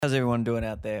How's everyone doing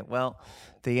out there? Well,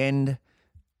 the end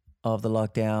of the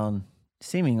lockdown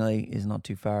seemingly is not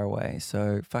too far away.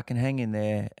 So fucking hang in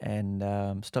there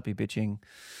and stop your bitching.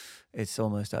 It's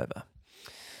almost over.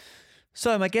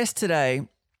 So my guest today,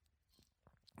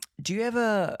 do you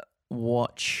ever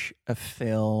watch a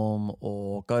film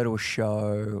or go to a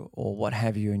show or what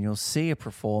have you, and you'll see a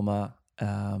performer,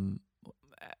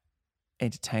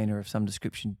 entertainer of some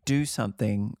description, do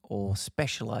something or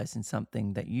specialize in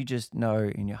something that you just know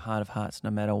in your heart of hearts, no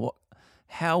matter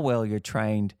how well you're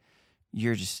trained,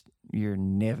 you're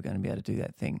never going to be able to do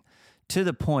that thing, to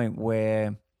the point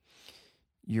where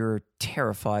you're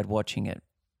terrified watching it.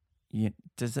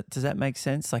 Does that make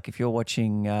sense? Like if you're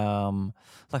watching,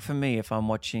 like for me, if I'm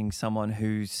watching someone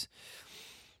who's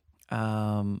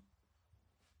like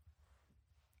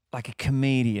a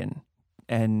comedian,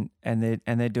 and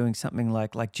they're doing something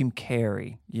like Jim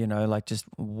Carrey, like just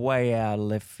way out of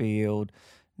left field,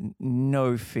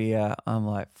 no fear. I'm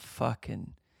like,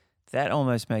 fucking, that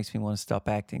almost makes me want to stop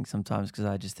acting sometimes, because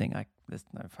I just think there's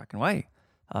no fucking way.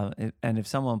 And if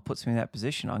someone puts me in that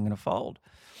position, I'm going to fold.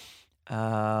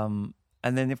 And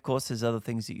then of course there's other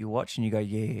things that you watch and you go,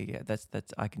 yeah, that's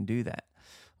I can do that.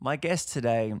 My guest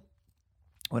today,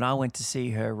 when I went to see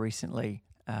her recently,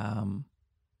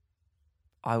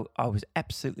 I was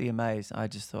absolutely amazed. I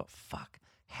just thought, fuck,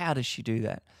 how does she do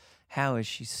that? How is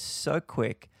she so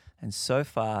quick and so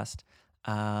fast,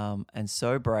 and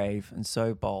so brave and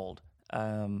so bold?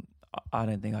 I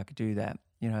don't think I could do that.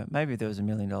 Maybe there was $1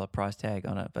 million price tag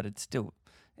on it, but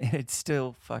it'd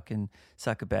still fucking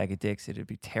suck a bag of dicks. It'd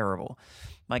be terrible.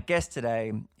 My guest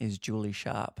today is Julie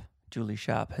Sharp. Julie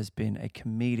Sharp has been a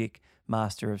comedic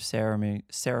master of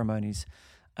ceremonies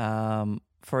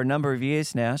for a number of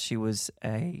years now. She was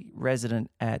a resident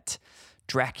at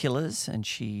Dracula's, and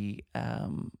she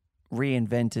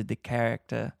reinvented the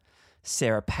character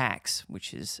Sarah Pax,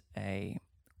 which is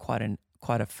quite a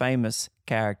famous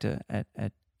character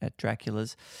at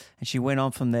Dracula's. And she went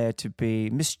on from there to be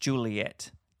Miss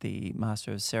Juliet, the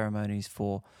master of ceremonies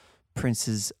for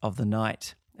Princes of the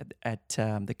Night at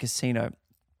the casino,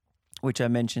 which I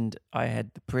mentioned I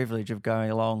had the privilege of going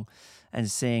along and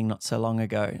seeing not so long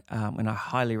ago, and I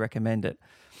highly recommend it.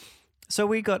 So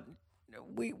we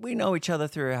know each other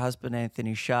through her husband,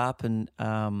 Anthony Sharp, and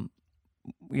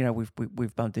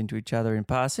we've bumped into each other in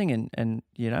passing, and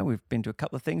we've been to a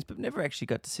couple of things, but never actually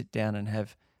got to sit down and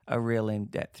have a real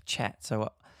in-depth chat.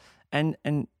 So, and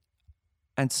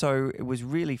so it was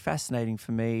really fascinating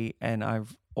for me, and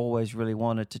I've always really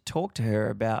wanted to talk to her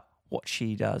about what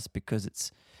she does, because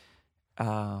it's,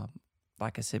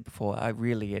 like I said before, I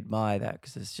really admire that,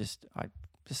 because I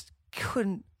just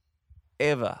couldn't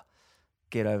ever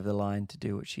get over the line to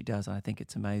do what she does. And I think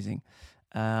it's amazing.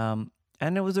 And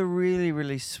it was a really,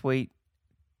 really sweet,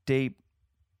 deep,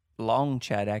 long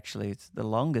chat, actually. It's the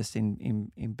longest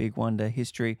in Big Wonder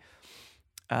history.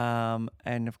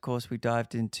 And of course, we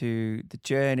dived into the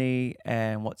journey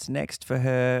and what's next for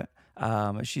her.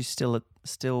 She's still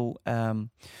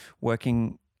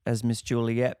working as Miss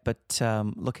Juliet, but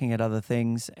looking at other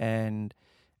things, and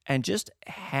just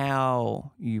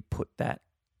how you put that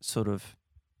sort of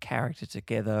character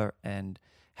together, and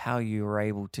how you were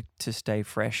able to stay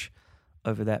fresh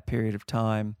over that period of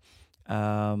time,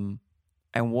 and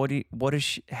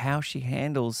how she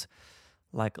handles,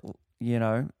 like,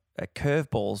 a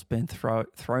curveball's been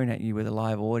thrown at you with a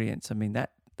live audience. I mean, that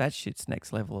shit's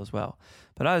next level as well.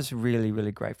 But I was really,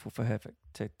 really grateful for her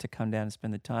to come down and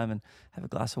spend the time and have a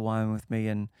glass of wine with me,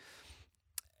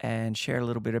 and share a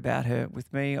little bit about her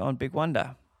with me on Big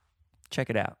Wonder. Check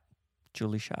it out,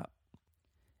 Julie Sharp.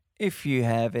 If you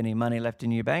have any money left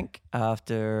in your bank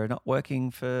after not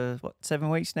working for 7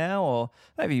 weeks now, or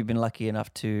maybe you've been lucky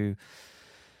enough to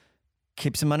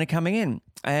keep some money coming in,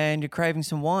 and you're craving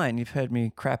some wine, you've heard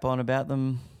me crap on about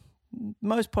them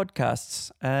most podcasts,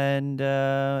 and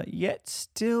yet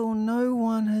still no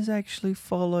one has actually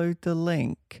followed the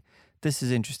link. This is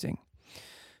interesting.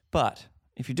 But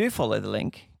if you do follow the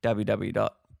link,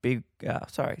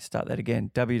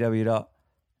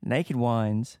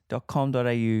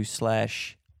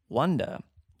 www.nakedwines.com.au/wonder,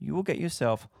 you will get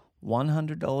yourself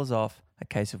 $100 off a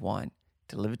case of wine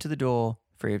delivered to the door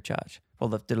free of charge. Well,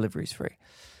 the delivery's free.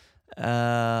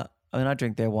 I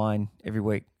drink their wine every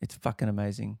week. It's fucking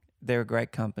amazing. They're a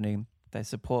great company. They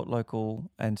support local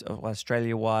and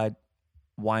Australia-wide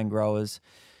wine growers.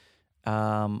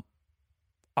 That's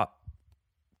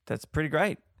pretty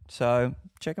great. So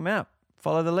check them out.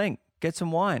 Follow the link. Get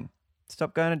some wine.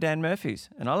 Stop going to Dan Murphy's.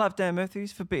 And I love Dan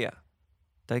Murphy's for beer.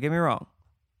 Don't get me wrong.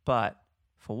 But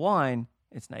for wine,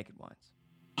 it's Naked Wines.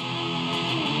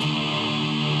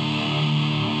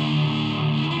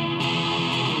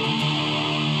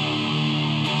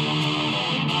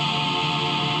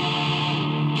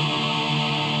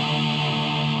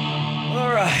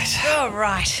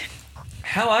 right.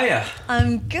 How are you?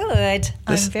 I'm good.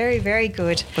 I'm very, very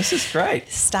good. This is great.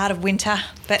 Start of winter,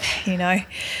 but you know.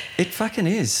 It fucking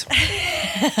is.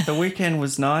 The weekend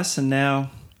was nice, and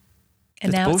now And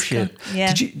it's now bullshit. It's gone.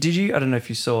 Yeah. Did you? I don't know if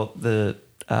you saw the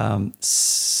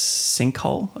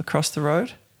sinkhole across the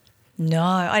road. No,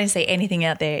 I didn't see anything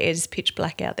out there. It's pitch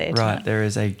black out there tonight. Right, there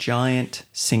is a giant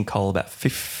sinkhole about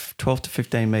 12 to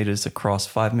 15 meters across,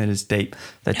 5 meters deep.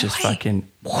 That No just way. fucking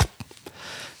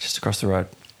just across the road,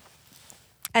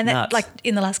 And that, nuts. like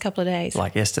in the last couple of days.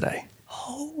 like yesterday,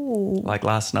 Oh. like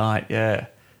last night. Yeah,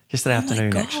 yesterday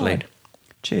afternoon actually. God.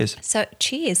 Cheers. So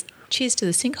cheers. Cheers to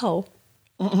the sinkhole.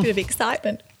 Bit of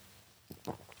excitement.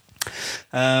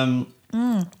 How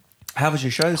was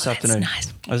your show this afternoon?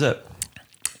 nice. Was it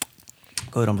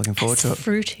good? I'm looking forward to It's it.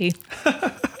 fruity.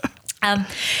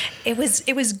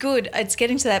 It was good. It's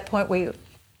getting to that point where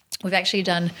we've actually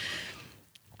done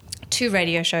 2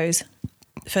 radio shows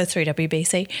for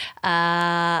 3WBC,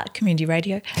 community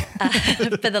radio,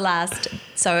 for the last.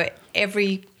 So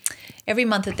every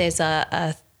month that there's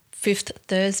a 5th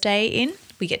Thursday in,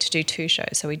 we get to do 2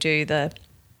 shows. So we do the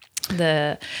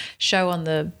show on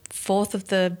the 4th of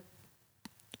the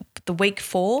week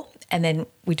 4, and then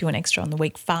we do an extra on the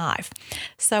week 5.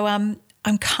 So I'm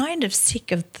kind of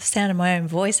sick of the sound of my own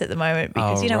voice at the moment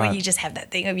because, Oh, you know, when right. you just have that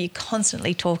thing of you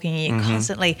constantly talking, you're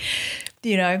constantly,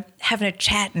 you know, having a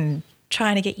chat and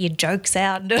trying to get your jokes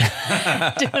out and doing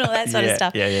all that sort Yeah, of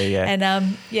stuff. yeah. And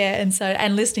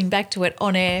and listening back to it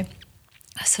on air,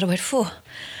 I sort of went, "Phew,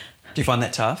 Do you find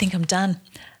that tough? I think I'm done."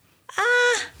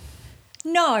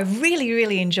 No, I really,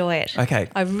 really enjoy it. Okay.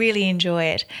 I really enjoy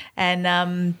it.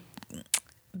 And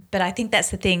but I think that's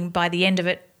the thing. By the end of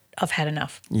it, I've had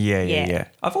enough. Yeah.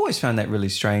 I've always found that really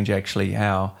strange, actually,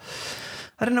 how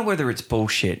I don't know whether it's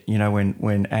bullshit, you know,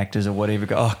 when actors or whatever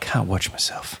go, oh, I can't watch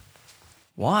myself.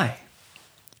 Why?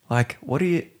 Like, what do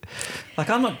you like?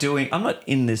 I'm not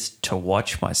in this to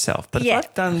watch myself, but Yeah.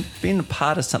 if I've been a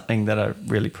part of something that I'm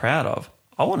really proud of,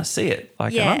 I want to see it.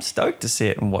 Like, and Yeah. I'm stoked to see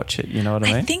it and watch it. You know what I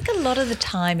mean? I think a lot of the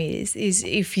time is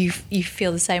if you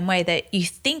feel the same way, that you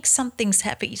think something's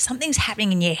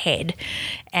happening in your head,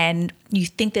 and you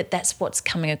think that that's what's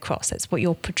coming across, that's what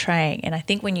you're portraying. And I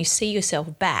think when you see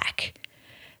yourself back,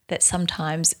 that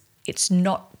sometimes it's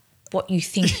not what you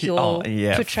think you're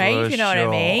portraying. for If you know what I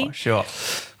mean? Sure.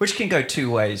 Which can go 2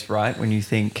 ways, right? When you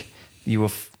think you were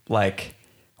like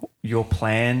your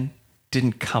plan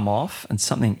didn't come off and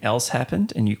something else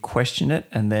happened and you question it,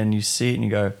 and then you see it and you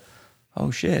go,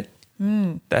 oh shit.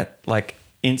 That, like,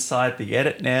 inside the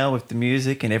edit now with the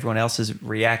music and everyone else's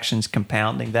reactions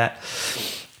compounding that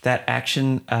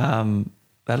action,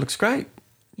 that looks great.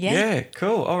 Yeah.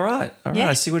 Cool. All right. Yeah.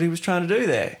 I see what he was trying to do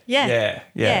there. Yeah.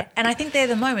 And I think they're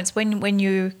the moments when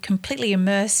you're completely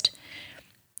immersed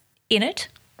in it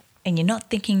and you're not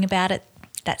thinking about it.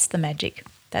 That's the magic.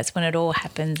 That's when it all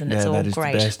happens and it's all that is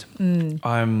great. the best.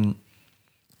 I'm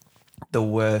the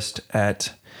worst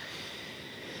at,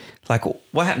 like,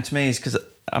 what happened to me is because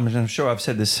I'm sure I've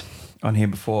said this on here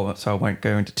before, so I won't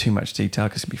go into too much detail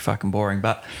because it'd be fucking boring.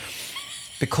 But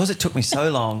because it took me so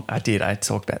long, I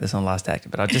talked about this on Last Actor,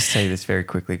 but I'll just say this very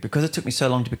quickly. Because it took me so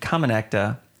long to become an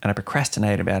actor and I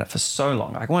procrastinated about it for so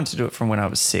long. I wanted to do it from when I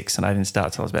was 6 and I didn't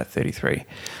start till I was about 33.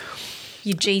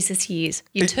 Your Jesus years,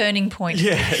 your turning point.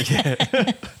 Yeah.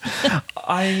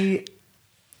 I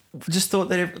just thought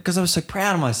that because I was so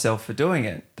proud of myself for doing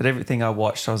it, that everything I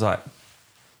watched, I was like,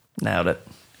 nailed it.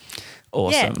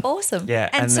 Awesome. Yeah, awesome. Yeah.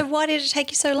 And so why did it take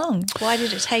you so long? Why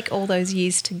did it take all those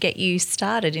years to get you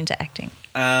started into acting?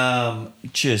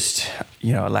 Just,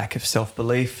 you know, a lack of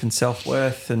self-belief and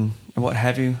self-worth and what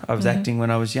have you. I was acting when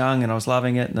I was young and I was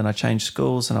loving it, and then I changed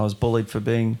schools and I was bullied for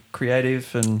being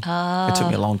creative, and it took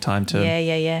me a long time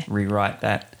to rewrite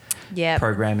that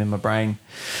program in my brain.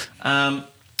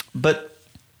 But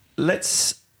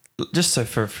let's, just so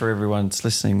for everyone's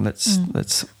listening, let's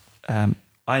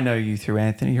I know you through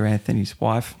Anthony. You're Anthony's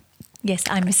wife. Yes,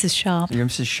 I'm Mrs. Sharp. You're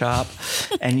Mrs. Sharp.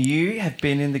 And you have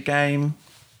been in the game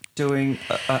doing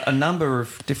a number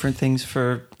of different things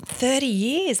for 30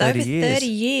 years, 30 over years. 30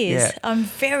 years. Yeah. I'm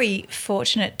very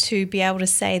fortunate to be able to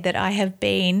say that I have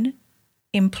been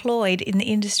employed in the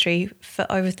industry for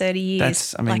over 30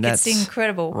 years. That's it's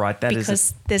incredible. Right, that is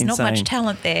because there's not much insane.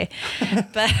 talent there.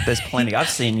 But There's plenty. I've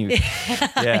seen you. Yeah.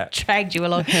 I dragged you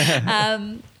along.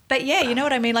 But yeah, you know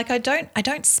what I mean? Like I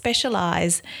don't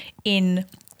specialize in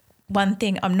one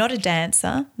thing. I'm not a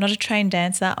dancer, not a trained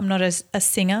dancer. I'm not a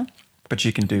singer. But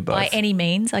you can do both. By any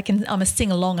means. I'm a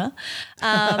sing-alonger.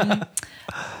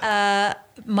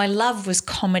 My love was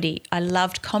comedy. I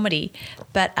loved comedy,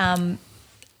 but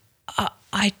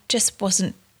I just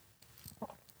wasn't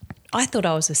I thought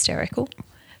I was hysterical.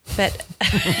 But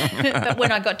but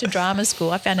when I got to drama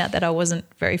school, I found out that I wasn't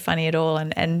very funny at all.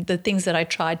 And the things that I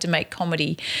tried to make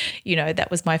comedy, you know, that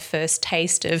was my first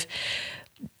taste of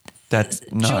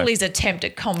Julie's attempt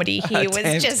at comedy here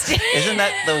was just... Isn't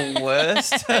that the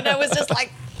worst? And I was just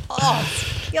like,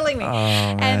 it's killing me.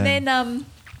 Oh, man.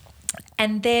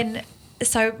 And then,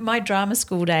 so my drama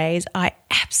school days, I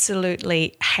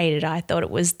absolutely hated. I thought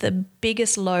it was the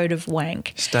biggest load of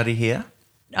wank. Study here?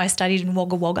 I studied in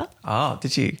Wagga Wagga. Oh,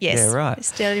 did you? Yes. Yeah, right. I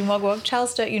studied in Wagga Wagga,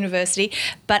 Charles Sturt University,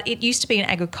 but it used to be an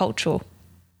agricultural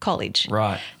college.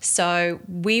 Right. So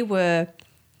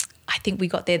I think we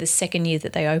got there the second year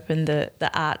that they opened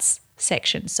the arts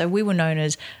section. So we were known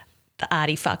as the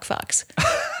arty fucks,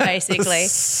 basically.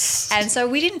 And so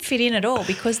we didn't fit in at all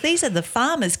because these are the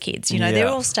farmers' kids, you know, they're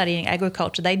all studying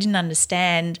agriculture. They didn't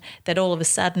understand that all of a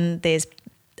sudden there's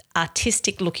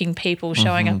artistic looking people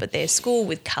showing up at their school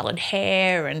with coloured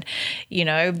hair and, you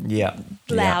know,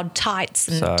 loud tights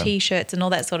and T-shirts and all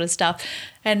that sort of stuff.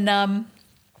 And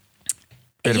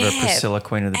bit of a Priscilla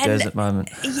Queen of the Desert moment.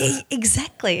 Yeah,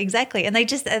 exactly. And they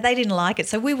didn't like it.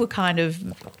 So we were kind of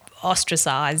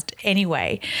ostracised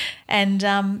anyway. And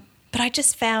but I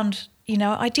just found, you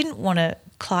know, I didn't want to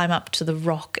climb up to the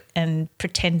rock and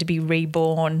pretend to be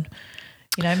reborn.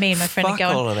 You know, me and my friend would go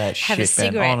all of and that have shit, a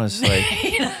cigarette. man, honestly.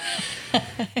 You know?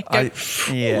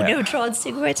 Never tried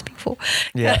cigarettes before.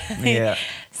 Yeah.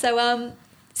 So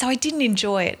I didn't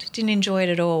enjoy it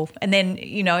at all. And then,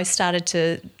 you know, I started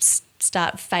to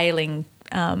start failing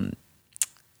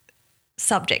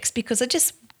subjects because I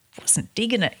just wasn't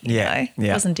digging it, you know.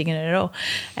 Yeah. Wasn't digging it at all.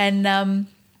 And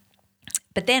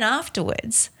but then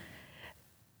afterwards,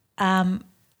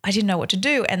 I didn't know what to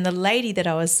do. And the lady that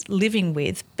I was living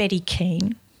with, Betty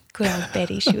Keane, good old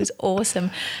Betty, she was awesome.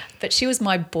 But she was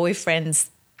my boyfriend's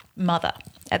mother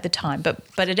at the time. But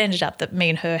it ended up that me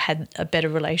and her had a better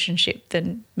relationship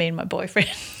than me and my boyfriend.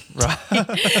 Right.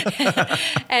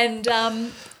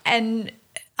 And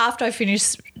after I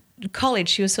finished college,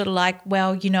 she was sort of like,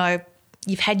 well, you know,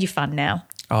 you've had your fun now.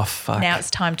 Oh, fuck. Now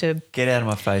it's time to get out of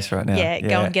my face right now.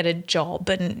 Go and get a job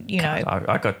and, you know.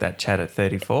 I got that chat at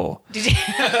 34. Did you?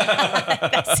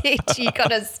 That's it. You got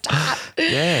to start.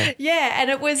 Yeah. Yeah, and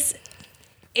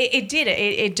it did.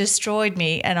 It destroyed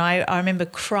me. And I remember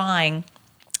crying.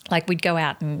 Like we'd go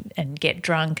out and get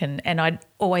drunk and I'd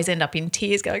always end up in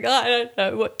tears going, I don't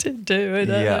know what to do.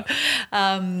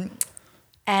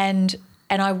 And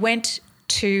I went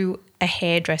to a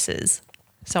hairdresser's.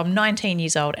 So I'm 19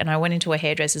 years old and I went into a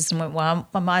hairdresser's and went, well,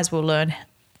 I might as well learn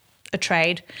a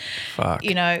trade. Fuck.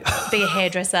 You know, be a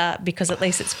hairdresser because at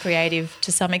least it's creative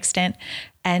to some extent.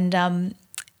 And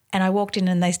I walked in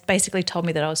and they basically told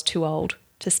me that I was too old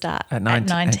to start at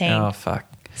 19. Oh, fuck.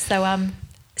 So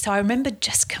I remember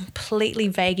just completely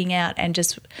vaguing out and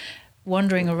just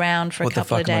wandering around for a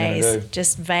couple of days,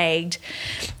 just vagued.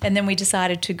 And then we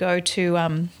decided to go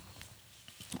to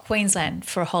Queensland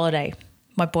for a holiday,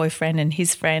 my boyfriend and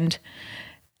his friend.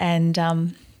 And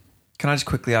can I just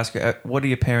quickly ask you, what are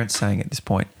your parents saying at this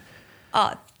point?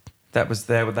 They're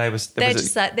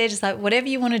just like whatever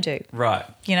you want to do. Right.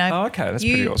 You know. Oh, okay. That's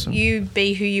pretty awesome. You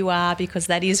be who you are because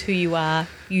that is who you are.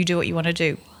 You do what you want to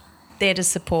do. There to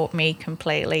support me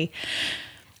completely.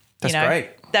 That's great.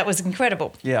 That was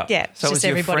incredible. Yeah. Yeah. So it was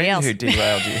your everybody friend else who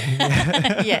derailed you.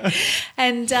 Yeah.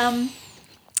 And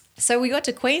so we got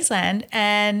to Queensland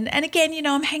and again, you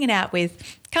know, I'm hanging out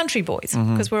with country boys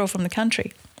because we're all from the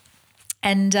country.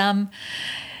 And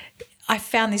I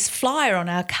found this flyer on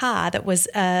our car that was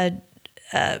a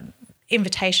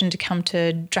invitation to come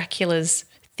to Dracula's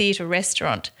theatre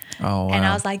restaurant. Oh, wow. And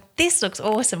I was like, this looks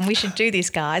awesome. We should do this,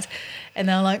 guys. And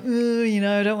they're like, you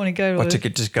know, I don't want to go to to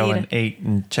just go and eat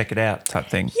and check it out type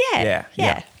thing.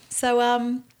 Yeah. So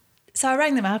I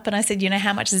rang them up and I said, you know,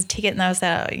 how much is a ticket? And they was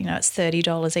like, you know, it's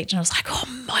 $30 each. And I was like, oh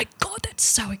my God, that's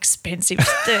so expensive. It's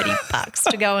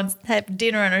 $30 to go and have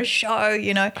dinner and a show,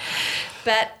 you know.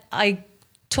 But I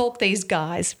talked these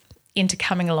guys into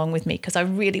coming along with me because I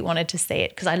really wanted to see it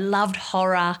because I loved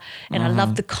horror and I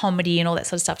loved the comedy and all that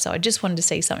sort of stuff. So I just wanted to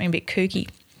see something a bit kooky.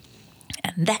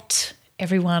 And that,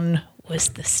 everyone, was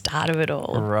the start of it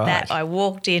all. Right. That I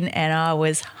walked in and I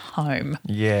was home.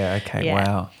 Yeah, okay, Yeah.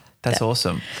 wow. That's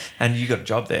awesome. And you got a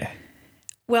job there?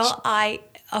 Well, I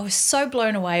was so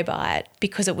blown away by it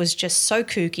because it was just so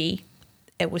kooky.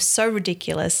 It was so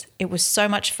ridiculous. It was so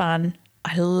much fun.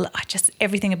 I just,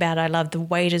 everything about it I loved. The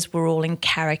waiters were all in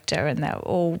character and they were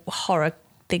all horror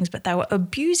things, but they were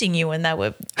abusing you and they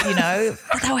were, you know,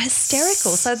 they were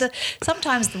hysterical. So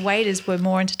sometimes the waiters were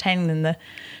more entertaining than the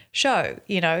show,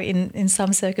 you know, in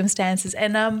some circumstances.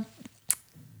 And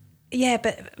Yeah,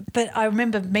 but I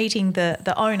remember meeting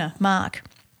the owner, Mark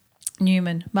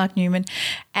Newman,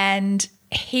 and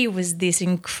he was this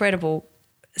incredible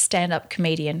stand-up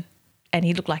comedian, and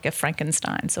he looked like a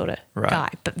Frankenstein sort of guy,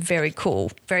 but very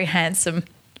cool, very handsome,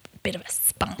 bit of a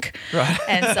spunk. Right.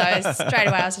 And so straight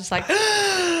away I was just like,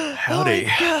 howdy.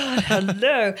 Oh my God,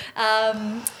 hello.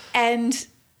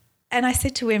 And I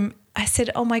said to him,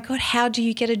 oh my God, how do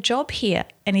you get a job here?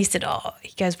 And he said,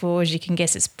 he goes, well, as you can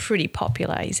guess, it's pretty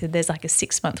popular. He said, there's like a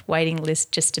 6-month waiting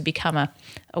list just to become a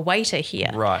waiter here.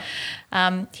 Right.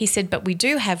 He said, but we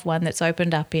do have one that's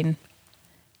opened up in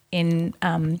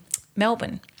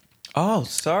Melbourne. Oh,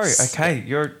 sorry. Okay.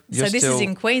 You're so this still... is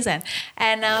in Queensland.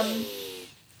 And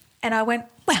I went,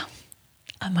 well,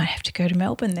 I might have to go to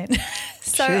Melbourne then.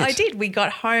 So Shit. I did. We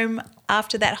got home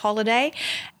after that holiday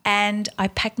and I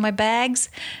packed my bags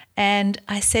and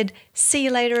I said, see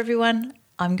you later, everyone.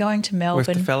 I'm going to Melbourne.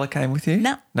 With the fella came with you?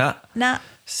 Nah.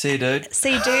 See you, dude.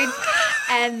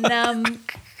 And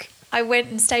I went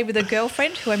and stayed with a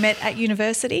girlfriend who I met at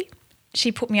university.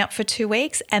 She put me up for 2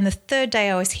 weeks and the third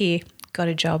day I was here, got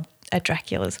a job at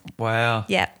Dracula's. Wow.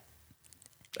 Yeah.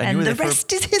 And the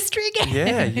rest is history again.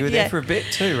 Yeah, you were there for a bit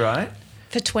too, right?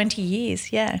 For 20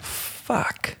 years, yeah.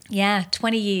 Fuck. Yeah,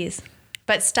 20 years.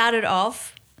 But started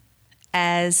off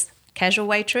as casual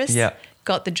waitress. Yeah.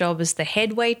 Got the job as the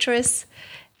head waitress.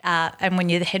 And when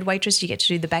you're the head waitress, you get to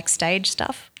do the backstage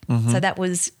stuff. Mm-hmm. So that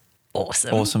was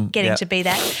awesome. Getting to be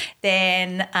that.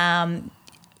 Then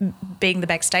being the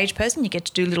backstage person, you get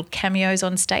to do little cameos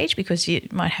on stage because you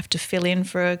might have to fill in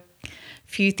for a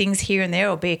few things here and there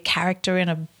or be a character in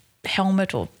a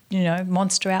helmet or,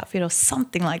 monster outfit or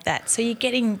something like that. So you're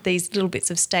getting these little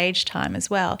bits of stage time as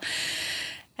well.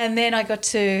 And then I got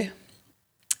to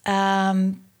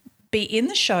be in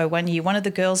the show one year. One of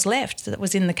the girls left that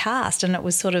was in the cast and it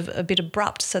was sort of a bit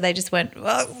abrupt. So they just went,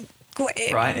 right.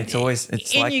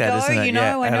 It's like that, isn't it?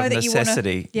 I know that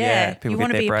necessity. you want to, people you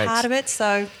want to be breaks. a part of it.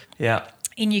 So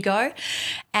in you go.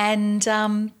 And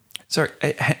sorry,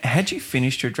 had you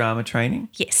finished your drama training?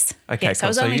 yes. Okay, yes, cool. I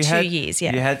was only 2 years.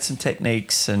 Yeah. You had some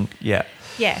techniques and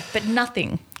Yeah, but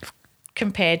nothing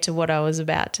compared to what I was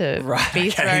about to be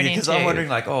thrown into. Because I'm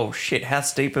wondering, oh shit, how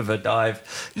steep of a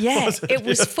dive? Yeah, was it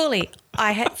was fully.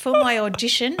 For my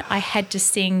audition, I had to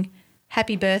sing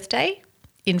 "Happy Birthday"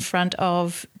 in front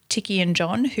of Tiki and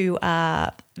John, who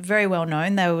are very well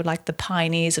known. They were like the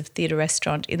pioneers of theatre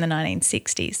restaurant in the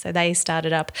 1960s. So they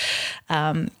started up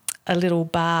a little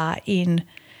bar in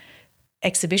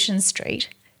Exhibition Street.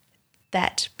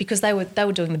 That because they were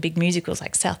doing the big musicals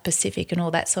like South Pacific and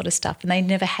all that sort of stuff, and they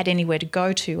never had anywhere to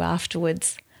go to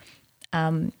afterwards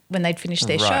when they'd finished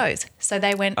their shows. So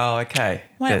they went, "Oh, okay.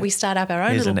 Why don't we start up our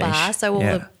own little bar so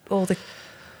all the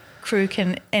crew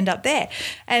can end up there?"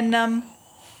 And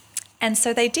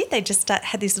so they did. They just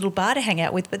had this little bar to hang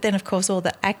out with. But then, of course, all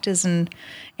the actors and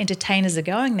entertainers are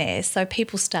going there, so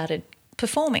people started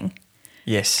performing.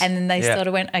 Yes, and then they sort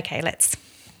of went, "Okay, let's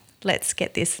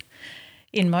get this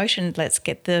in motion. Let's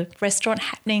get the restaurant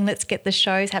happening. Let's get the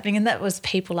shows happening." And that was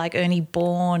people like Ernie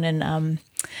Bourne and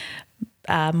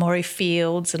Maury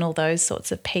Fields and all those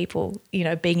sorts of people,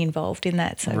 being involved in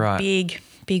that. So big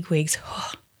wigs.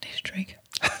 Oh, need a drink.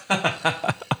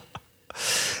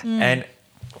 And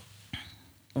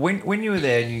when you were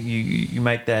there, you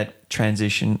make that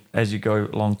transition as you go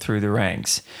along through the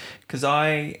ranks, because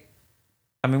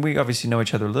I mean, we obviously know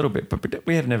each other a little bit, but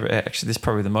we have never actually. This is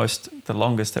probably the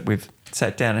longest that we've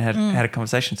sat down and had a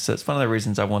conversation. So it's one of the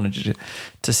reasons I wanted you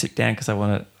to sit down, because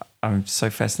I'm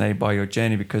so fascinated by your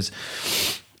journey, because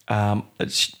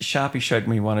Sharpie showed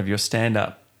me one of your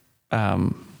stand-up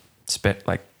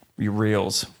your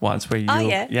reels once where you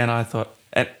and I thought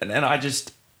and I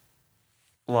just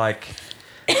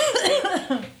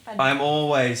I'm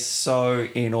always so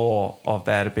in awe of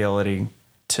that ability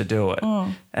to do it.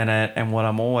 And what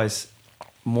I'm always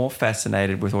more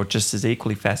fascinated with, or just as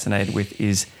equally fascinated with,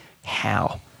 is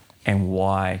how and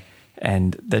why,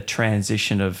 and the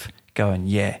transition of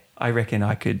going, I reckon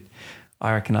I'm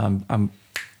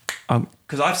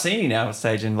because I've seen you now on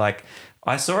stage, and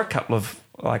I saw a couple of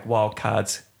wild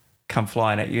cards come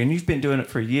flying at you, and you've been doing it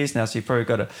for years now, so you've probably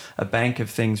got a bank of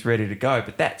things ready to go.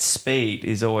 But that speed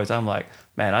is always, I'm like,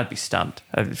 man, I'd be stumped.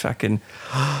 I'd be fucking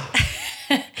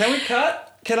can we cut?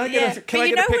 Can I get a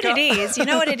You know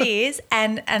what it is,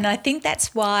 and I think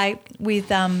that's why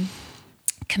with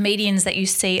comedians that you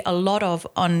see a lot of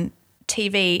on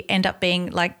TV end up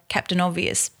being like Captain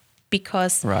Obvious,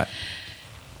 because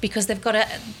they've got to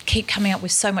keep coming up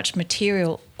with so much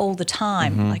material all the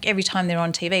time. Mm-hmm. Like every time they're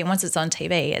on TV, and once it's on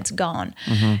TV, it's gone.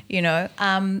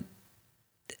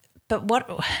 But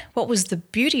but what was the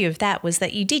beauty of that was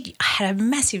that you had a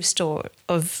massive store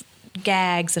of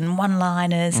gags and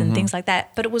one-liners and things like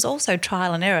that, but it was also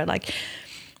trial and error. Like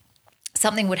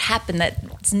something would happen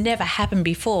that's never happened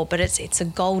before, but it's a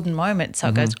golden moment. So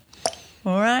it goes,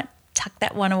 all right, tuck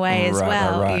that one away as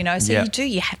well. Right. You know, so Yeah.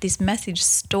 you have this massive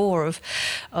store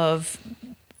of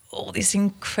all this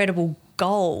incredible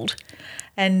gold,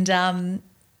 and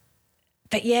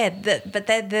but yeah,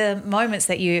 the moments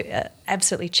that you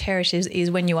absolutely cherish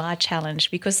is when you are challenged,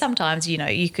 because sometimes, you know,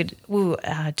 we were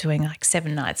doing like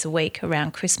 7 nights a week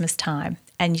around Christmas time,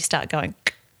 and you start going,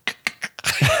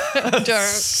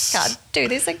 can't do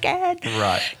this again,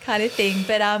 Right. kind of thing.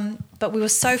 But we were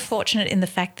so fortunate in the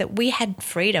fact that we had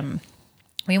freedom.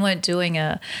 We weren't doing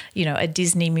a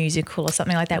Disney musical or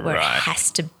something like that where Right. it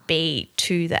has to be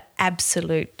to the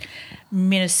absolute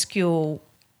minuscule,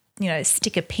 you know,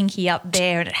 stick a pinky up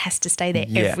there and it has to stay there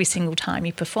every single time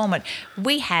you perform it.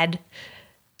 We had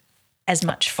as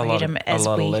much freedom as a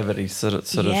lot we. of levity, sort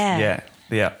of, Yeah.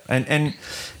 yeah. And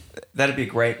that'd be a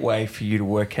great way for you to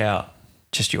work out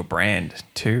just your brand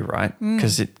too, right?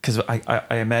 Because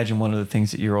I imagine one of the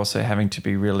things that you're also having to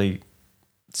be really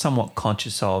somewhat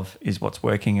conscious of is what's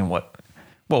working and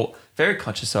very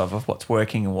conscious of what's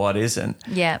working and what isn't.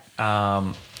 Yeah.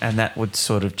 And that would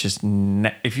sort of just,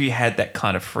 if you had that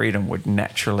kind of freedom, would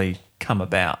naturally come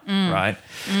about, right?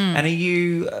 And are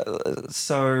you,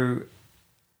 are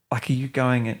you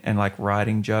going and like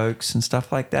writing jokes and stuff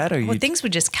like that? Or Well, things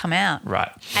would just come out.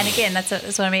 Right. And again, that's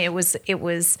what I mean. It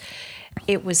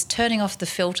was turning off the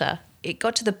filter. It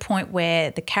got to the point where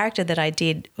the character that I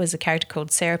did was a character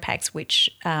called Sarah Pax,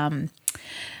 which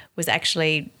was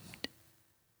actually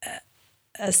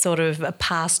a sort of a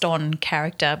passed on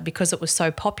character because it was so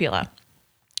popular.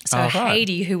 So Oh, right.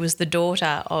 Heidi, who was the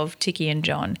daughter of Tiki and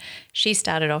John, she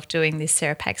started off doing this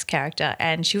Sarah Pax character,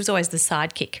 and she was always the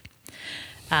sidekick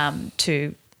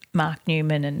to Mark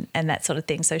Newman and that sort of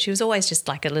thing. So she was always just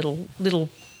like a little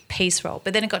piece role.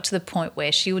 But then it got to the point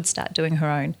where she would start doing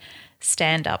her own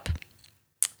stand-up.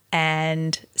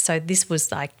 And so this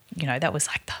was like, you know, that was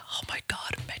like, oh my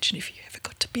God, imagine if you ever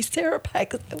got to be Sarah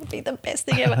Pax. That would be the best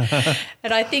thing ever.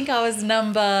 And I think I was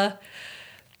number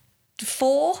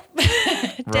 4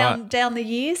 down the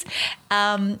years.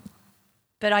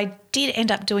 But I did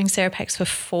end up doing Sarah Pax for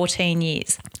 14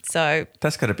 years. So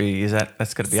that's got to be up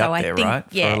there, right?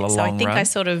 Yeah. For a So long I think run? I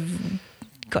sort of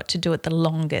got to do it the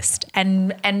longest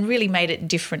and really made it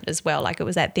different as well. Like it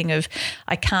was that thing of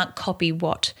I can't copy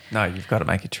what No, you've got to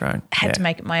make it your own. had to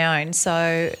make it my own.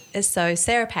 So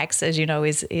Sarah Pax, as you know,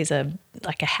 is a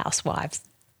housewives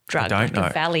drug, don't know. a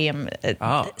Valium.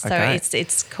 So okay.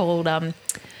 it's called.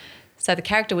 So the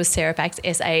character was Sarah Pax,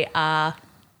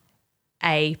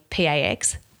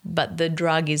 SARAPAX, but the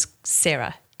drug is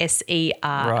Sarah, SERA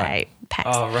Right. Pax.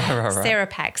 Oh, right. Sarah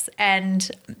Pax, and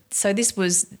so this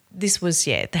was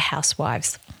the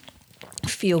housewives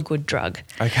feel good drug.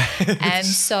 Okay. And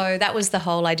so that was the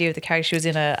whole idea of the character. She was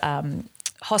in a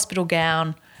hospital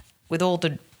gown with all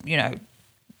the, you know,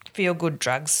 feel-good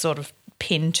drugs sort of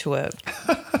pinned to a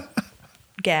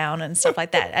gown and stuff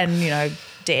like that, and, you know,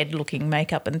 dead-looking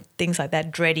makeup and things like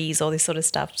that, dreadies, all this sort of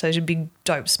stuff. So she's a big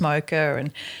dope smoker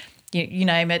and you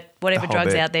name it, whatever whole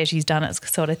drugs bit. out there, she's done it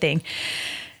sort of thing.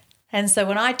 And so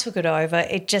when I took it over,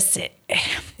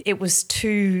 it was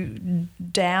too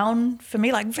down for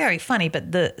me, like very funny,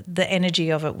 but the energy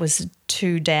of it was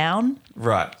too down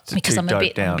Right. So because too I'm a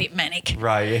doped bit manic.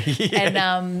 Right. Yeah.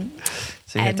 And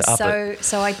So you had to up it.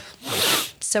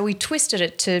 so we twisted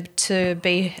it to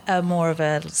be more of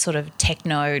a sort of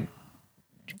techno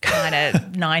kind of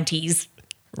 90s,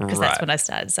 because that's Right. when I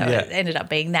started. So Yeah. it ended up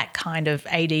being that kind of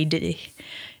ADD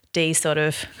sort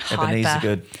of Ebenezer hyper.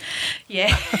 good.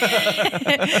 Yeah,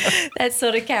 that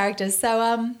sort of character. So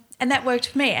and that worked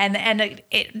for me, and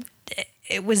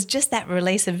it was just that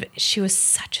release of, she was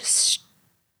such a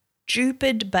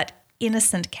stupid but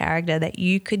innocent character that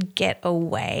you could get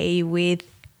away with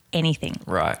anything.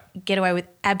 Right. Get away with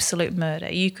absolute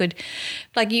murder. You could,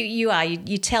 like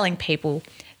you're telling people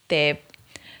their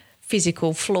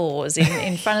physical flaws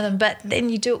in front of them, but then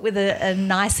you do it with a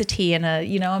nicety and a,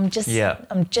 you know, I'm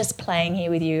just playing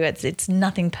here with you. It's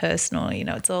nothing personal, you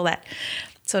know, it's all that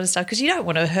sort of stuff, because you don't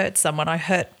want to hurt someone. I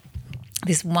hurt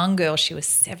this one girl, she was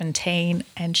 17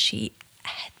 and she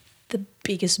had the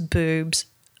biggest boobs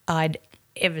I'd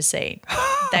ever seen.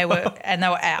 They were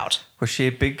out. Was she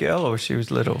a big girl or she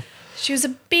was little? She was a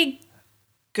big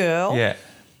girl. Yeah.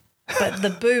 But the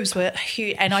boobs were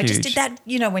huge. And I just Huge. did that,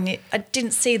 you know, I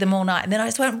didn't see them all night. And then I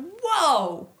just went,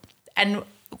 whoa. And,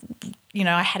 you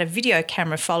know, I had a video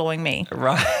camera following me.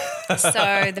 Right.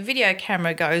 So the video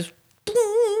camera goes,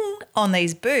 boom, on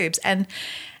these boobs. And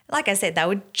like I said, they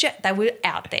were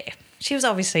out there. She was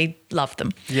obviously loved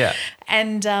them. Yeah.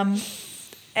 And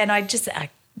I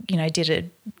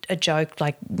did a joke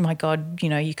like, my God,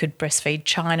 you could breastfeed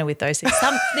China with those things.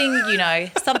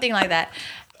 Something like that.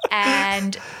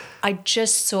 And I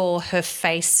just saw her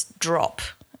face drop.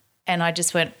 And I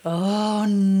just went, oh,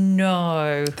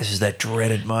 no. This is that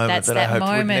dreaded moment that I hoped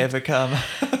would never come.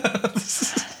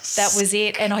 That was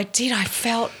it. And I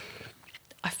felt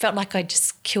like I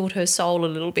just killed her soul a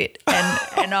little bit.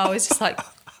 And I was just like,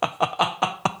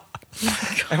 oh,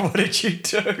 and what did you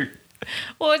do?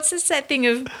 Well, it's just that thing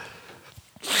of,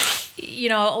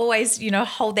 always,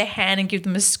 hold their hand and give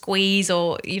them a squeeze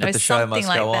or, the show something must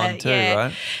like go that. on too, yeah.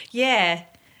 right? Yeah.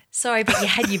 Sorry, but you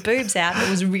had your boobs out. It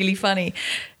was really funny.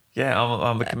 Yeah,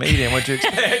 I'm a comedian. What'd you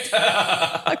expect?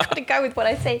 I got to go with what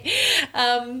I see.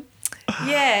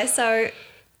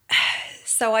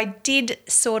 So I did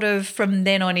sort of from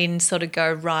then on in sort of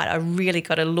go, right, I really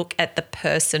got to look at the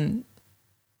person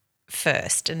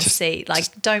first and see,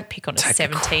 like, don't pick on a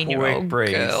 17-year-old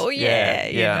girl.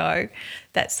 Yeah,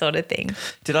 that sort of thing.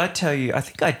 Did I tell you? I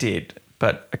think I did,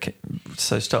 but okay,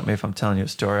 so stop me if I'm telling you a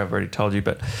story I've already told you,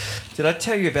 but did I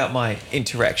tell you about my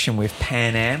interaction with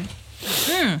Pan Am?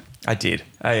 I did.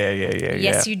 Oh, yeah.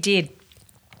 Yes, you did.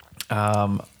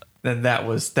 And that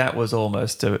was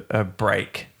almost a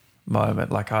break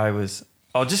moment. Like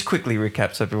I'll just quickly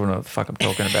recap so everyone knows what the fuck I'm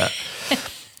talking about.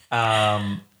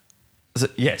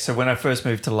 So when I first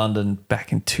moved to London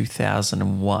back in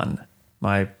 2001,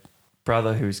 my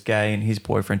brother, who's gay, and his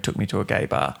boyfriend took me to a gay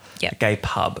bar, a gay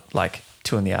pub, like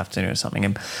 2 PM or something.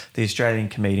 And the Australian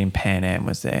comedian Pan Am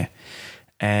was there.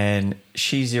 And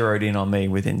she zeroed in on me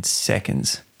within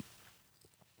seconds.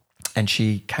 And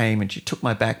she came and she took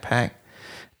my backpack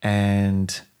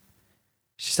and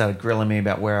she started grilling me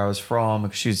about where I was from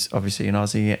because she's obviously an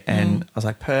Aussie. And I was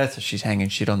like, Perth. She's hanging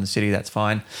shit on the city. That's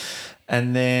fine.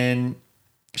 And then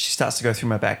she starts to go through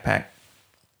my backpack.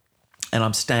 And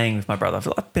I'm staying with my brother.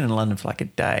 I've been in London for like a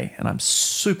day and I'm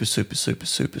super, super, super,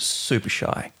 super, super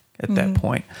shy at that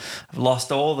point. I've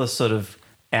lost all the sort of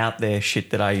out there shit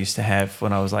that I used to have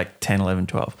when I was like 10, 11,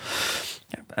 12.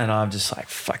 And I'm just like,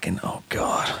 fucking, oh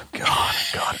God.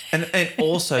 And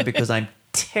also because I'm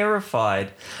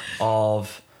terrified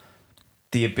of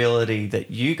the ability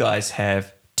that you guys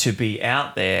have to be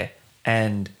out there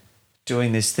and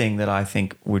doing this thing that I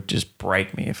think would just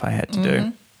break me if I had to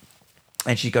do.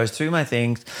 And she goes through my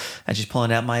things and she's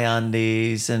pulling out my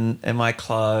undies and my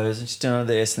clothes and she's doing all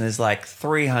this and there's like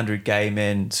 300 gay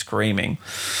men screaming.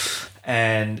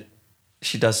 And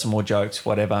she does some more jokes,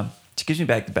 whatever. She gives me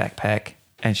back the backpack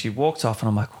and she walks off and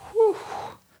I'm like, whew.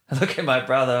 I look at my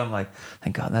brother. I'm like,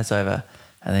 thank God that's over.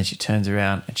 And then she turns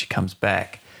around and she comes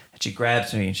back and she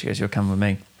grabs me and she goes, you're coming with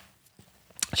me.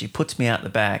 She puts me out the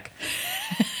back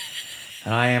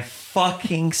and I am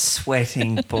fucking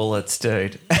sweating bullets,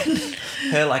 dude. And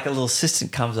her like a little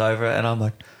assistant comes over and I'm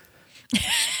like,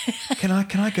 Can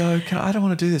I go? I don't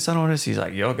want to do this. I don't want to. She's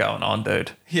like, you're going on,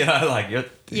 dude. You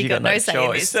got no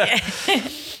choice.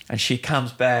 And she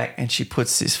comes back and she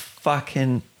puts this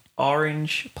fucking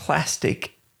orange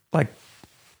plastic, like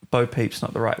Bo Peep's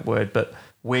not the right word, but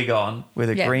wig on with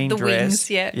a green dress.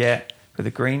 Wings, with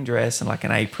a green dress and like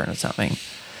an apron or something.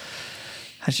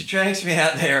 And she drags me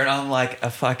out there and I'm like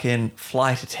a fucking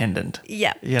flight attendant.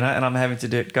 Yeah. And I'm having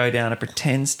to go down a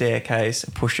pretend staircase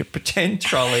and push a pretend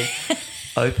trolley,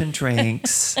 open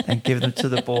drinks and give them to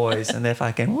the boys and they're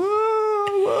fucking woo,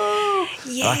 woo.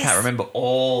 Yes. I can't remember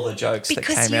all the jokes that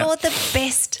came out. Because you're the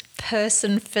best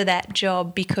person for that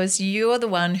job because you're the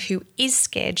one who is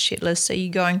scared shitless, so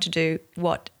you're going to do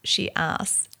what she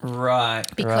asks. Right.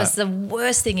 Because the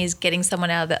worst thing is getting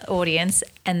someone out of the audience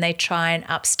and they try and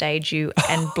upstage you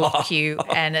and block you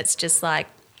and it's just like,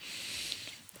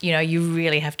 you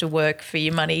really have to work for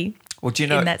your money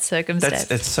in that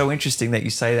circumstance. It's so interesting that you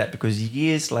say that because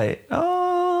years later,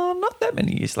 not that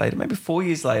many years later, maybe 4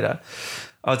 years later,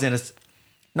 I was in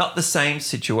not the same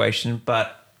situation,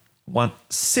 but one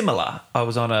similar. I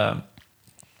was on a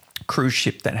cruise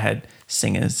ship that had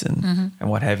singers and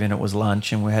what have you, and it was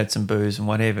lunch and we had some booze and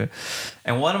whatever.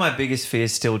 And one of my biggest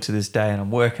fears still to this day, and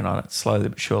I'm working on it slowly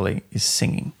but surely, is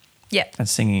singing. Yeah. And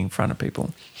singing in front of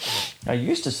people. I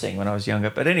used to sing when I was younger,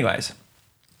 but anyways.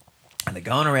 And they're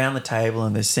going around the table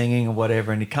and they're singing or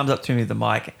whatever, and he comes up to me with the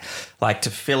mic like to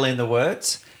fill in the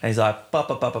words. And he's like, ba,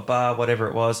 ba, ba, ba, ba, whatever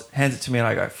it was, hands it to me and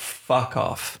I go, fuck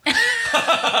off.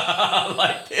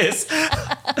 Like this.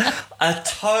 A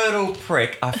total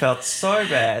prick. I felt so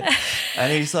bad.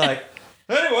 And he's like,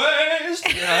 anyways,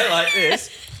 like this.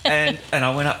 And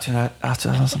I went up to her after,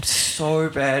 and I was like, so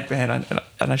bad, man.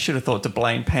 And I should have thought to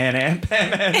blame Pan Am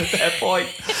at that point.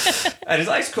 And he's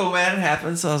like, it's cool, man, it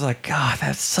happens. So I was like, God,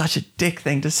 that's such a dick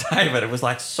thing to say. But it was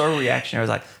like so reactionary. I was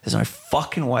like, there's no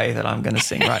fucking way that I'm going to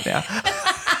sing right now.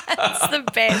 It's the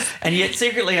best. And yet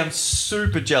secretly I'm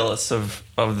super jealous of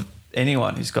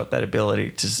anyone who's got that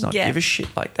ability to just not give a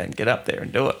shit like that and get up there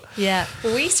and do it. Yeah.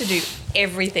 Well, we used to do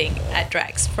everything at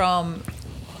Drax from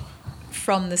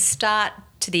the start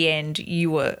to the end. You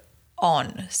were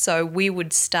on. So we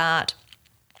would start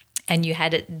and you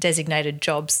had designated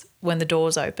jobs when the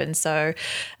doors open. So,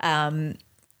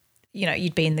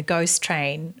 you'd be in the ghost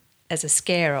train as a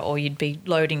scarer, or you'd be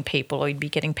loading people, or you'd be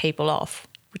getting people off,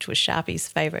 which was Sharpie's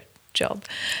favourite job.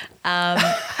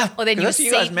 Or then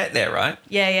you guys met there, right?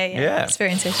 Yeah. It's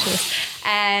very incestuous.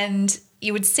 And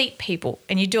you would seat people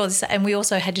and you do all this. And we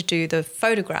also had to do the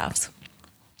photographs.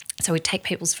 So we'd take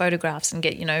people's photographs and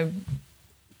get,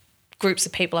 groups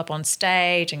of people up on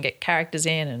stage and get characters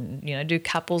in and, do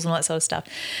couples and all that sort of stuff.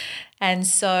 And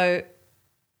so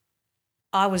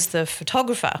I was the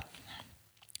photographer.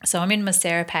 So I'm in my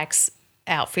Sarah Pax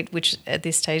outfit, which at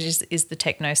this stage is the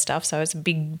techno stuff. So it's a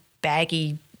big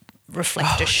baggy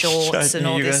reflector shorts and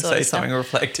all this sort of stuff. You're going to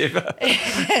say something reflective.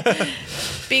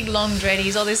 Big long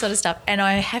dreadies, all this sort of stuff. And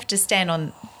I have to stand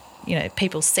on,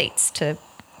 people's seats to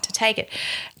take it.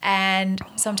 And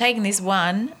so I'm taking this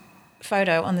one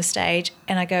photo on the stage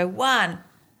and I go 1,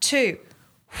 2,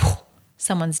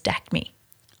 someone's dacked me.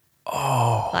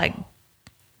 Oh. Like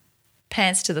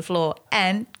pants to the floor.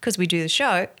 And because we do the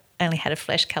show, I only had a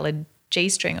flesh-coloured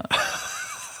G-string on.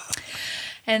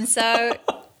 And so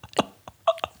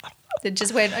it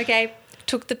just went, okay,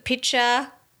 took the picture,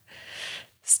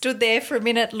 stood there for a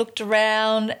minute, looked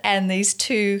around, and these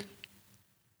two,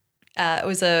 it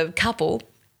was a couple,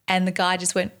 and the guy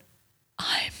just went,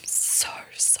 I'm so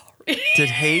sorry. Did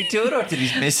he do it or did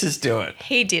his missus do it?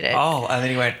 He did it. Oh, and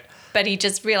then he went. But he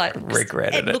just realised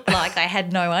regretted it looked like I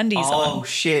had no undies on. Oh,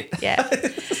 shit. Yeah.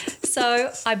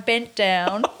 So I bent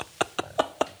down.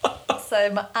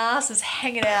 So my ass is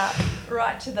hanging out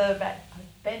right to the back. I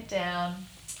bent down,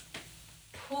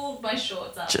 pulled my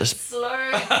shorts up, just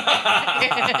slowly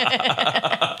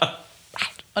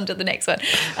onto the next one.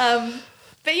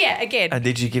 But yeah, again. And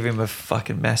did you give him a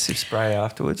fucking massive spray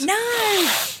afterwards?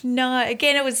 No.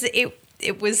 Again,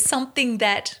 it was something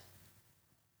that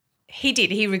he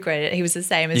did. He regretted it. He was the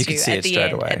same as you. Could see at it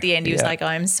straight away. At the end, he was like,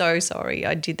 "I'm so sorry,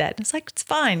 I did that." And it's like, it's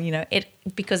fine,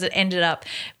 because it ended up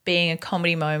being a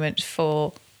comedy moment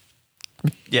for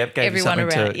everyone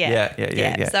around.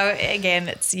 Yeah. So again,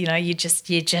 it's you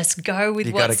just go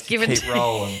with what's given. You got to keep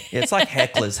rolling. Yeah, it's like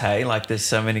hecklers, hey. Like there's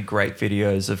so many great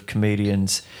videos of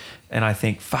comedians, and I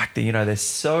think they're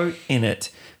so in it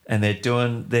and they're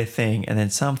doing their thing, and then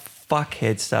some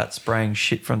fuckhead starts spraying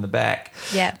shit from the back.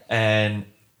 Yeah. And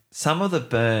some of the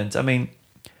burns, I mean,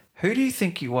 who do you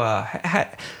think you are?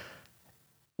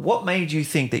 What made you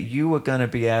think that you were going to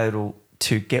be able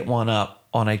to get one up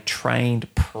on a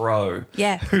trained pro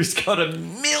who's got a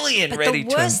million ready to...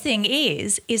 But the worst thing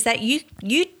is that you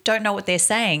don't know what they're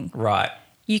saying. Right.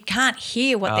 You can't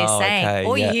hear what they're saying. Okay,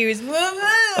 All you hear is...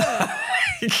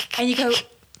 and you go...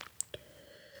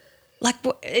 Like,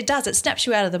 it does. It snaps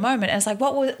you out of the moment. And it's like,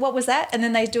 what was that? And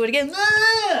then they do it again.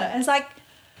 And it's like...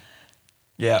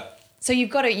 Yeah. So you've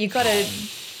got to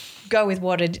go with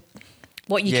what you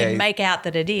can make out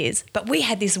that it is. But we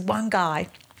had this one guy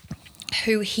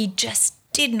who he just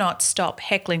did not stop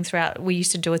heckling throughout. We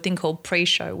used to do a thing called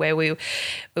pre-show where we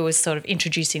were sort of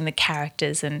introducing the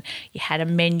characters, and you had a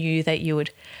menu that you would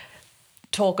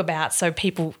talk about. So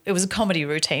it was a comedy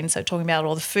routine, so talking about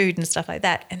all the food and stuff like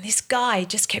that. And this guy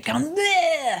just kept going,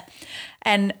 bleh!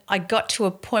 And I got to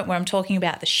a point where I'm talking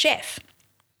about the chef.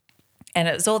 And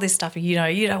it was all this stuff, you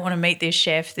don't want to meet this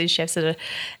chef. This chef's and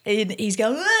he's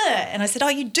going, ugh. And I said, oh,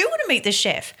 you do want to meet the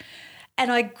chef.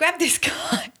 And I grabbed this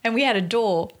guy, and we had a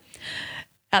door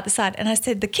out the side. And I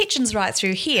said, the kitchen's right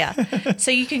through here,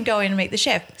 so you can go in and meet the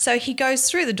chef. So he goes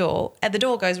through the door, and the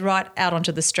door goes right out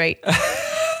onto the street.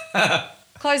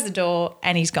 Close the door,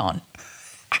 and he's gone.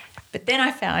 But then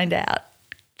I found out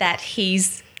that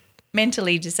he's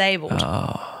mentally disabled.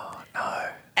 Oh, no.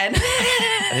 And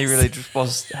he really just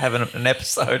was having an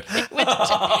episode. He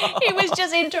was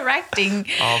just interacting.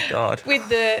 Oh God. With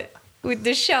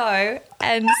the show,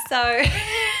 and so I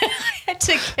had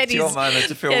to get your moment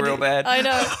to feel real bad. I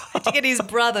know. I had to get his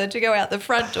brother to go out the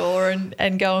front door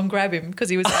and go and grab him because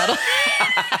he was out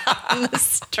on the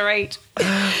street.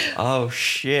 Oh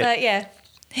shit. But yeah,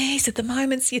 he's at the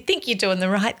moments you think you're doing the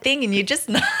right thing and you're just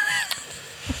not.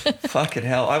 Fucking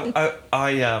hell.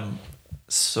 I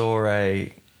saw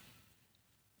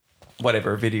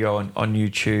whatever, a video on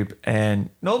YouTube, and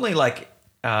normally like,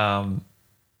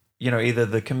 either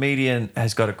the comedian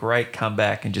has got a great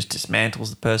comeback and just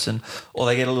dismantles the person, or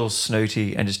they get a little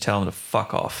snooty and just tell them to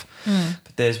fuck off.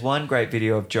 But there's one great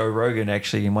video of Joe Rogan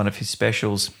actually in one of his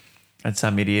specials, and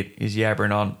some idiot is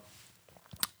yabbering on,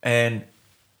 and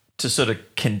to sort of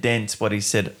condense what he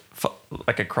said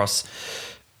like across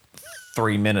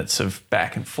 3 minutes of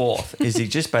back and forth is he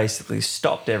just basically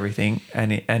stopped everything,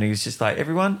 and he was just like,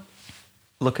 everyone,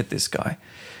 look at this guy.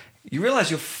 You realize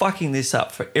you're fucking this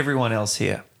up for everyone else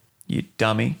here, you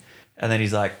dummy. And then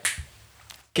he's like,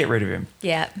 get rid of him.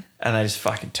 Yeah. And they just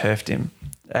fucking turfed him.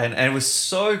 And it was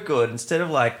so good. Instead of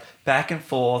like back and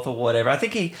forth or whatever, I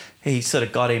think he sort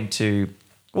of got him to,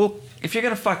 well, if you're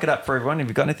going to fuck it up for everyone, have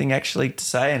you got anything actually to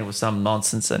say? And it was some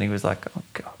nonsense. And he was like, oh,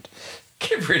 God,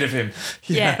 get rid of him.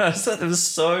 Yeah. So it was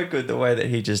so good the way that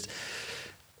he just,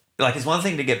 like, it's one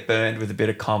thing to get burned with a bit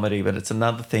of comedy, but it's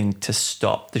another thing to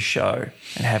stop the show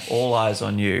and have all eyes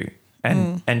on you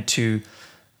and to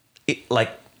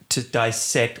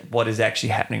dissect what is actually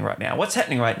happening right now. What's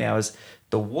happening right now is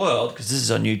the world, because this is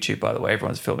on YouTube, by the way,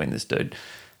 everyone's filming this dude,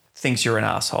 thinks you're an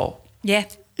asshole. Yeah,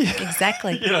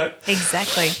 exactly.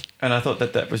 Exactly. And I thought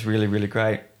that was really, really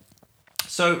great.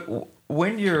 So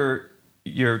when you're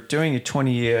doing a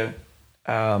 20-year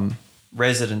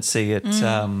residency at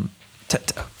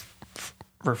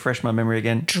refresh my memory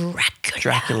again.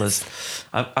 Dracula's.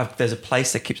 There's a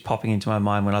place that keeps popping into my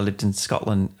mind when I lived in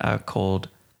Scotland called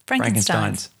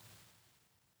Frankenstein's.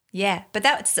 Yeah, but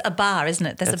that's a bar, isn't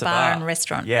it? That's a bar and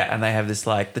restaurant. Yeah, and they have this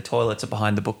like the toilets are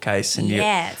behind the bookcase, and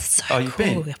it's so you've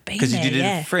cool. been because you there, did it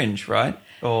at Fringe, right?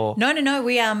 Or no.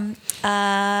 We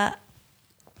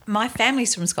my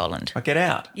family's from Scotland. Get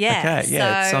out. Yeah. Okay.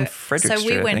 Yeah, it's on Frederick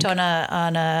Street. So we went on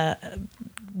a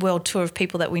world tour of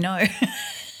people that we know,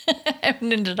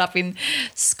 and ended up in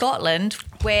Scotland,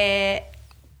 and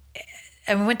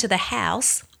we went to the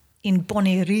house in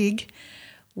Bonnyrigg,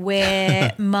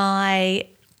 where my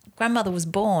grandmother was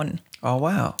born. Oh,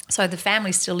 wow. So the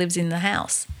family still lives in the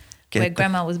house where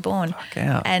Grandma was born. Fuck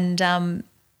out. And,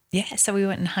 so we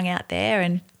went and hung out there,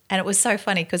 and it was so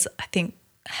funny because I think,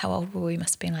 how old were we?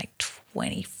 Must have been like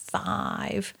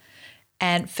 25,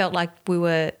 and felt like we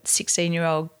were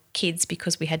 16-year-old kids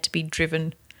because we had to be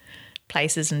driven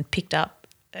places and picked up.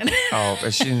 Oh,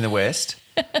 is she in the West?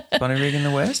 Bonnyrigg in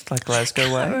the West, like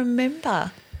Glasgow way?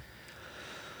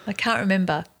 I can't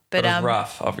remember. But it was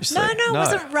rough, obviously. No, it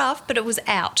wasn't rough, but it was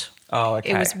out. Oh,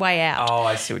 okay. It was way out. Oh,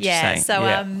 I see what you're saying. So,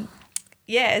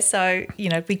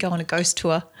 we go on a ghost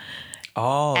tour.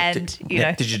 Oh, and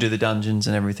did you do the dungeons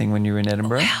and everything when you were in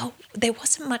Edinburgh? Well, there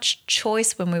wasn't much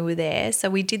choice when we were there. So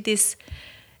we did this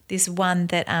one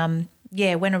that,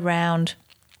 went around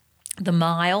the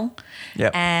mile.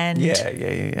 Yep. And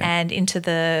and into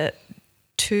the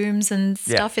tombs and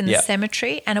stuff in the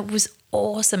cemetery, and it was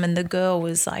awesome. And the girl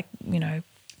was like,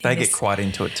 they get quite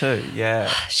into it too. Yeah,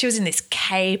 she was in this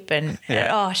cape, and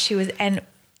she was, and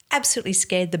absolutely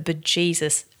scared the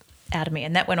bejesus out of me.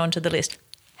 And that went onto the list.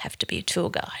 Have to be a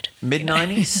tour guide.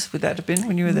 Mid-90s, would that have been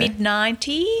when you were there?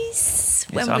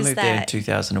 Mid-90s. When I was moved that? there in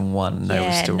 2001 and they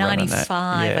were still running that.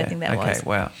 95, I think that was. Okay,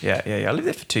 wow. Yeah. I lived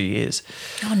there for 2 years.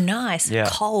 Oh, nice. Yeah.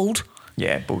 Cold.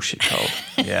 Yeah, bullshit cold.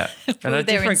 Yeah. We were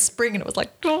there in spring and it was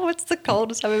like, oh, it's the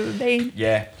coldest I've ever been.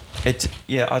 Yeah.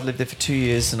 I lived there for 2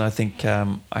 years, and I think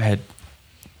I had,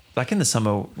 like in the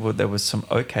summer, there was some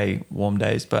okay warm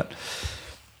days, but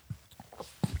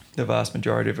the vast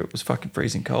majority of it was fucking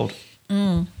freezing cold.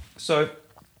 So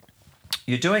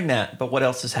you're doing that, but what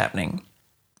else is happening?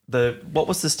 What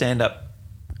was the stand-up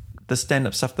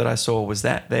stuff that I saw? Was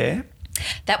that there?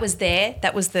 That was there.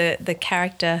 That was the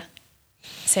character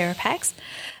Sarah Pax.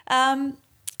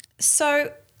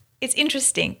 So it's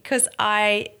interesting because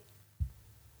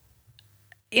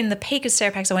in the peak of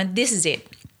Sarah Pax, I went, this is it.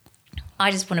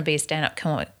 I just want to be a stand-up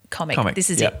comic. This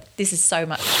is it. This is so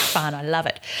much fun. I love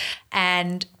it.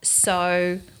 And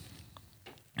so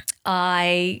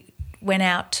I went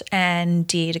out and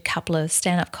did a couple of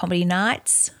stand-up comedy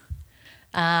nights,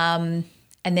 and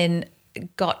then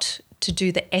got to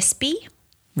do the Espie.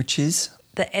 Which is?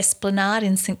 The Esplanade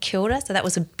in St Kilda. So that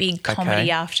was a big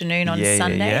comedy afternoon on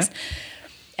Sundays. Yeah.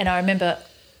 And I remember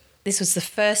this was the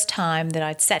first time that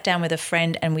I'd sat down with a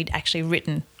friend and we'd actually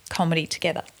written comedy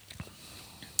together.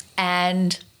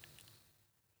 And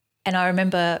I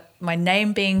remember my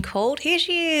name being called. Here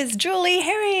she is, Julie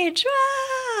Herridge.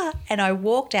 Ah! And I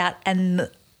walked out and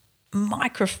the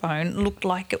microphone looked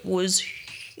like it was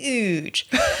huge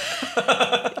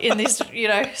in this,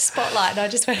 spotlight. And I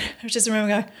just remember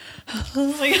going,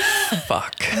 oh my God.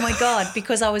 Fuck. Oh my God,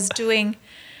 because I was doing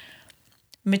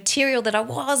material that I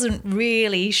wasn't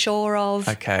really sure of.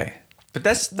 Okay. But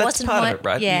that's Wasn't part my- of it,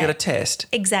 right? yeah. You got to test.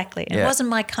 Exactly. Yeah. It wasn't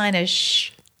my kind of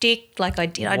shtick like I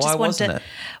did. I just Why wanted wasn't to. it?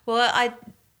 Well,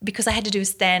 because I had to do a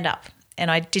stand up. And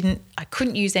I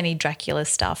couldn't use any Dracula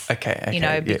stuff. Okay, You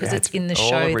know, yeah, because it it's had to in the be all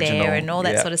show original, there and all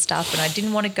that yeah. sort of stuff. And I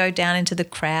didn't want to go down into the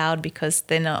crowd because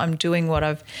then I'm doing what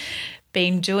I've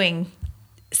been doing,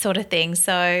 sort of thing.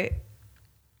 So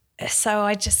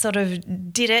I just sort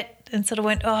of did it and sort of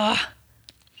went, oh,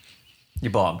 You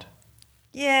bombed.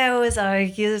 yeah, it was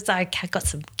I got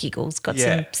some giggles, got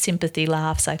Yeah. some sympathy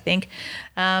laughs, I think.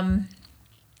 And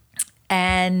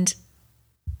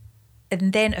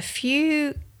then a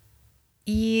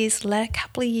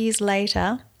couple of years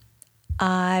later,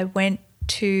 I went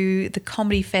to the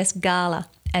Comedy Fest Gala,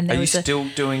 and there Are you was still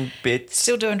doing bits?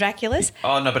 still doing Draculas.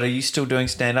 Oh, no, but are you still doing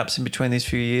stand-ups in between these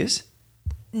few years?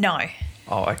 No,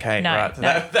 Oh, okay. No, right.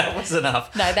 no. That was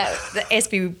enough. no, the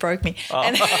SB broke me.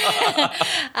 And,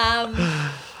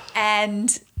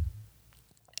 and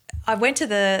I went to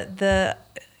the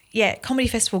Comedy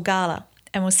Festival Gala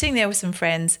and was sitting there with some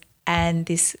friends, and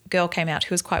this girl came out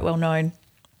who was quite well known,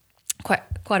 quite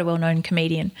a well known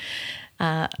comedian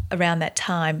around that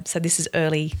time. So this is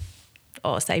early,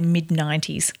 or say mid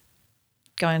 90s,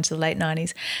 going into the late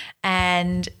 90s,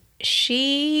 and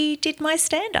she did my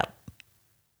stand up.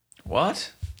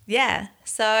 What? Yeah.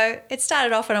 So it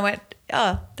started off and I went,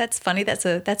 oh, that's funny. That's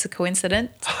a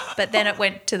coincidence. But then it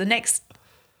went to the next,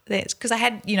 because I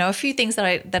had, a few things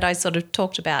that I sort of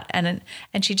talked about, and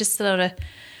she just sort of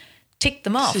ticked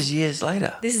them off. This is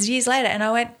years later. And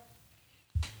I went,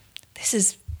 this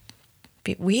is a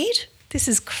bit weird. This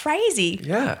is crazy.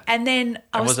 Yeah. And then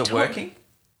I was it working?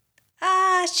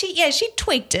 She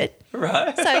tweaked it.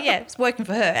 Right. So yeah, it's working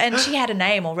for her, and she had a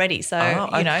name already. So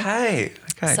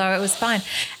Okay. so it was fine.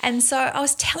 And so I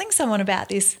was telling someone about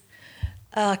this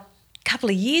a couple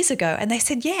of years ago, and they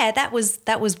said, yeah, that was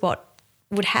what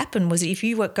would happen was if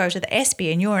you go to the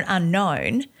SB and you're an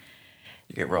unknown,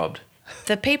 You get robbed.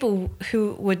 the people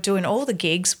who were doing all the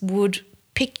gigs would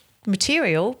pick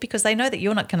material because they know that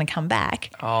you're not going to come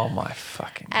back. Oh, my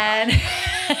fucking And and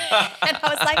I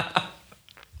was like,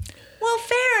 well,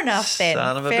 fair enough then.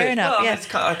 son of a fair bitch. enough, Well, yeah. it's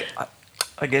kind of,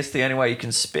 I guess the only way you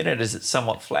can spin it is it's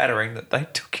somewhat flattering that they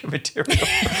took your material.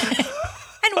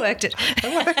 And worked it.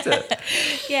 I liked it.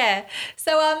 Yeah.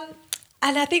 So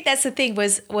and I think that's the thing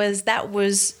was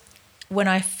when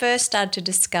I first started to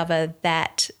discover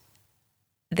that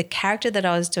the character that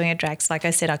I was doing at Drax, like I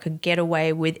said, I could get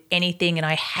away with anything, and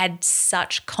I had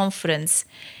such confidence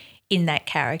in that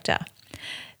character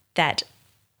that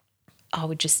I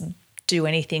would just do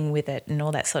anything with it and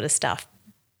all that sort of stuff.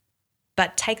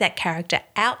 But take that character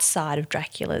outside of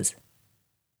Dracula's,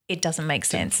 it doesn't make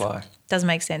sense. fly. Doesn't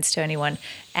make sense to anyone.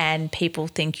 And people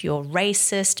think you're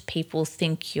racist. People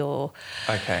think you're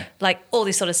Okay. like all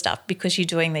this sort of stuff because you're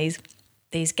doing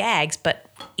these gags. But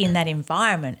in that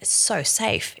environment, it's so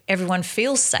safe. Everyone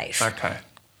feels safe. Okay.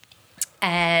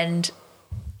 And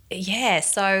yeah,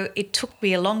 so it took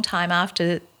me a long time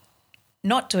after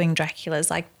not doing Dracula's,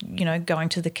 like, going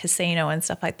to the casino and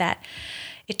stuff like that.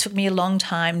 It took me a long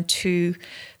time to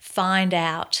find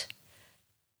out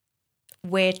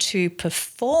where to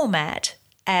perform at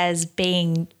as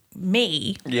being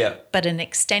me, Yeah. but an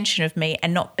extension of me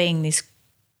and not being this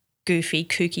goofy,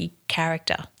 kooky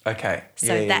character. Okay.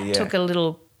 So that took a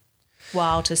little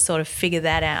while to sort of figure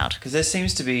that out. Because there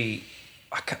seems to be,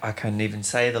 I can't even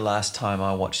say the last time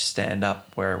I watched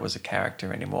stand-up where it was a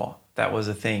character anymore. That was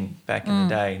a thing back in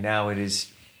the day. Now it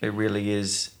really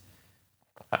is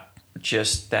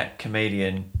just that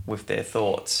comedian with their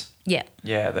thoughts. Yeah.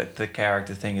 Yeah, the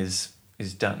character thing is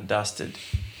done and dusted.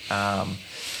 And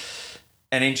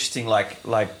interesting, like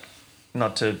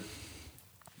not to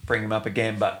bring him up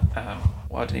again, but I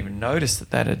didn't even notice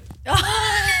that had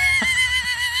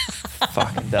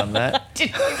fucking done that.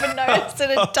 Didn't even notice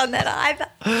that I'd done that either.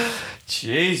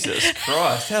 Jesus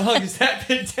Christ, how long has that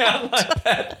been down like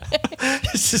that?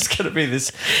 It's just going to be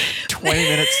this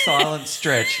 20-minute silent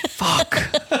stretch. Fuck.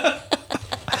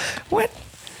 What?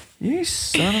 You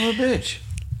son of a bitch.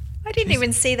 I didn't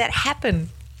even see that happen.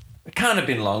 It can't have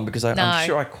been long because No. I'm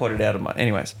sure I caught it out of my...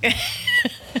 Anyways.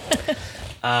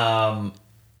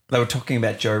 They were talking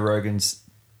about Joe Rogan's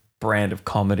brand of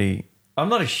comedy. I'm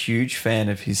not a huge fan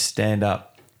of his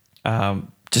stand-up,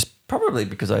 just probably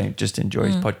because I just enjoy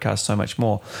his podcast so much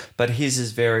more. But his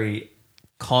is very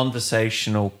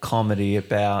conversational comedy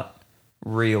about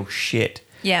real shit.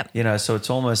 Yeah. So it's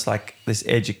almost like this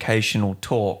educational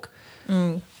talk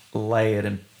layered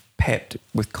and pepped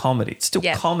with comedy. It's still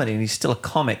Yeah. comedy, and he's still a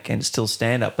comic, and it's still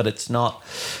stand-up, but it's not...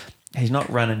 He's not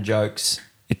running jokes.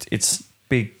 It's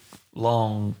big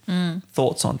long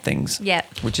thoughts on things. Yeah.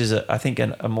 Which is, I think,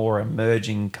 a more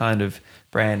emerging kind of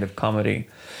brand of comedy.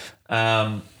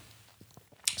 So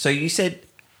you said,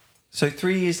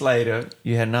 3 years later,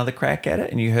 you had another crack at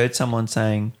it and you heard someone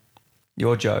saying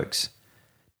your jokes.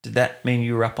 Did that mean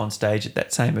you were up on stage at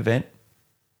that same event?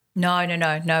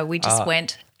 No. We just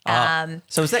went.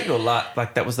 So was that your luck?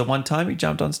 Like that was the one time you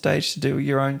jumped on stage to do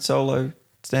your own solo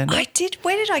stand-up? I did.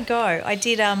 Where did I go? I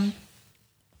did. I'm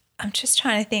just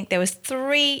trying to think. There was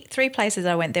three places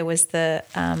I went. There was the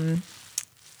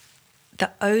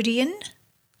Odeon,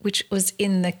 which was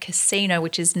in the casino,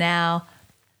 which is now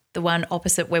the one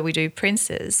opposite where we do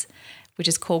Prince's, which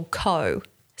is called Co.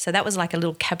 So that was like a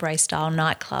little cabaret style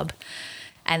nightclub,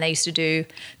 and they used to do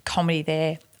comedy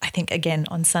there. I think again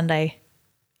on Sunday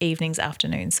evenings,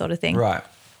 afternoons, sort of thing. Right.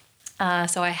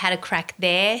 So I had a crack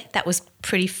there. That was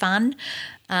pretty fun.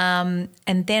 And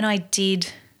then I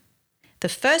did, the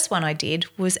first one I did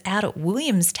was out at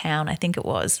Williamstown, I think it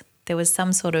was. There was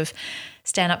some sort of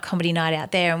stand-up comedy night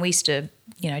out there, and we used to,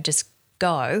 just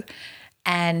go.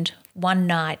 And one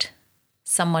night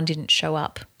someone didn't show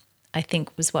up, I think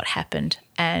was what happened.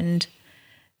 And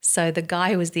so the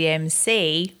guy who was the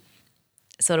MC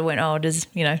sort of went, oh, does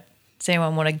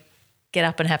anyone want to get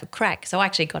up and have a crack? So I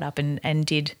actually got up and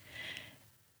did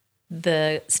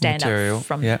the stand-up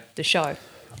from the show,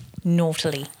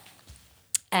 naughtily.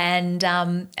 And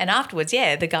afterwards,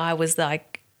 the guy was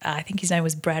like, I think his name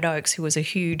was Brad Oakes, who was a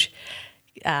huge,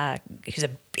 he was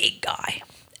a big guy.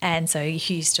 And so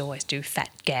he used to always do fat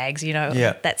gags,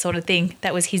 that sort of thing.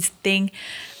 That was his thing.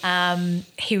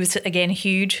 He was, again,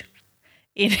 huge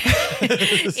in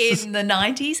in the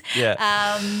 90s.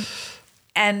 Yeah.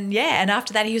 And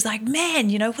after that he was like, man,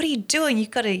 what are you doing?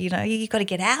 You've got to, you got to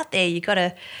get out there. You got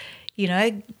to,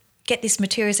 get this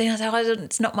material. So I was like, oh,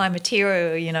 it's not my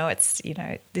material, it's,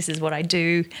 this is what I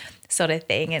do sort of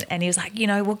thing. And he was like,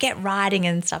 we'll get writing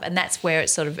and stuff. And that's where it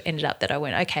sort of ended up that I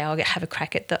went, okay, I'll have a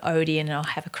crack at the Odeon and I'll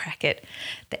have a crack at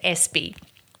the SB.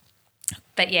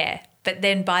 But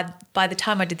then by the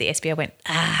time I did the SB, I went,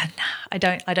 no, I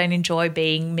don't enjoy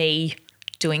being me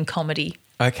doing comedy.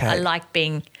 Okay. I like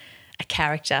being a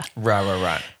character.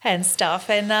 Right. And stuff.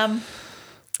 And and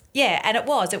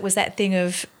it was that thing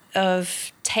of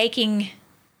taking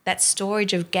that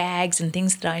storage of gags and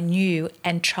things that I knew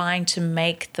and trying to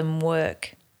make them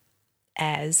work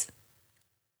as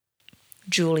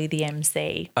Julie the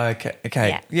MC. Okay.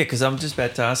 Yeah, because I'm just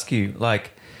about to ask you,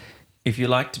 like, if you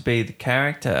like to be the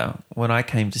character, when I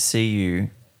came to see you,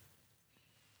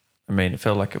 I mean, it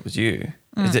felt like it was you.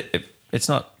 Is it? It's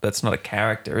not. That's not a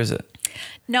character, is it?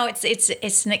 No,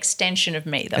 it's an extension of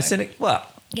me, though.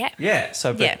 Yeah.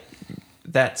 So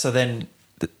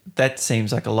that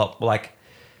seems like a lot. Like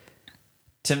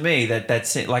to me,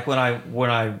 that's it. Like when I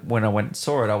went and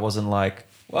saw it, I wasn't like,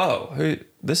 whoa, who?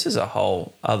 This is a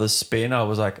whole other spin. I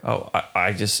was like, oh,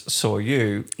 I just saw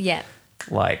you. Yeah.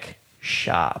 Like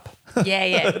sharp. Yeah.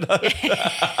 Yeah.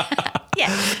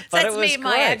 So that's me,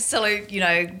 my absolute,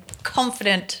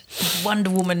 confident Wonder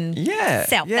Woman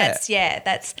self. Yeah.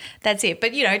 That's it.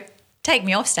 But take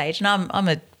me off stage, and I'm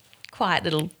a quiet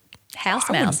little house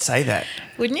mouse. I wouldn't say that.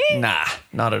 Wouldn't you? Nah,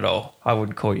 not at all. I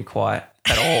wouldn't call you quiet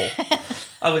at all.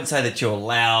 I wouldn't say that you're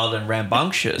loud and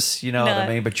rambunctious, what I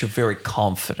mean? But you're very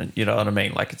confident, you know what I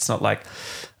mean? Like it's not like,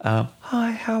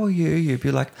 hi, how are you? You'd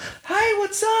be like, hey,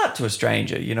 what's up? To a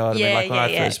stranger, you know what I mean? Like when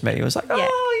I first met you, it was like,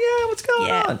 oh, yeah, what's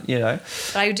going on?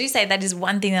 But I do say that is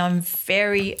one thing that I'm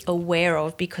very aware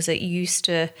of, because it used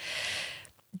to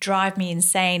drive me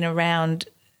insane around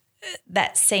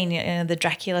that scene, the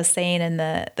Dracula scene and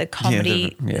the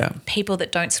comedy, people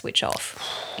that don't switch off.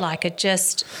 Like it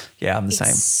just... Yeah, I'm the same.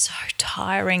 It's so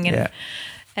tiring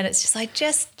and it's just like,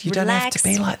 just you relax. don't have to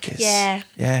be like this.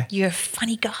 Yeah. You're a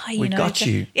funny guy, We got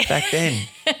you back then.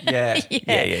 Yeah.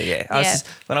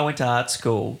 When I went to art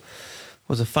school, it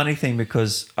was a funny thing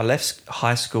because I left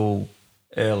high school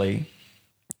early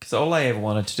because all I ever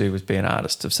wanted to do was be an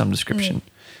artist of some description.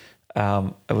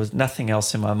 There was nothing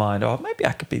else in my mind. Oh, maybe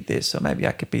I could be this or maybe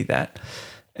I could be that.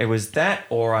 It was that,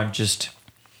 or I'm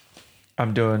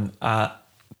doing art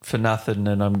for nothing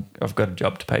and I've got a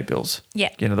job to pay bills. Yeah.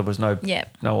 There was no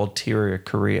ulterior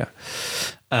career.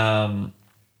 And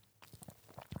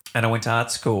I went to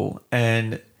art school,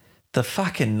 and the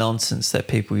fucking nonsense that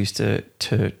people used to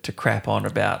crap on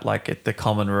about, like at the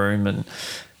common room and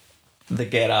the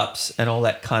get-ups and all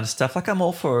that kind of stuff. Like I'm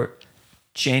all for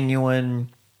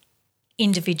genuine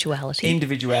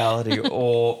individuality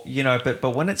or,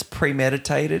 but when it's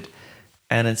premeditated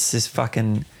and it's this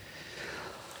fucking,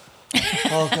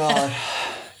 oh God,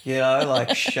 You know,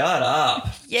 like shut up.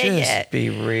 Yeah, Just yeah. be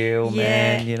real, Yeah,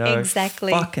 man. You know,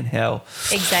 exactly. Fucking hell.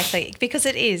 Exactly, because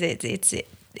it is.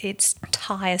 It's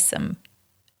tiresome,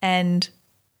 and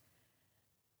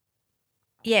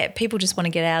yeah, people just want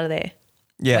to get out of there.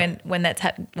 Yeah. When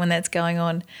that's going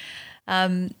on.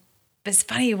 But it's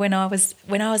funny, when I was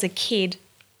a kid,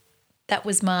 that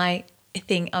was my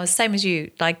thing. I was same as you,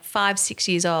 like 5-6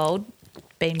 years old,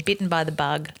 being bitten by the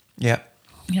bug. Yeah.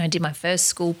 You know, I did my first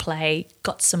school play,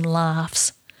 got some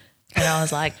laughs, and I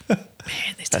was like, man,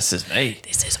 This is me.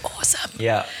 this is awesome.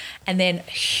 Yeah. And then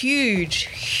huge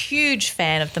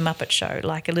fan of the Muppet Show,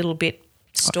 like a little bit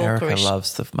stalkerish. Erica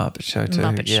loves the Muppet Show too.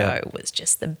 Muppet yeah. Show was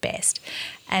just the best.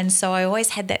 And so I always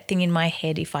had that thing in my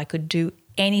head, if I could do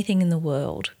anything in the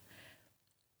world,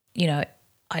 you know,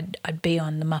 I'd be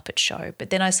on the Muppet Show. But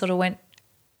then I sort of went,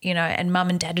 you know, and Mum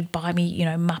and Dad would buy me, you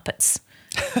know, Muppets.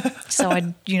 So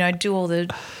I'd, you know, do all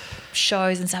the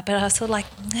shows and stuff. But I was sort of like,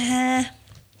 nah,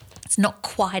 it's not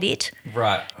quite it.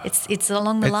 Right. It's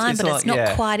along the line, but it's not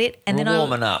yeah. quite it. And We're then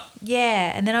warming up.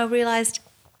 Yeah, and then I realised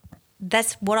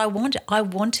that's what I wanted. I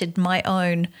wanted my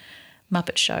own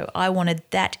Muppet Show. I wanted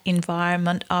that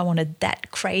environment. I wanted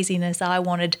that craziness. I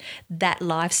wanted that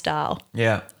lifestyle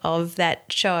Yeah. of that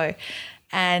show.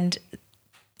 And,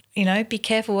 you know, be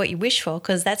careful what you wish for,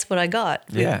 because that's what I got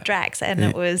with Drax. And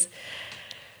it was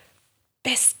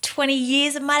best 20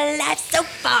 years of my life so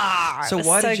far. So It was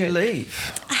why did you good.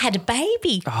 leave? I had a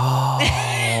baby.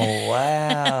 Oh,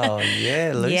 wow.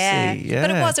 Yeah, Lucy. Yeah.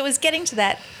 But it was getting to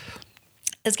that.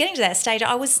 It was getting to that stage.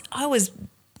 I was,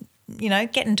 you know,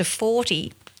 getting to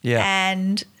 40. Yeah.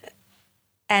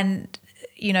 And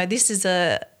you know, this is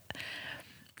a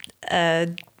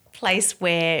place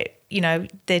where, you know,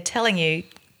 they're telling you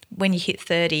when you hit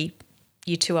 30,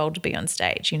 you're too old to be on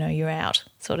stage. You know, you're out,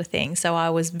 sort of thing. So I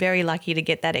was very lucky to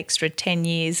get that extra 10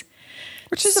 years.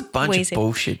 Which is a bunch of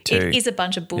bullshit too. It is a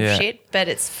bunch of bullshit, but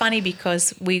it's funny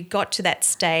because we got to that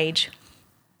stage.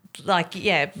 Like,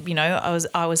 yeah, you know,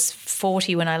 I was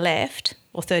 40 when I left,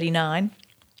 or 39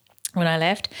 when I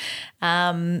left.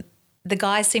 The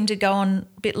guys seemed to go on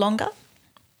a bit longer,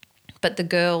 but the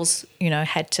girls, you know,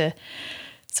 had to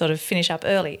sort of finish up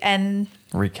early. And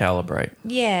recalibrate.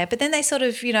 yeah, but then they sort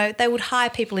of, you know, they would hire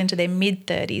people into their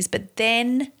mid-30s, but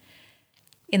then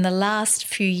in the last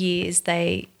few years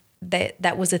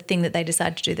that was a thing that they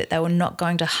decided to do, that they were not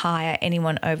going to hire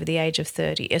anyone over the age of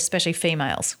 30, especially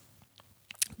females,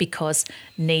 because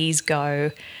knees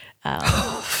go,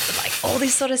 like all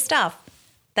this sort of stuff.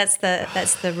 That's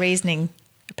the reasoning,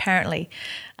 apparently.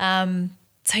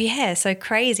 So yeah, so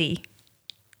crazy.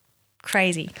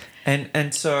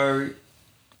 And so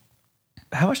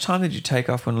how much time did you take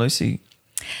off when Lucy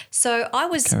So I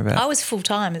was full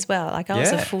time as well. Like I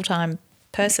was a full time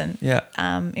person. Yeah.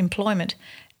 Employment,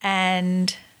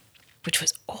 and which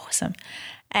was awesome.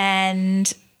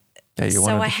 And Yeah, you so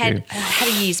wanted I a had few.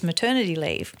 a year's maternity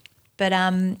leave, but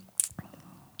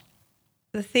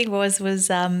the thing was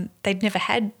they'd never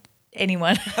had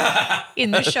anyone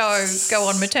in the show go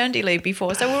on maternity leave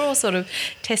before, so we're all sort of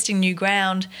testing new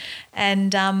ground,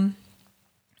 and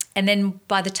then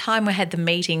by the time we had the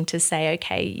meeting to say,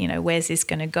 okay, you know, where's this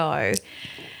going to go,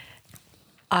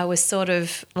 I was sort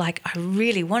of like, I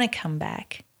really want to come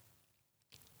back,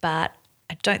 but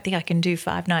I don't think I can do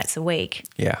 5 nights a week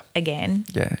Yeah. again.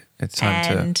 Yeah. It's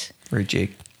time to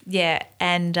rejig. Yeah,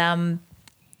 and and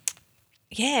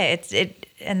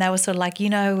they were sort of like, you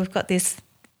know, we've got this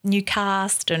new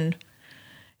cast and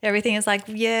everything. It's like,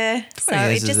 yeah. So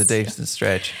This it is just a decent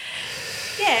stretch.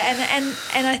 yeah,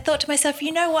 and I thought to myself,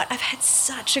 you know what? I've had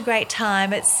such a great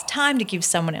time. It's time to give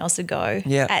someone else a go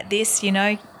at this. You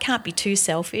know, can't be too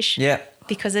selfish. Yeah.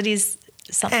 because it is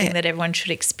something that everyone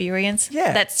should experience.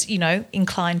 Yeah. That's, you know,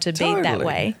 inclined to be that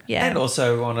way. Yeah. And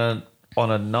also on a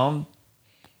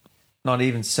not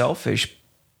even selfish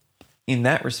in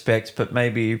that respect, but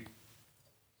maybe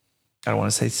I don't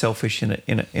want to say selfish in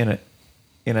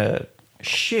a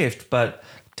shift, but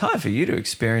time for you to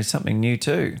experience something new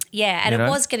too. Yeah, and you know? it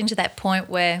was getting to that point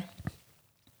where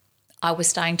I was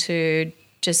starting to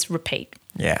just repeat.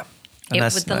 Yeah. And It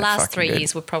that's was the no last fucking 3 good.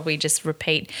 years were probably just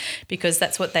repeat, because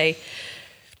that's where they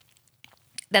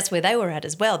were at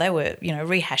as well. They were, you know,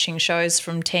 rehashing shows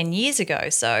from 10 years ago.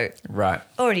 So Right.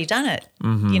 already done it.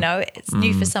 Mm-hmm. You know, it's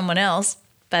new for someone else,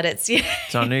 but it's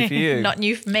It's not new for you. not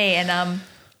new for me.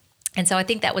 And so I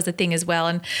think that was the thing as well.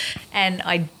 And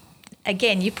I,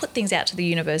 again, you put things out to the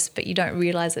universe, but you don't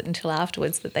realise it until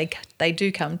afterwards that they do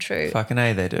come true. Fucking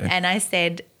A, they do. And I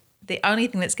said, the only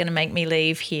thing that's going to make me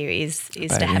leave here is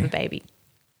to have a baby.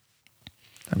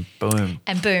 And boom.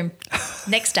 And boom,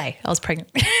 next day I was pregnant.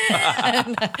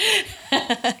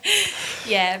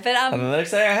 Yeah, but And the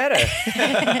next day I had her.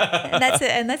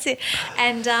 and that's it.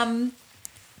 And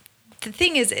the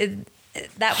thing is,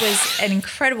 that was an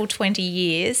incredible 20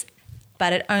 years,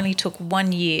 but it only took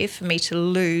 1 year for me to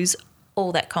lose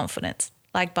all that confidence.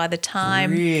 Like by the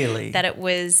time Really? that it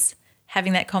was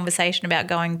having that conversation about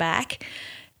going back,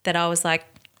 that I was like,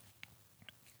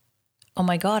 oh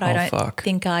my God, I don't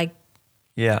think I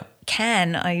Yeah.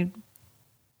 can. I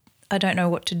don't know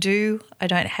what to do. I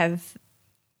don't have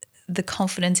the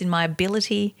confidence in my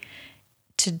ability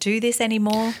to do this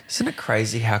anymore. Isn't it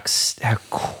crazy how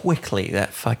quickly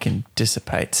that fucking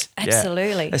dissipates?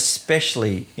 Absolutely. Yeah.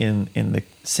 Especially in the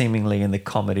seemingly in the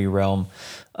comedy realm.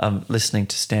 Listening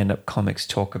to stand-up comics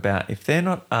talk about if they're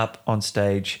not up on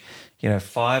stage,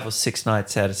 5 or 6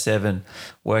 nights out of 7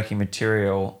 working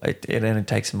material, it only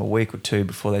takes them a week or 2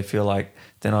 before they feel like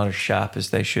they're not as sharp as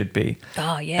they should be.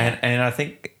 Oh, yeah. And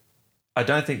I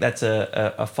don't think that's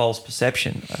a false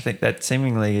perception. I think that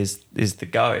seemingly is the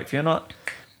go. If you're not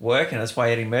working, that's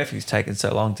why Eddie Murphy's taken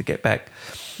so long to get back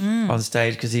on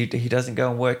stage, because he doesn't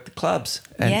go and work the clubs.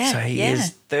 And so he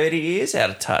is 30 years out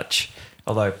of touch.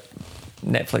 Although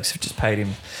Netflix have just paid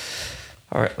him,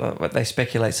 or they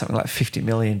speculate something like $50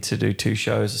 million to do 2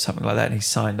 shows or something like that, and he's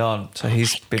signed on. So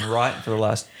he's been writing for the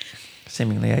last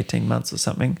seemingly 18 months or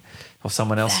something. Or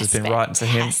someone else has been writing for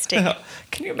him.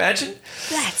 Can you imagine?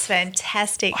 That's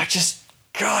fantastic.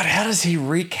 God, how does he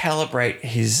recalibrate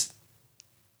his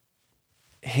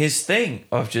thing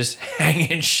of just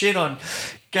hanging shit on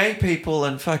gay people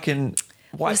and fucking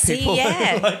white people?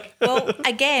 Yeah. Well,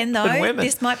 again, though,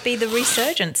 this might be the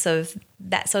resurgence of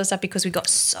that sort of stuff because we got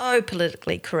so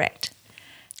politically correct.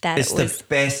 It's the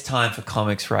best time for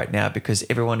comics right now because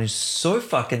everyone is so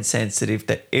fucking sensitive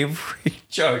that every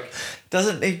joke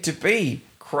doesn't need to be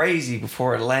crazy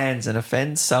before it lands and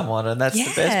offends someone, and that's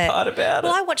the best part about it.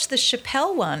 Well, I watched the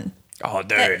Chappelle one. Oh,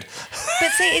 dude.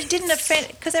 But see, it didn't offend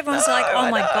because everyone's like,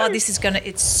 oh my God, this is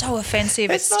it's so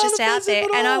offensive. It's just out there.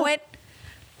 And I went,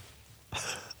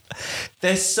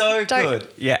 they're so good.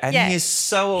 Yeah, and he is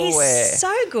so aware. He's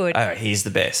so good. Oh, he's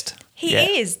the best. He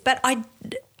is. But I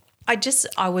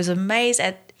was amazed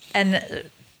at, and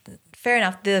fair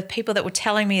enough, the people that were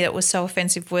telling me that it was so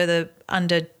offensive were the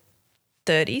under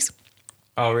 30s.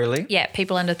 Oh, really? Yeah,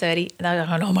 people under 30. And they're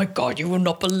going, oh my God, you will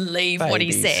not believe what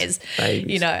he says.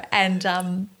 Babies. And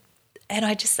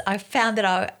I found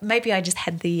that maybe I just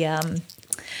had the,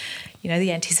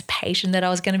 the anticipation that I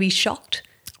was going to be shocked.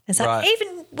 And so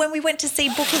even when we went to see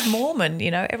Book of Mormon,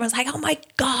 everyone's like, oh my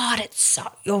God, it's so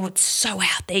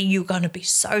out there. You're going to be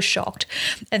so shocked.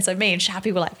 And so me and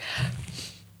Sharpie were like,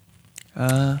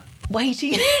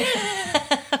 waiting,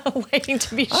 waiting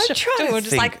to be shocked. We were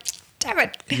just like, damn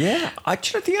it. Yeah.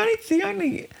 The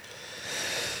only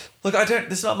look,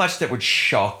 there's not much that would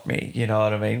shock me, you know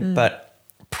what I mean? But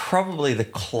probably the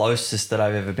closest that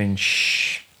I've ever been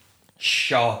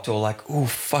shocked or like, oh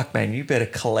fuck, man, you better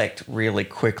collect really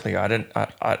quickly. I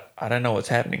don't know what's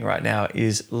happening right now.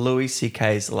 Is Louis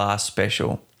C.K.'s last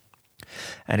special,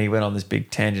 and he went on this big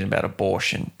tangent about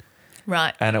abortion,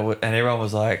 right? And everyone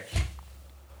was like,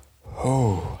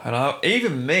 oh, and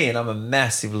even me, and I'm a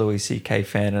massive Louis C.K.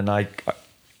 fan, and I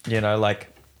don't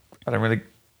really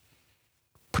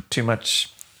put too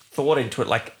much thought into it.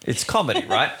 Like it's comedy,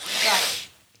 right? Right.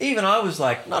 Even I was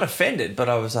like not offended, but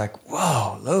I was like,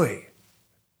 whoa, Louis.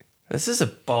 This is a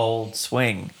bold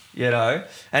swing,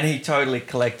 and he totally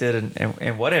collected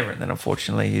and whatever. And then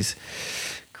unfortunately his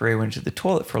career went to the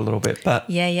toilet for a little bit. But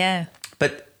yeah.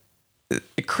 But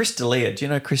Chris D'Elia, do you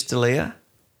know Chris D'Elia?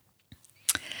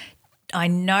 I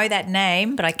know that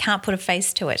name, but I can't put a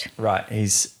face to it. Right.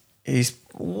 He's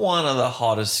one of the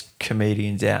hottest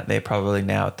comedians out there probably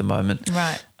now at the moment.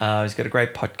 Right. He's got a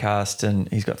great podcast and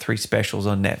he's got 3 specials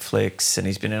on Netflix and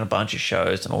he's been in a bunch of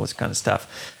shows and all this kind of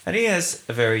stuff. And he has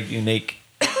a very unique,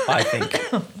 I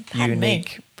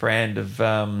think, brand of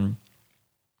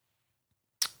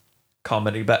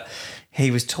comedy. But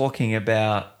he was talking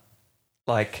about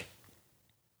like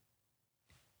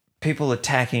people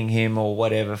attacking him or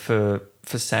whatever for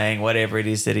saying whatever it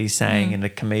is that he's saying in the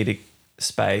comedic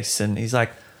space, and he's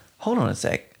like, hold on a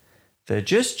sec, they're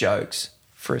just jokes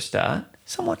for a start,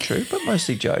 somewhat true but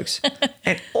mostly jokes,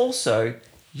 and also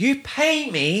you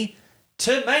pay me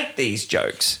to make these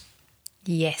jokes.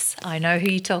 Yes, I know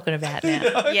who you're talking about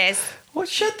now. Yes. Well,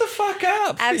 shut the fuck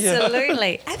up.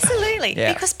 Absolutely. Absolutely.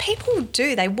 Yeah. Because people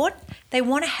do, they want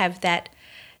to have that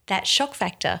shock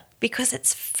factor because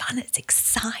it's fun, it's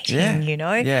exciting,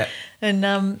 Yeah.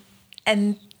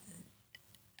 And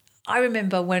I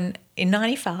remember when in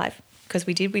 95, because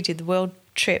we did the world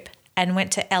trip, and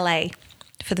went to LA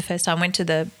for the first time. Went to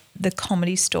the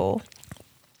Comedy Store,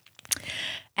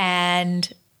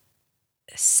 and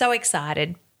so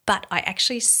excited. But I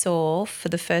actually saw for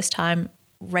the first time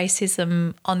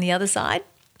racism on the other side.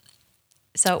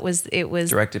 So it was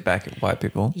Directed back at white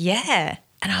people. yeah.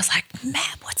 And I was like,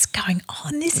 man, what's going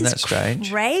on? This Isn't is that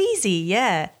strange? crazy.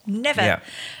 Yeah. Never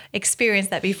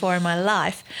experienced that before in my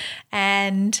life.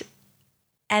 And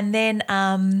then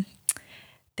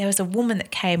there was a woman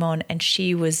that came on, and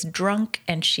she was drunk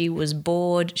and she was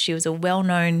bored. She was a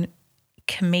well-known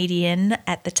comedian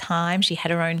at the time. She had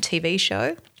her own TV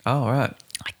show. Oh, right.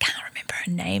 I can't remember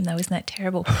her name though. Isn't that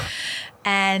terrible?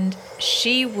 And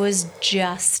she was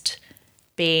just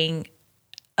being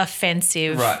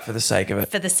offensive. Right, for the sake of it.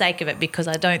 For the sake of it, because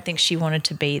I don't think she wanted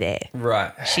to be there.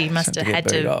 Right. She must have Get had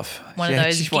booted to, off. one of She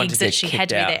those just wanted gigs to that get she kicked had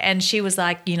to be out. there. And she was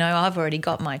like, I've already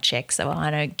got my check, so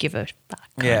I don't give a fuck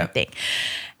kind of thing.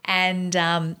 And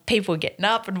people were getting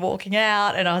up and walking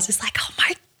out, and I was just like, oh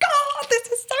my God, this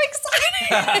is so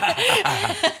exciting.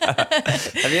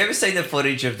 Have you ever seen the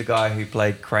footage of the guy who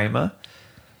played Kramer?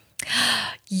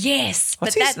 Yes,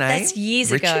 What's but his name? that's years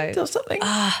Richard ago. or something?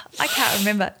 I can't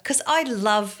remember because I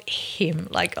love him,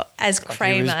 like as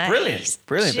Kramer. He was brilliant.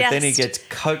 Brilliant. But then he Just- gets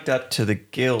coked up to the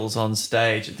gills on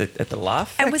stage at the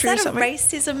Laugh Factory And was or that a something.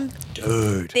 racism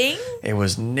Dude. thing? It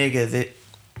was nigger that...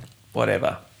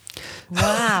 Whatever.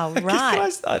 Wow,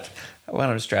 right. I went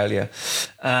to Australia.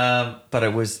 But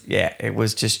it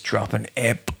was just dropping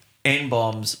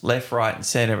N-bombs left, right and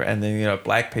centre. And then,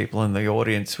 black people in the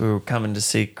audience who were coming to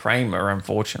see Kramer,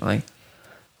 unfortunately,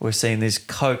 were seeing this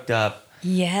coked up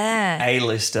Yeah.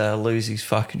 A-lister lose his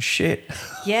fucking shit.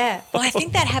 Yeah. Well, I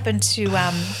think that happened to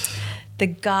the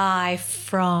guy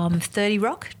from 30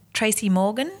 Rock, Tracy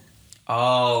Morgan.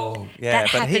 Oh, yeah, That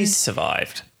but happened- he's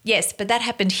survived. Yes, but that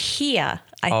happened here,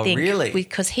 I Oh, think. really?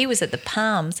 Because he was at the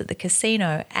Palms at the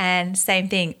casino, and same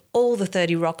thing. All the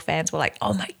 30 Rock fans were like,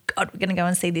 oh my God, we're going to go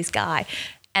and see this guy.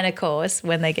 And of course,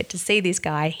 when they get to see this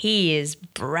guy, he is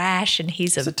brash and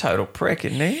he's He's a total prick,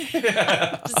 isn't he?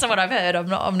 That's what I've heard.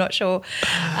 I'm not sure.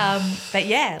 But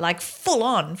yeah, like full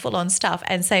on stuff.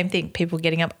 And same thing, people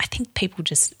getting up. I think people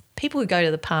who go to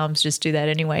the Palms just do that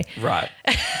anyway. Right.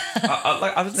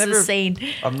 I was It's a never. scene.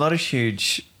 I'm not a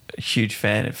huge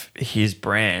fan of his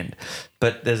brand,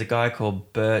 but there's a guy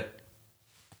called Bert.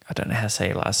 I don't know how to say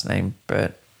your last name.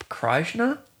 Bert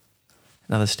Kreischer,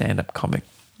 another stand-up comic.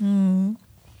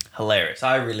 Hilarious.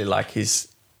 I really like his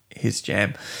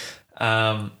jam.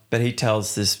 But he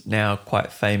tells this now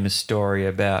quite famous story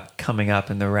about coming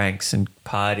up in the ranks and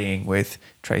partying with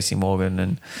Tracy Morgan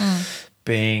and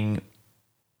being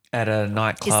at a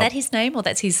nightclub. Is that his name or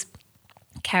that's his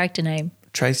character name?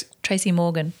 Tracy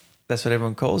Morgan. That's what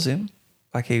everyone calls him.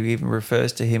 Like he even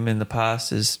refers to him in the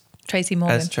past as Tracy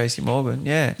Morgan. Tracy Morgan.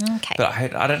 Yeah. Okay. But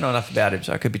I don't know enough about him,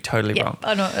 so I could be totally Yeah, wrong.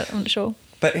 I'm not sure.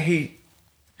 But he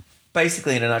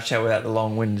basically, in a nutshell, without the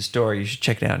long-winded story, you should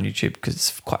check it out on YouTube because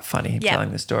it's quite funny him Yeah.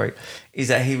 telling the story, is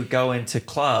that he would go into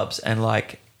clubs and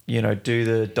do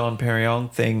the Dom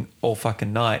Perignon thing all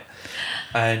fucking night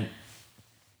and,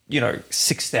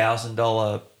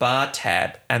 $6,000 bar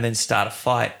tab and then start a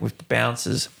fight with the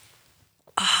bouncers.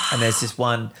 And there's this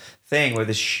one thing where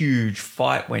this huge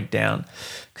fight went down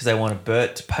because they wanted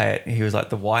Bert to pay it. And he was like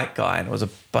the white guy and it was a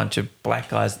bunch of black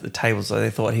guys at the table. So they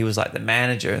thought he was like the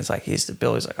manager. And it's like, here's the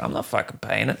bill. He's like, I'm not fucking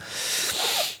paying it.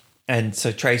 And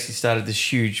so Tracy started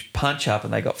this huge punch up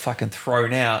and they got fucking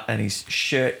thrown out and his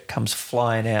shirt comes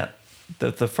flying out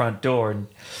the front door. And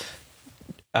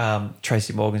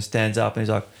Tracy Morgan stands up and he's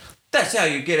like, that's how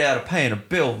you get out of paying a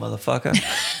bill, motherfucker.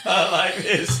 Like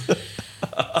this.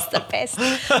 It's the best.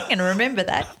 I'm going to remember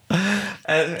that.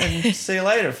 And see you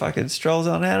later. Fucking strolls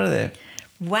on out of there.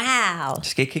 Wow.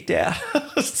 Just get kicked out.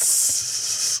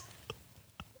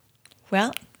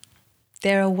 Well,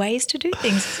 there are ways to do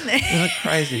things, isn't there? Isn't it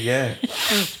crazy? Yeah.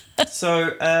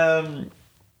 So,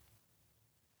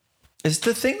 is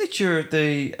the thing that you're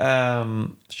the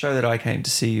show that I came to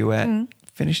see you at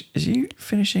is you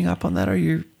finishing up on that, or are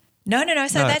you? No.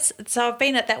 So No. so I've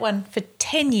been at that one for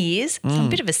 10 years. So I'm a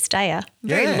bit of a stayer. I'm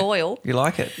very Yeah. loyal. You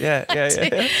like it? Yeah.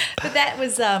 But that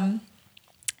was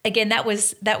again, that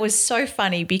was so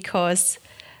funny because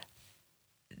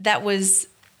that was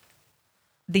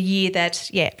the year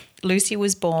that Lucy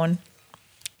was born,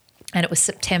 and it was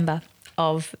September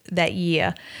of that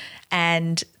year,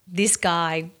 and this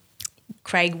guy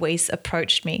Craig Weiss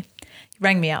approached me. He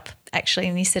rang me up actually,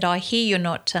 and he said, I hear you're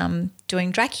not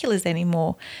doing Draculas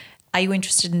anymore. Are you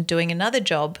interested in doing another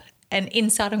job? And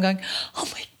inside I'm going, oh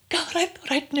my God, I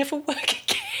thought I'd never work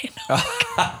again.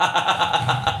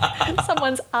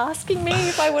 Someone's asking me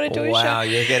if I want to do a show. Wow,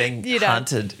 you're getting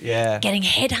hunted. Yeah. Getting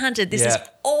headhunted. This is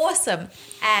awesome.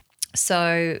 And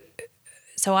so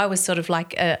I was sort of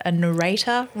like a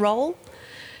narrator role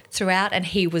throughout, and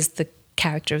he was the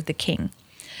character of the king.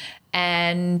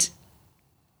 And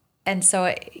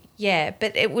so,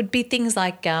 but it would be things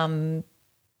like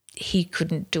he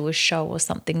couldn't do a show or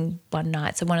something one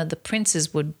night, so one of the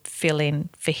princes would fill in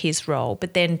for his role.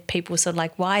 But then people were sort of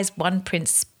like, why is one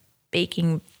prince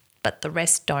speaking but the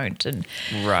rest don't? And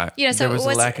right, so there was a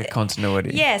lack of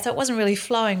continuity. Yeah, so it wasn't really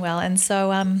flowing well. And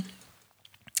so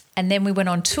and then we went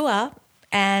on tour,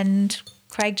 and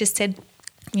Craig just said,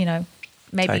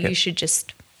 maybe you should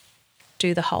just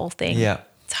do the whole thing. Yeah.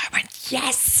 So I went,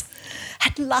 yes,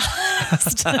 at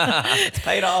last. It's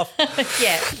paid off.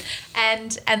 Yeah.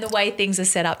 And the way things are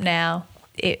set up now,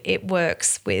 it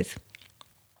works with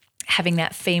having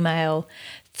that female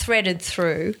threaded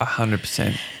through.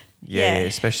 100%. Yeah,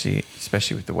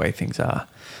 especially with the way things are.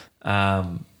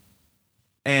 And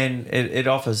it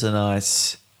offers a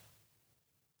nice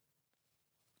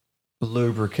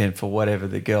lubricant for whatever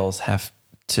the girls have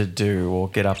to do or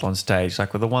get up on stage.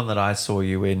 Like with the one that I saw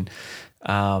you in,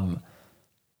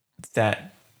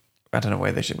 that I don't know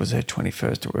whether it was her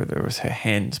 21st or whether it was her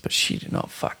hens, but she did not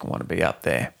fucking want to be up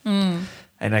there.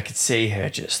 And I could see her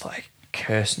just like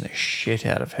cursing the shit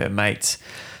out of her mates.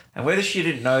 And whether she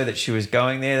didn't know that she was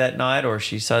going there that night or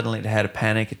she suddenly had a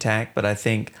panic attack, but I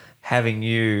think having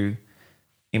you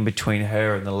in between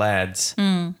her and the lads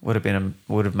would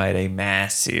have made a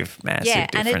massive difference. Yeah,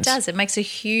 and it does. It makes a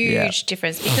huge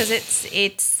difference because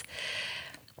it's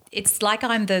like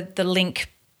I'm the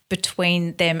link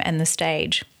between them and the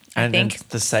stage. I think and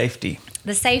the safety.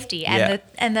 The safety and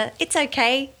the it's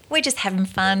okay. We're just having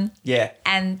fun. Yeah.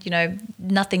 And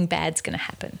nothing bad's going to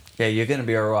happen. Yeah, you're going to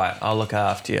be all right. I'll look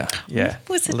after you. Yeah. It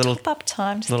was a little top up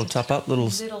time. Little top up, little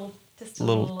tipple.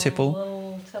 Little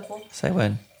tipple. Say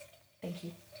when. Thank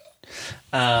you.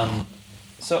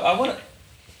 So I want to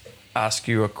ask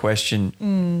you a question.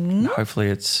 Hopefully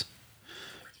it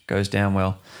goes down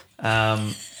well.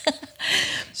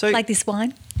 So like this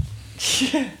wine.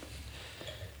 Yeah.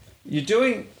 You're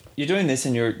doing this,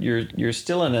 and you're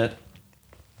still in it.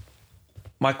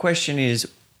 My question is,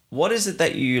 what is it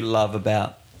that you love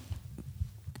about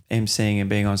emceeing and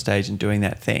being on stage and doing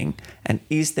that thing? And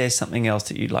is there something else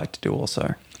that you'd like to do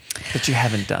also that you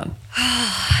haven't done?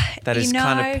 That is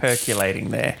kind of percolating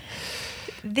there.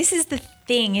 This is the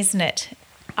thing, isn't it?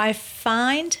 I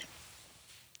find,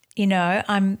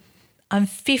 I'm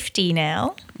 50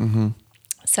 now. Mm-hmm.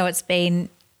 So it's been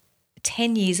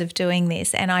 10 years of doing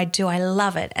this, and I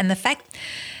love it. And the fact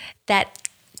that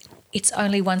it's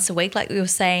only once a week, like we were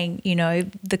saying,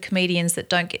 the comedians that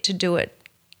don't get to do it,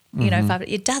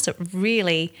 it doesn't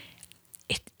really,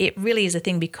 it really is a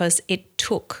thing because it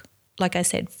took, like I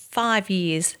said, 5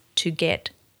 years to get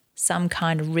some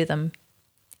kind of rhythm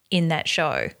in that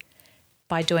show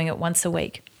by doing it once a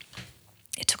week.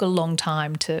 It took a long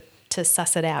time to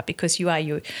suss it out because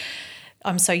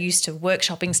I'm so used to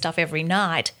workshopping stuff every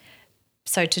night.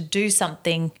 So to do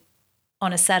something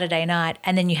on a Saturday night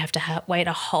and then you have to wait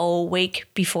a whole week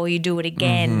before you do it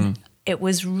again, it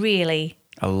was really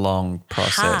a long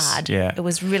process. Hard. Yeah, it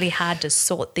was really hard to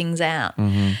sort things out,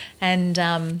 and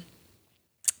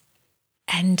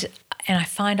I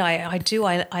find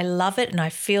I love it, and I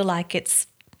feel like it's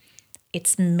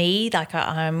me, like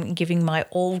I'm giving my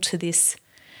all to this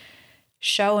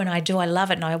show, and I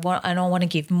love it, and I want to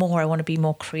give more. I want to be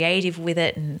more creative with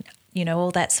it, and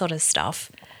all that sort of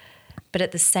stuff. But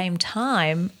at the same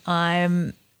time,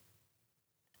 I'm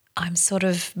sort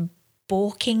of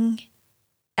balking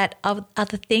at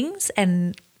other things,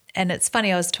 and it's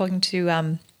funny. I was talking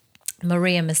to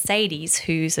Maria Mercedes,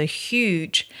 who's a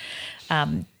huge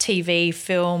TV,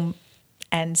 film,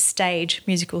 and stage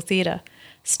musical theatre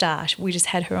star. We just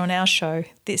had her on our show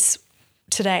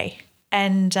today,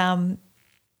 and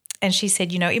she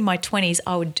said, in my 20s,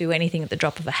 I would do anything at the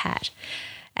drop of a hat.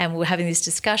 And we're having this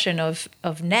discussion of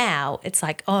now, it's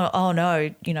like, oh no,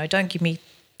 don't give me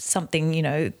something,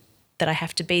 that I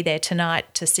have to be there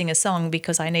tonight to sing a song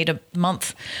because I need a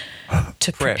month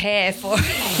to prepare for,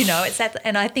 it's that.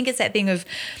 And I think it's that thing of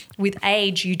with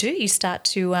age, you start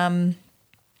to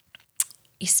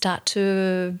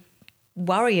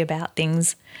worry about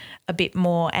things a bit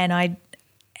more. And I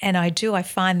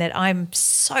find that I'm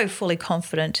so fully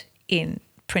confident in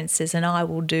Princes, and I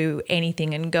will do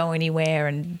anything and go anywhere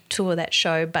and tour that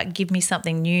show, but give me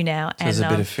something new now. So there's a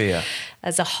bit of fear.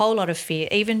 There's a whole lot of fear.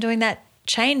 Even doing that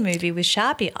Chain movie with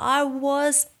Sharpie, I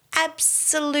was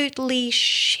absolutely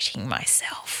shitting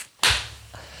myself.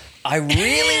 I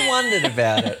really wondered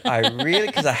about it.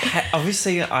 Because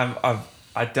obviously I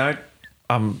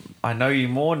know you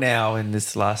more now in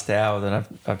this last hour than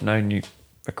I've known you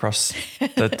across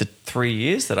the 3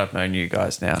 years that I've known you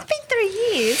guys now. It's been 3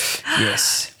 years.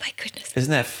 Yes. My goodness.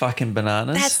 Isn't that fucking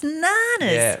bananas? That's bananas.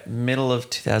 Yeah, middle of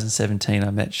 2017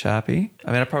 I met Sharpie.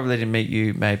 I mean, I probably didn't meet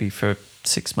you maybe for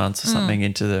 6 months or something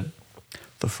into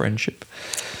the friendship.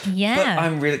 Yeah. But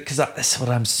I'm really, because that's what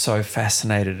I'm so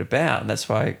fascinated about. And that's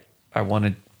why I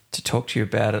wanted to talk to you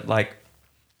about it. Like,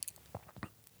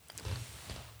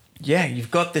 yeah, you've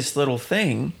got this little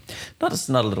thing. It's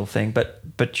not a little thing,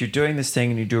 but you're doing this thing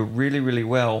and you do it really, really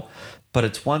well. But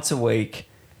it's once a week.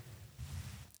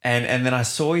 And then I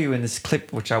saw you in this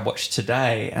clip, which I watched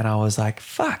today, and I was like,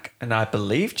 fuck. And I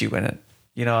believed you in it.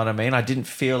 You know what I mean? I didn't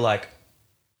feel like,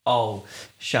 oh,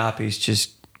 Sharpie's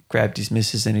just grabbed his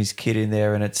missus and his kid in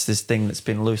there and it's this thing that's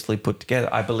been loosely put together.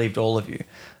 I believed all of you,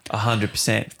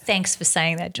 100%. Thanks for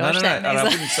saying that, Josh. No. And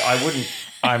I wouldn't.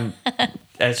 I'm,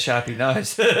 as Sharpie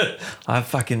knows, I'm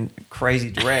fucking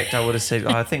crazy direct. I would have said,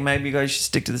 I think maybe you guys should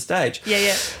stick to the stage.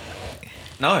 Yeah.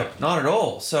 No, not at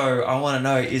all. So I want to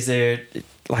know, is there,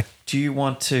 like, do you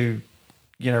want to,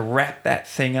 wrap that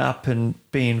thing up and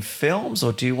be in films,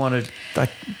 or do you want to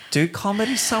like do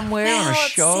comedy somewhere on a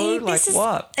show?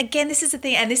 What? Again, this is the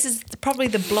thing, and this is probably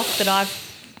the block that I've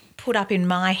put up in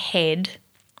my head,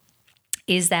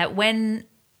 is that when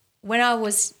I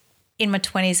was in my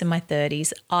 20s and my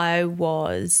 30s, I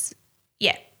was,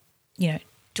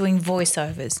 doing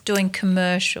voiceovers, doing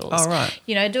commercials. Oh,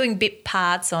 right. Doing bit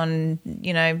parts on,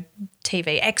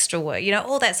 TV, extra work,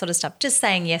 all that sort of stuff, just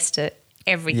saying yes to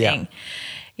everything,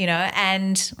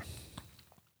 and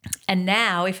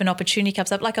now if an opportunity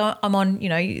comes up, like I'm on,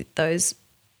 those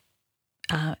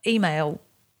email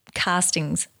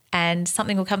castings and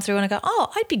something will come through and I go,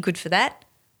 oh, I'd be good for that.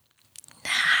 Nah.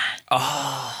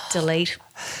 Oh. Delete.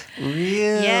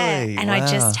 Really? Yeah. And wow. I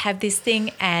just have this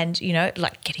thing and,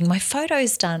 like getting my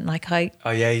photos done.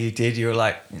 Oh, yeah, you did. You were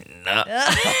like, no.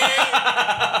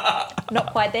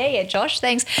 Not quite there yet, Josh.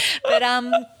 Thanks. But,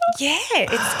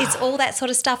 it's all that sort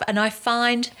of stuff. And I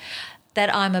find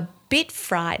that I'm a bit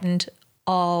frightened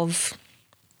of,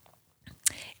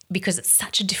 because it's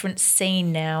such a different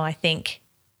scene now, I think,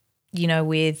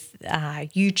 with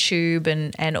YouTube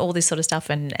and all this sort of stuff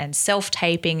and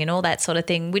self-taping and all that sort of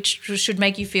thing, which should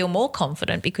make you feel more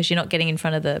confident because you're not getting in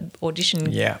front of the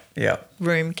audition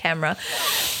room camera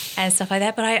and stuff like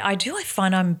that. But I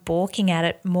find I'm balking at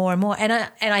it more and more. And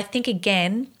I think,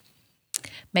 again,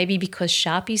 maybe because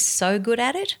Sharpie's so good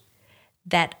at it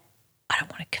that I don't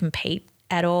want to compete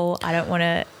at all. I don't want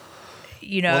to...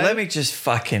 Well, let me just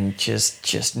fucking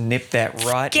just nip that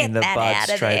right in the bud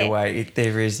straight away.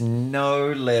 There is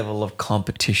no level of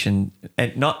competition,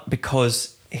 and not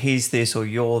because he's this or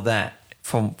you're that.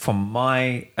 From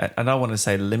my, I don't want to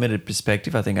say limited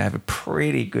perspective, I think I have a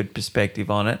pretty good perspective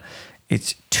on it.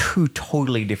 It's two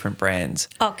totally different brands.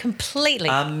 Oh, completely.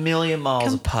 A million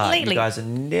miles apart. You guys are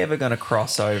never going to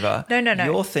cross over. No.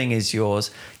 Your thing is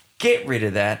yours. Get rid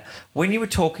of that. When you were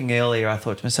talking earlier, I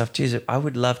thought to myself, geez, I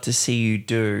would love to see you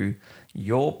do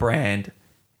your brand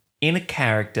in a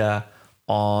character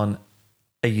on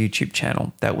a YouTube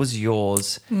channel. That was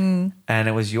yours and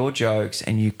it was your jokes,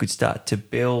 and you could start to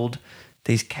build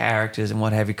these characters and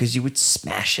what have you, because you would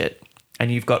smash it. And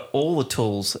you've got all the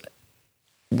tools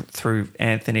through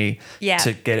Anthony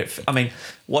to get it. I mean,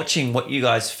 watching what you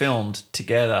guys filmed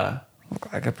together,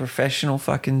 like a professional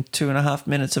fucking 2.5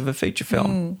 minutes of a feature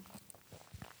film.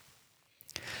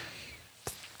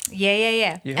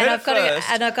 Yeah. You heard I've got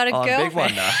a girlfriend. Big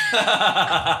one now.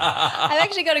 I've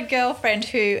actually got a girlfriend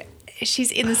who she's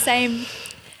in the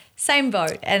same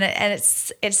boat, and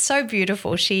it's so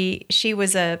beautiful. She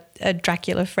was a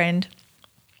Dracula friend.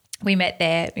 We met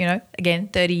there, again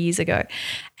 30 years ago,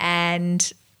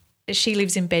 and she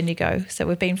lives in Bendigo, so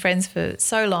we've been friends for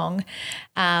so long.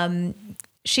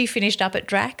 She finished up at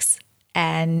Drax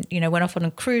and went off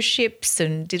on cruise ships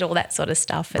and did all that sort of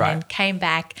stuff, and then came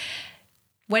back.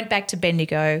 Went back to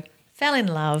Bendigo, fell in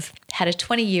love, had a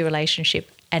 20-year relationship,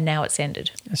 and now it's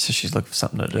ended. So she's looking for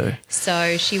something to do.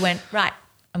 So she went, right,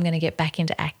 I'm going to get back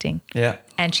into acting. Yeah.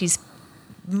 And she's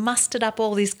mustered up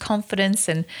all this confidence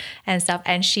and stuff,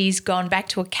 and she's gone back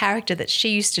to a character that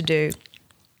she used to do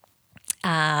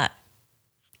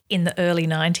in the early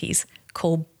 90s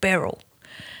called Beryl.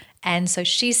 And so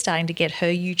she's starting to get her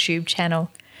YouTube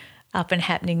channel up and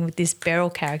happening with this Beryl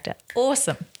character.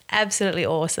 Awesome. Absolutely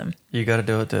awesome. You got to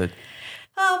do it, dude.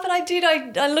 Oh, but I did.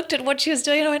 I looked at what she was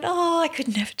doing and I went, oh, I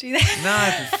could never do that.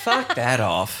 No, but fuck that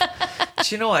off.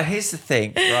 Do you know what? Here's the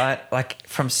thing, right? Like,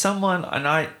 from someone, and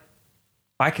I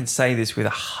I can say this with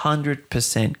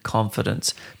 100%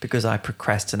 confidence because I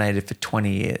procrastinated for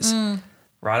 20 years,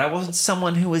 right? I wasn't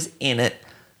someone who was in it,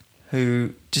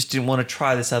 who just didn't want to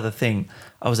try this other thing.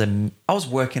 I was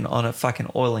working on a fucking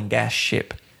oil and gas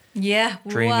ship, Yeah.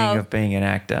 dreaming of being an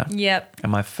actor. Yep.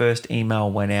 And my first email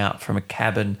went out from a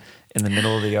cabin in the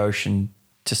middle of the ocean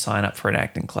to sign up for an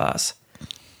acting class.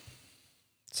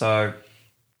 So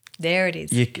There it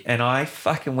is. and I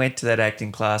fucking went to that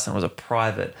acting class, and it was a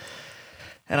private.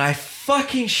 And I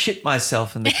fucking shit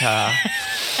myself in the car.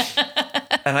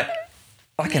 And I,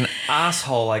 like an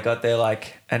asshole, I got there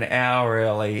like an hour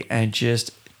early and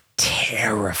just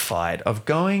terrified of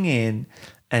going in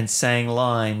and saying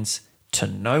lines to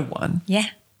no one, Yeah.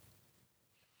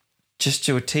 just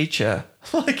to a teacher,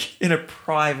 like in a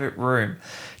private room.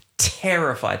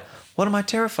 Terrified. What am I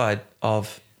terrified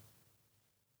of?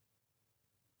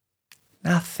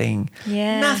 Nothing.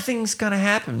 Yeah. Nothing's going to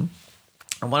happen.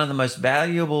 And one of the most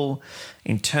valuable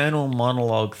internal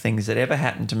monologue things that ever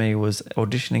happened to me was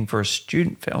auditioning for a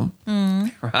student film,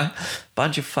 right?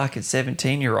 Bunch of fucking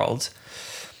 17-year-olds.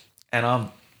 And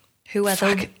I'm, Who are the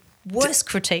Fuck. worst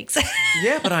critiques?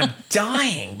 yeah, but I'm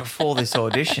dying before this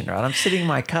audition, right? I'm sitting in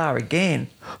my car again,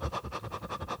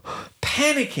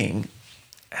 panicking.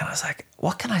 And I was like,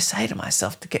 what can I say to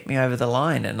myself to get me over the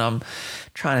line? And I'm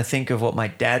trying to think of what my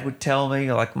dad would tell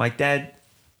me. Like my dad,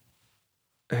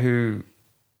 who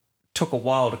took a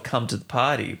while to come to the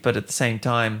party, but at the same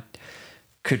time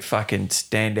could fucking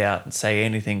stand out and say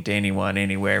anything to anyone,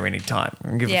 anywhere, anytime. I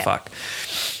don't give a fuck.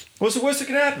 What's the worst that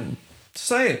can happen?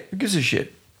 Say it. Who gives a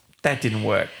shit? That didn't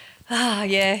work. Ah,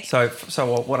 yeah. So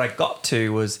what I got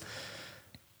to was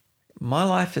my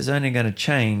life is only going to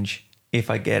change if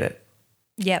I get it.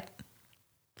 Yep.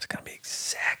 It's going to be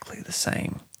exactly the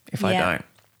same if I Yeah. don't.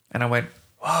 And I went,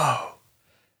 whoa,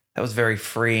 that was very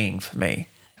freeing for me.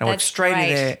 And I went That's straight great.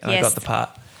 in there and I Yes. got the part.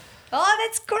 Oh,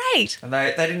 that's great. And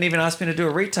they didn't even ask me to do a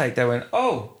retake. They went,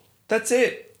 oh, that's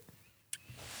it.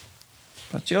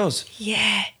 That's yours.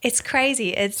 Yeah. It's crazy.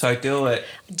 It's So do it.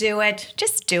 do it.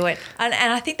 Just do it. And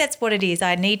I think that's what it is.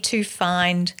 I need to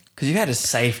find, Because you've had a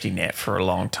safety net for a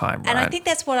long time, right? and I think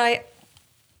that's what I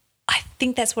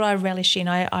think that's what I relish in.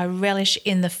 I relish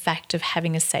in the fact of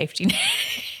having a safety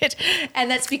net. And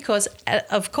that's because,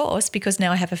 of course, because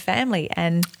now I have a family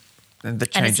and and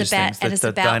that and it's changes about things. and it's the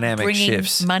about dynamic bringing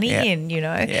shifts. money Yeah. in, you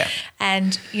know. Yeah.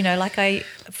 And you know, like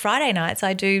Friday nights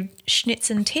I do schnitz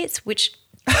and tits, which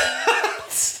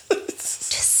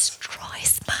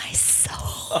destroys my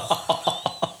soul.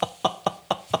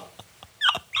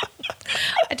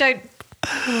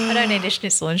 I don't need a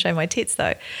schnitzel and show my tits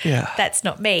though. Yeah. That's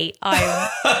not me. I'm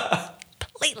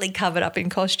completely covered up in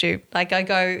costume. Like I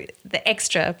go the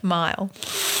extra mile.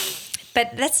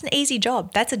 But that's an easy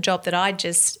job. That's a job that I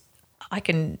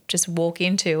can just walk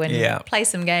into and Yeah. play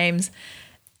some games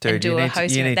Dude, and do a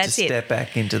host. you need That's to it. step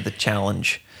back into the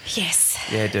challenge. Yes.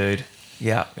 Yeah, dude.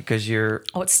 Yeah, because you're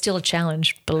Oh, it's still a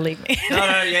challenge, believe me.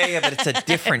 no, yeah, but it's a different,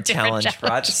 Different challenge, right?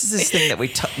 challenge. This is this thing that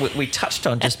we touched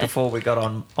on just before we got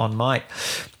on mic,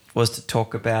 was to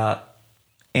talk about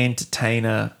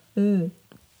entertainer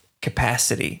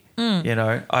capacity. You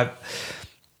know, I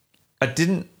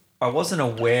wasn't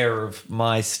aware of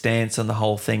my stance on the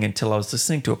whole thing until I was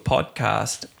listening to a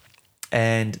podcast,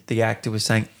 and the actor was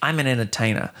saying, "I'm an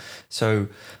entertainer, so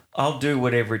I'll do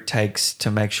whatever it takes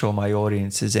to make sure my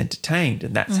audience is entertained,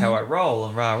 and that's how I roll."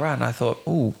 And rah rah. And I thought,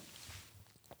 ooh,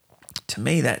 to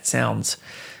me that sounds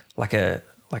like a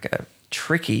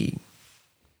tricky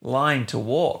line to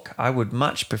walk. I would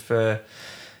much prefer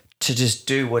to just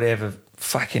do whatever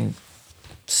fucking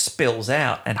spills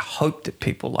out and hope that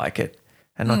people like it,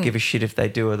 and not give a shit if they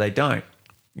do or they don't,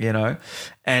 you know.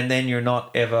 And then you're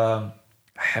not ever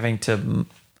having to.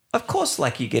 Of course,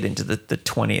 like you get into the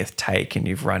 20th take and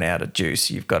you've run out of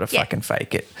juice, you've got to fucking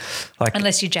fake it. Like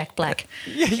Unless you're Jack Black.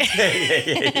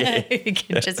 yeah. You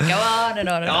can just go on and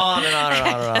on and on. On and on and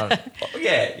on and on.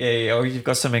 Yeah. Or you've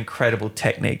got some incredible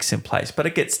techniques in place, but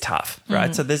it gets tough,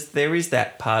 right? So there is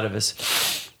that part of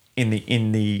us in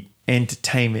the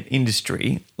entertainment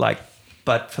industry, like,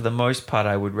 but for the most part,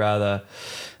 I would rather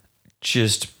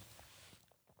just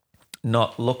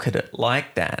not look at it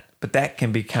like that. But that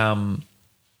can become.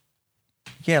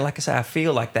 Yeah, like I say, I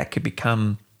feel like that could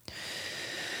become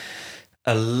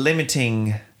a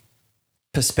limiting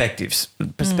perspective.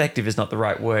 Perspective is not the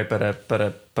right word, but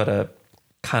a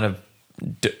kind of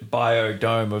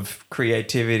biodome of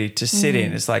creativity to sit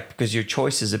in. It's like, because your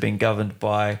choices have been governed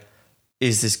by,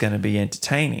 is this going to be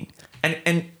entertaining?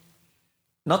 And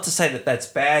not to say that that's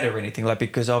bad or anything, like,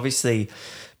 because obviously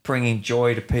bringing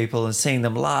joy to people and seeing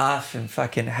them laugh and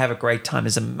fucking have a great time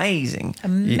is amazing.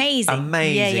 Amazing.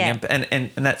 Yeah.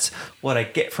 And that's what I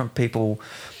get from people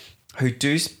who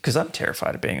do, because I'm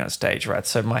terrified of being on stage, right?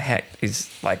 So my hat is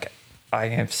like, I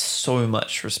have so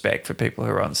much respect for people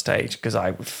who are on stage because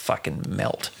I would fucking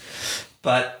melt.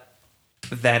 But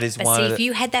that is one of the... if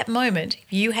you had that moment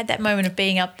of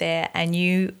being up there and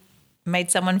you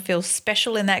made someone feel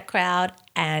special in that crowd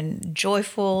and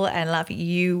joyful and laughing,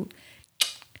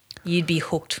 you'd be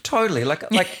hooked. Totally. Like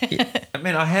I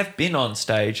mean, I have been on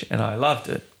stage and I loved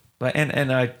it.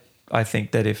 And I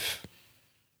think that if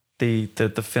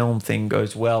the film thing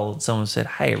goes well and someone said,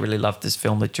 hey, I really love this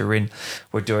film that you're in,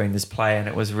 we're doing this play and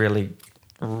it was really,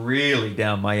 really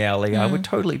down my alley, I would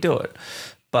totally do it.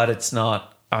 But it's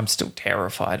not, I'm still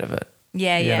terrified of it.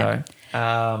 Yeah, you yeah.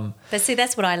 know? But see,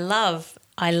 that's what I love.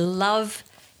 I love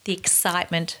the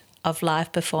excitement of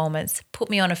live performance. Put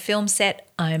me on a film set,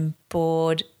 I'm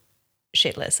bored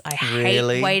shitless. I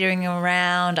hate waiting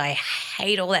around. I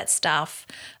hate all that stuff.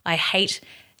 I hate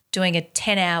doing a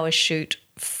 10-hour shoot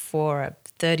for a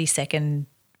 30-second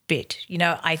bit. You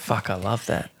know, I love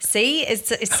that. See,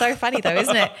 it's so funny though,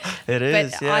 isn't it? It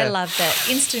is, but yeah. I love that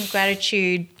instant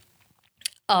gratitude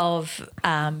of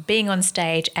being on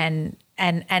stage and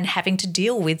having to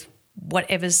deal with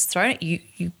whatever's thrown at you.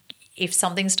 If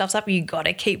something stuffs up, you got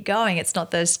to keep going. It's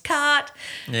not those cut,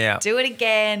 do it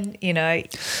again, you know.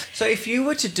 So if you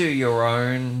were to do your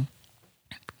own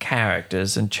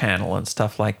characters and channel and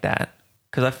stuff like that,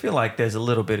 because I feel like there's a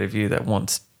little bit of you that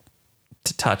wants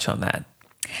to touch on that.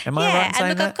 Am I right in saying and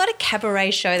look, that? I've got a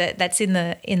cabaret show that's in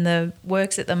the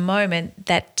works at the moment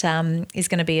that is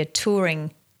going to be a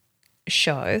touring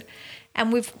show,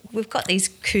 and we've got these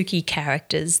kooky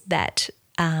characters that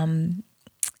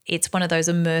it's one of those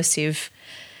immersive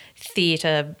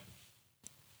theatre.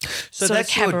 So sort that's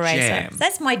of cabaret your jam. stuff.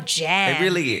 That's my jam. It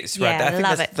really is, right? Yeah, I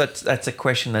think love that's a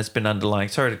question that's been underlying.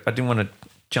 Sorry, I didn't want to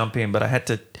jump in, but I had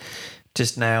to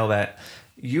just nail that.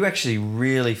 You actually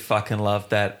really fucking love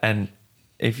that, and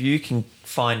if you can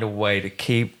find a way to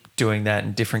keep doing that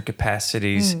in different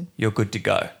capacities, you're good to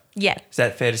go. Yeah. Is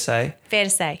that fair to say? Fair to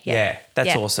say, yeah. Yeah,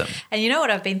 that's awesome. And you know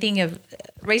what I've been thinking of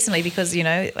recently, because, you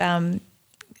know,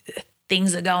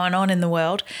 things are going on in the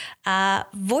world,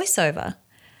 voiceover.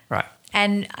 Right.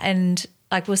 And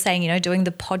like we were saying, you know, doing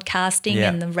the podcasting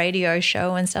and the radio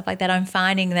show and stuff like that, I'm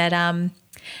finding that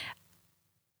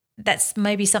that's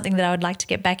maybe something that I would like to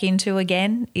get back into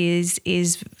again is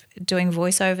doing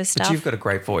voiceover stuff. But you've got a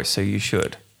great voice, so you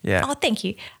should. Yeah. Oh, thank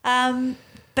you.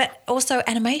 But also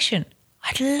animation.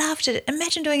 I'd love to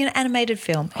imagine doing an animated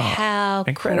film. How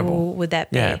incredible cool would that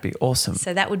be? Yeah, it'd be awesome.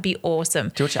 So that would be awesome.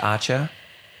 Do you watch Archer?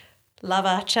 Love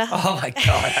Archer. Oh my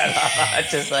God, I love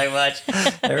Archer so much.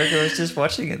 Erica was just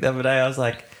watching it the other day. I was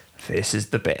like, this is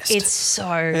the best. It's so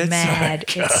mad.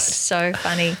 So it's so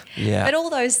funny. Yeah. But all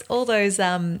those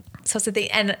sorts of things,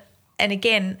 and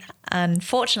again,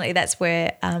 unfortunately, that's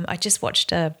where I just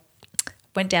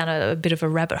went down a bit of a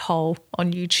rabbit hole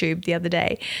on YouTube the other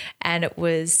day, and it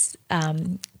was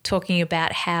talking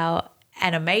about how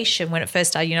animation, when it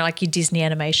first started, you know, like your Disney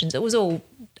animations, it was all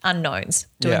unknowns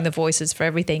doing the voices for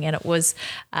everything, and it was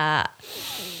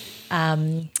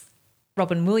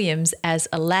Robin Williams as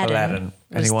Aladdin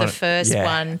was the first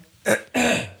one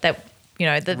that, you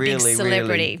know, the big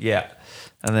celebrity. Really,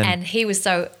 And he was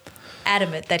so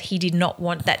adamant that he did not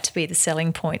want that to be the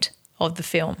selling point of the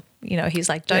film. You know, he's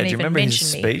like, don't do you even remember mention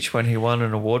his me. speech when he won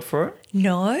an award for it?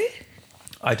 No.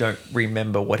 I don't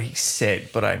remember what he said,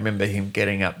 but I remember him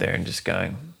getting up there and just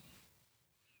going,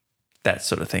 that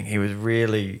sort of thing. He was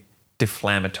really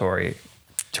deflammatory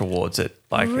towards it.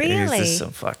 Like, it was Really? just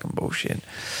some fucking bullshit.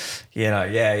 You know,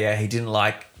 yeah. He didn't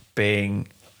like being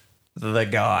the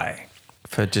guy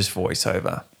for just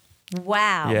voiceover.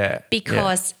 Wow. Yeah,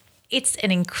 Because it's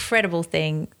an incredible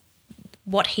thing.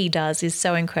 What he does is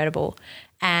so incredible.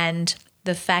 And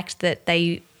the fact that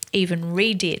they even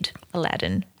redid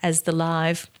Aladdin as the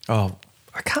live. Oh,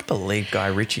 I can't believe Guy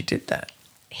Ritchie did that.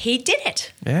 He did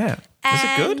it. Yeah. Is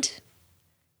it good?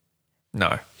 And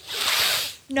No.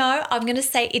 no, I'm going to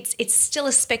say it's still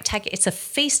a spectacular. It's a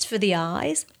feast for the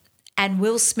eyes. And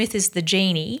Will Smith is the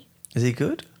genie. Is he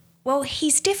good? Well,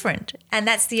 he's different, and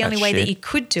that's the only That's way that shit. you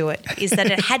could do it, is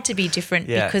that it had to be different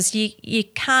Yeah. because you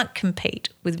can't compete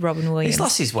with Robin Williams. He's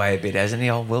lost his way a bit, hasn't he,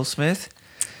 old Will Smith?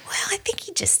 Well, I think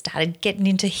he just started getting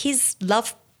into his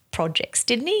love projects,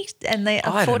 didn't he? And they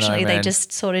don't know, unfortunately they man.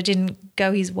 just sort of didn't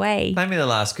go his way. Name me the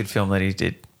last good film that he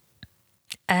did.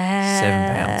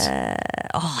 7 pounds.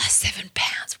 Oh, 7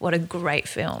 pounds. What a great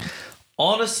film.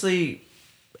 Honestly,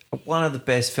 one of the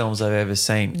best films I've ever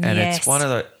seen. And Yes. it's one of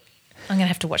the... I'm going to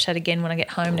have to watch that again when I get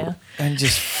home now. and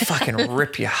just fucking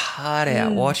rip your heart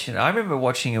out watching it. I remember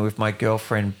watching it with my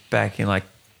girlfriend back in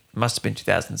must have been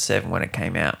 2007 when it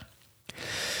came out.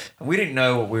 And we didn't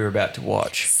know what we were about to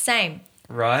watch. Same.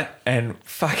 Right? And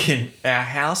fucking our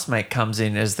housemate comes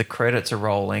in as the credits are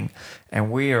rolling and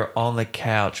we are on the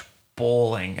couch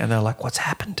bawling and they're like, what's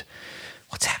happened?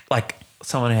 What's happened? Like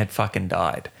someone had fucking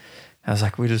died. I was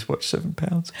like, we just watched 7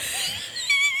 pounds.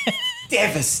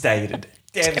 Devastated.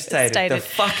 The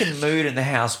fucking mood in the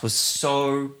house was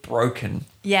so broken.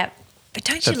 Yeah. But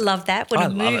don't you love that when a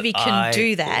movie can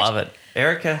do that? I love it.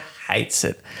 Erica hates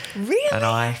it. Really? And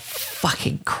I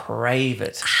fucking crave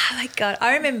it. Oh my God.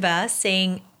 I remember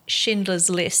seeing Schindler's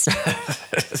List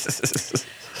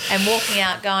and walking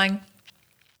out going,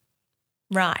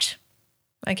 right,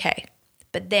 okay.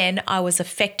 But then I was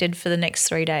affected for the next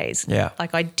 3 days. Yeah.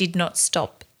 Like I did not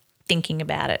stop thinking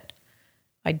about it.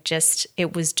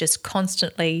 It was just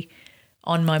constantly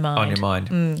on my mind. On your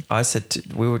mind. I said,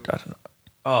 I don't know.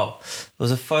 Oh, there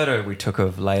was a photo we took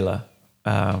of Layla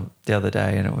the other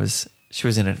day and she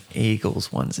was in an Eagles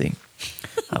onesie.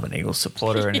 I'm an Eagles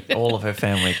supporter and all of her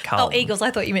family. Carlton. Oh, Eagles.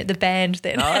 I thought you meant the band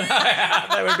then. Oh, no,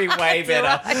 that would be way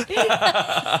better.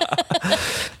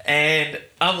 And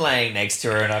I'm laying next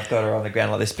to her and I've got her on the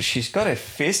ground like this, but she's got her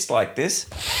fist like this.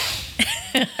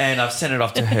 And I've sent it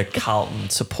off to her Carlton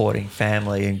supporting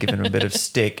family and given her a bit of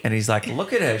stick. And he's like,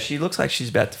 look at her. She looks like she's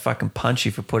about to fucking punch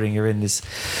you for putting her in this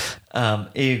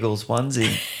Eagles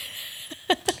onesie.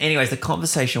 Anyways, the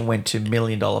conversation went to $1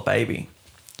 Million Baby.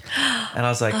 And I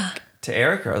was like, to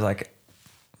Erica, I was like,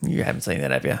 you haven't seen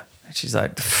that, have you? And she's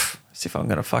like, as if I'm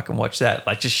going to fucking watch that.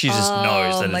 Like, she just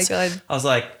knows that it's. God. I was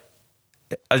like,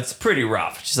 it's pretty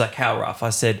rough. She's like, how rough?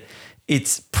 I said,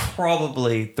 it's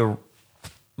probably the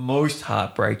most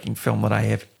heartbreaking film that I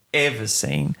have ever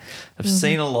seen. I've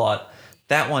seen a lot.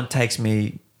 That one takes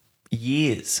me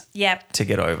years to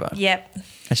get over. Yep.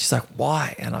 And she's like,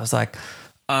 why? And I was like,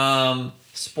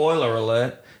 spoiler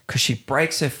alert, because she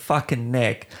breaks her fucking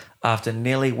neck after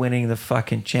nearly winning the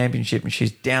fucking championship and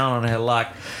she's down on her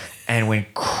luck. And when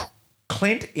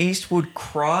Clint Eastwood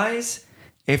cries,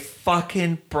 it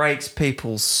fucking breaks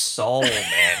people's soul,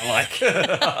 man. Like,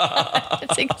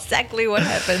 that's exactly what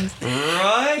happens.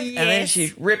 Right? Yes. And then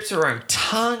she rips her own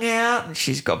tongue out and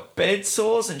she's got bed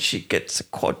sores and she gets a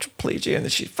quadriplegia and then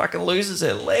she fucking loses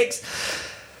her legs.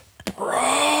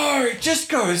 Bro, it just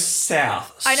goes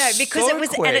south. I know, because so it was,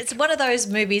 quick. and it's one of those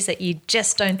movies that you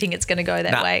just don't think it's going to go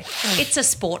that way. It's a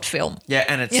sport film. Yeah,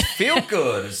 and it's feel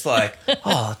good. It's like,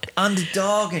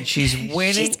 underdog and she's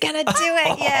winning. She's going to do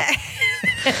it, yeah.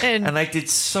 And they did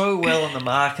so well in the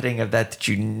marketing of that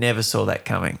you never saw that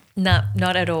coming. No,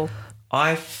 not at all.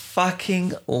 I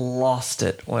fucking lost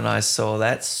it when I saw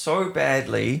that so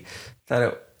badly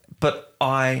but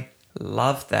I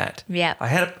love that. Yeah. I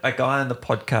had a guy on the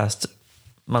podcast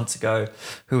months ago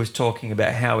who was talking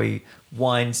about how he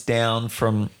winds down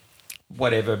from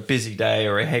whatever busy day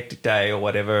or a hectic day or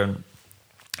whatever, and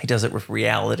he does it with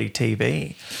reality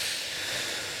TV.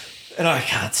 And I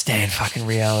can't stand fucking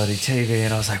reality TV.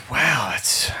 And I was like, wow,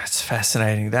 that's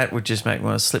fascinating. That would just make me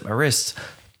want to slip my wrists.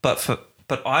 But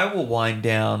I will wind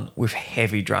down with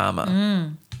heavy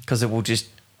drama because it will just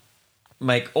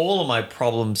make all of my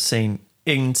problems seem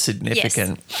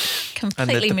insignificant. Yes.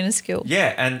 Completely minuscule.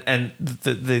 Yeah, and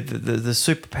the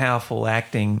super powerful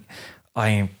acting, I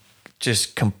am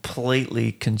just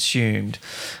completely consumed.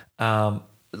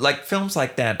 Like films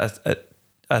like that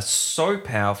are so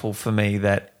powerful for me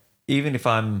that even if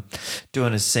I'm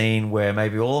doing a scene where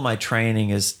maybe all of my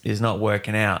training is not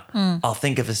working out, I'll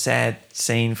think of a sad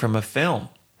scene from a film.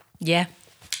 Yeah.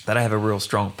 That I have a real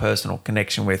strong personal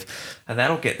connection with, and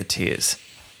that'll get the tears.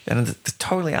 And it's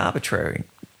totally arbitrary.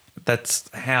 That's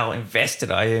how invested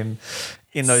I am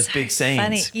in those big scenes.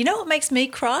 Funny. You know what makes me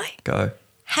cry? Go.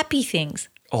 Happy things.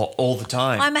 Oh, all the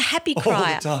time. I'm a happy crier.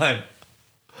 All the time.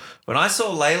 When I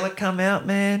saw Layla come out,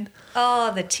 man.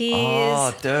 Oh, the tears.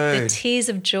 Oh, dude. The tears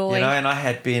of joy. You know, and I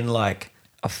had been like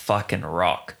a fucking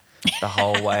rock the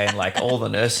whole way. And like all the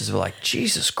nurses were like,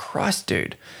 Jesus Christ,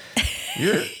 dude.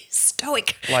 You're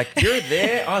stoic. Like, you're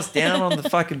there. I was down on the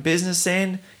fucking business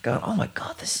end going, oh my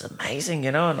God, this is amazing,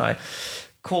 you know. And I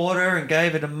caught her and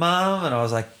gave her to Mum. And I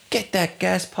was like, get that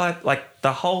gas pipe. Like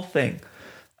the whole thing.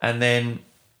 And then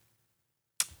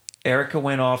Erica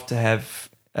went off to have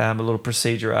a little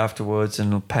procedure afterwards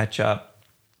and patch up.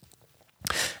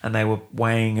 And they were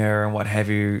weighing her and what have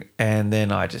you. And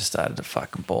then I just started to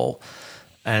fucking bawl.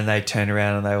 And they turned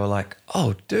around and they were like,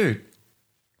 oh, dude.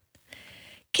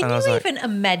 Can you even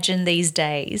imagine these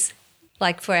days,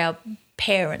 like for our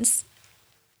parents,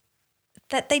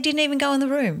 that they didn't even go in the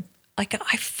room? Like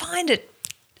I find it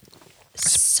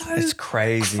so It's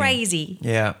crazy. crazy.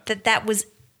 Yeah. That was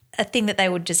a thing that they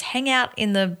would just hang out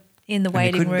in the And you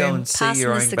waiting couldn't room, go and see passing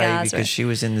your the own baby cigars. because she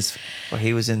was in this, or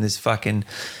he was in this fucking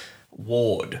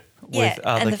ward with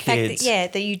other and the kids.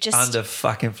 fact that you just under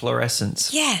fucking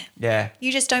fluorescence. yeah, Yeah.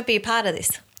 you just don't be a part of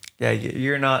this. Yeah.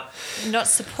 You're not. Not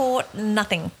support,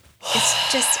 nothing.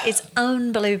 It's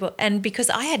unbelievable. And because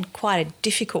I had quite a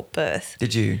difficult birth.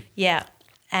 Did you? Yeah.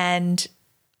 And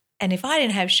if I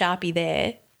didn't have Sharpie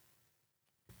there,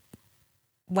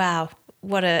 wow,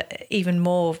 what a even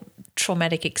more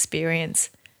traumatic experience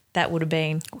that would have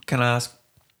been. Can I ask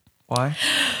why?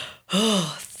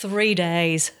 3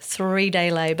 days,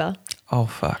 3-day labour. Oh,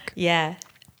 fuck. Yeah.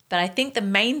 But I think the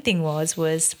main thing was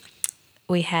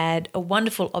we had a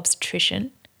wonderful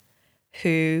obstetrician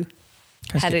who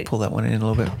Pull that one in a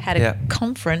little bit. had a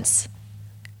conference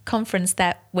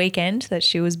that weekend that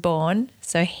she was born.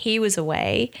 So he was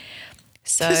away.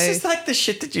 So This is like the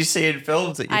shit that you see in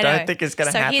films that you I don't know. think is going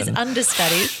to So happen. his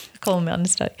understudy, call him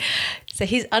understudy. So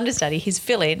his understudy, his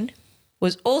fill-in,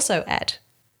 was also at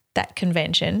that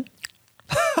convention.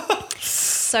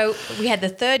 So we had the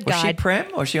third was she guide. prem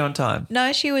or was she on time?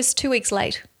 No, she was 2 weeks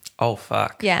late. Oh,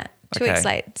 fuck. Yeah, 2 weeks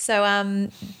late. So,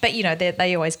 but you know,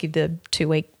 they always give the 2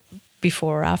 week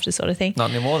before or after sort of thing.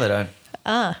 Not anymore, they don't.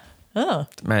 Oh.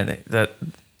 Man,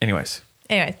 anyways.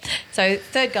 Anyway, so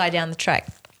third guy down the track.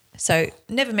 So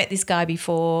never met this guy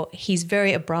before. He's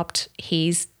very abrupt.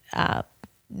 He's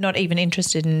not even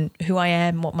interested in who I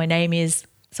am, what my name is,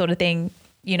 sort of thing.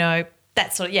 You know,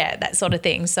 that sort of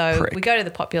thing. So Prick. we go to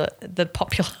go to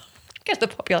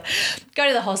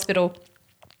the hospital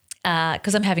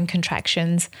because I'm having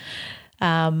contractions,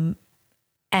 and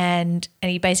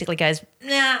he basically goes,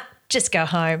 nah, just go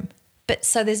home. But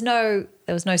so there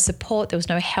was no support, there was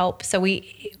no help. So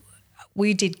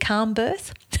we did calm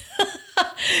birth.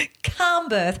 Calm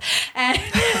birth. And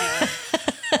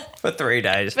For 3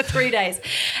 days. for 3 days.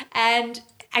 And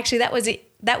actually that was it.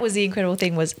 That was the incredible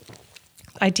thing was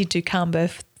I did do calm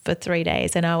birth for 3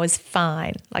 days and I was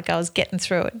fine. Like I was getting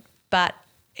through it. But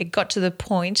it got to the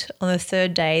point on the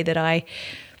third day that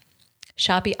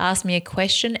Sharpie asked me a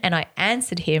question and I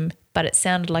answered him, but it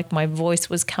sounded like my voice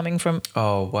was coming from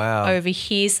Oh, wow. over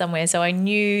here somewhere. So I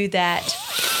knew that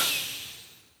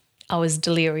I was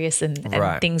delirious and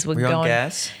things were you going. on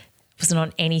gas? Wasn't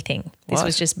on anything. This What?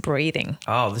 was just breathing.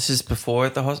 Oh, this is before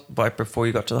at the before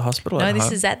you got to the hospital? No, at this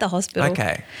home? is at the hospital.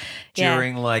 Okay. Yeah.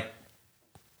 During like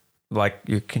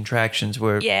your contractions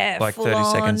were Yeah, like full 30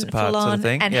 on, seconds apart full sort on, of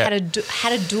thing? and Yeah. had a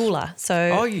doula. So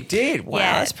Oh, you did? Wow,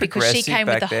 yeah, that's because progressive she came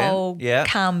with back the then. whole Yeah.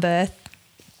 calm birth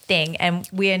thing, and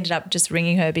we ended up just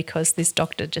ringing her because this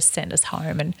doctor just sent us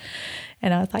home, and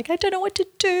I was like, I don't know what to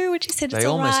do, and she said They it's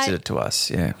all almost right. did it to us,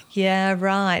 yeah. Yeah,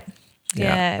 right.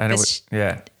 Yeah, And it but was,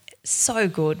 yeah. so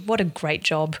good. What a great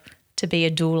job to be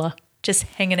a doula, just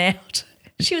hanging out.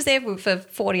 She was there for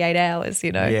 48 hours,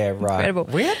 you know. Yeah, right. Incredible.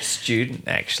 We had a student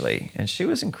actually, and she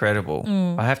was incredible.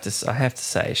 Mm. I have to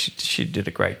say she did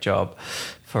a great job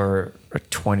for a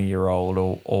 20-year-old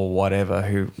or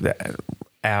whatever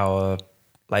our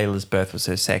Layla's birth was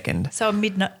her second. So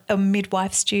a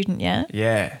midwife student, yeah?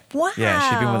 Yeah. Wow. Yeah,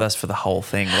 she'd been with us for the whole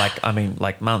thing,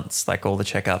 like months, like all the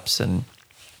checkups and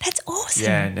That's awesome.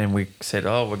 yeah, and we said,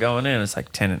 oh, we're going in. It's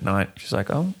like 10 at night. She's like,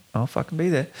 oh, I'll fucking be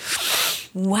there.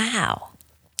 Wow.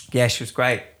 Yeah, she was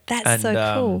great. That's so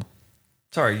cool.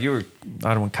 Sorry, I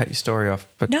don't want to cut your story off,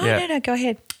 but No, yeah. no, go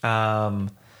ahead.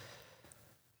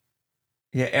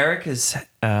 Yeah, Erica's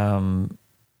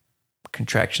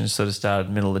contractions sort of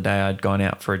started middle of the day. I'd gone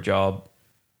out for a job.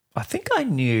 I think I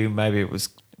knew maybe we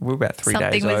were about 3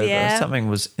 Something days was- over. yeah. Something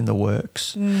was in the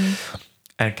works.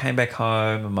 And came back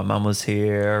home and my mum was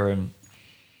here and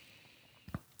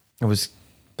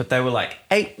but they were like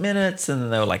 8 minutes and then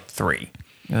they were like 3.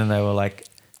 And then they were like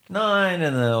 9 and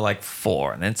then they were like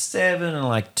 4 and then 7 and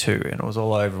like 2 and it was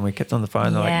all over and we kept on the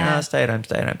phone. They're like, Yeah. nah, stay at home.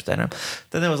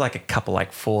 Then there was like a couple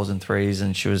like 4s and 3s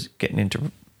and she was getting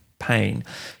into pain.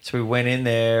 So we went in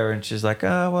there and she's like,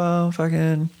 oh, well,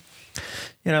 fucking,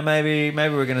 maybe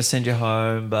we're going to send you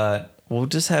home, but we'll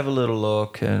just have a little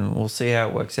look and we'll see how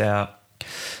it works out.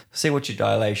 See what your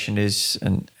dilation is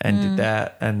and did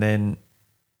that. And then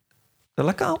they're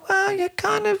like, oh, well, you're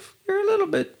a little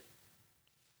bit,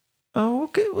 oh,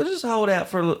 okay, we'll just hold out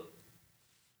for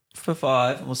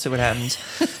 5 and we'll see what happens.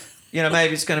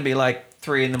 Maybe it's going to be like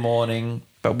 3 a.m,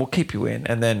 but we'll keep you in.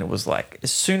 And then it was like,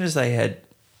 as soon as they had,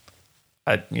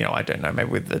 I don't know,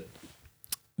 maybe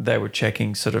they were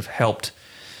checking sort of helped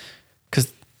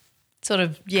because Sort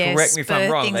of, yeah. correct me if I'm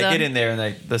spur wrong. things They on. get in there and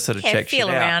they sort of Yeah, check feel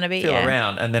shit out. around a bit, Feel yeah.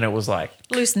 around. And then it was like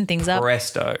Loosen things up.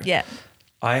 presto. Yeah.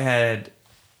 I had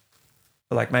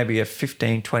like maybe a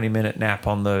 15, 20-minute nap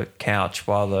on the couch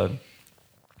while the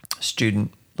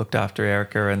student looked after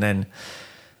Erica. And then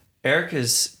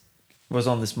Erica's was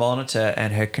on this monitor,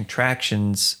 and her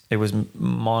contractions, it was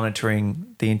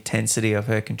monitoring the intensity of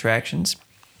her contractions.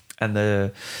 And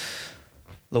the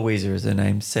Louisa is her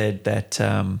name, said that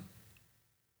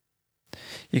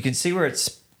you can see where it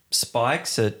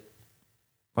spikes at,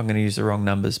 I'm going to use the wrong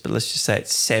numbers, but let's just say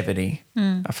it's 70.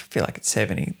 I feel like it's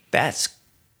 70. That's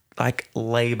like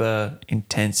labor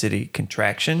intensity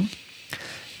contraction.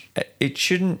 It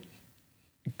shouldn't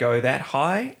go that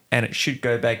high, and it should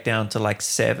go back down to like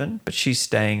 7, but she's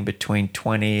staying between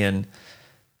 20 and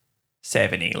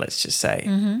 70, let's just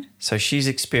say. So she's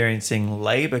experiencing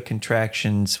labor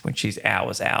contractions when she's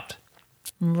hours out.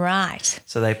 Right.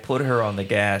 So they put her on the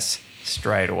gas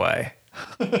straight away.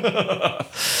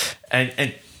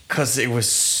 and because it was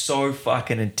so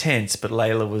fucking intense, but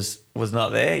Layla was not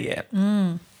there yet.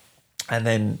 And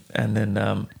then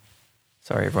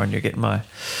sorry everyone, you're getting my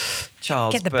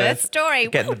child's Get the birth story.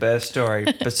 Getting the birth story.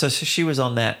 But so she was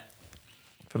on that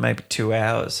for maybe 2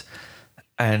 hours.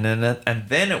 And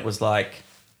then it was like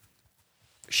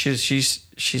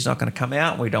she's not going to come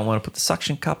out. We don't want to put the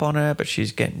suction cup on her, but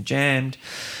she's getting jammed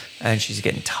and she's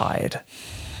getting tired.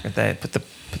 They put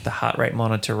the heart rate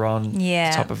monitor on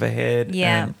the top of her head.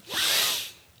 Yeah. And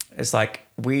it's like,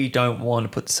 we don't want to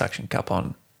put the suction cup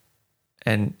on.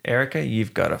 And Erica,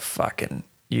 you've got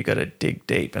to dig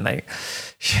deep. And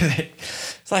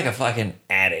it's like a fucking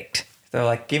addict. They're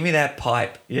like, give me that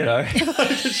pipe, you know.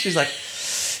 She's like,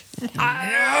 no,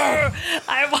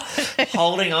 I want it.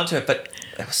 holding on to it. But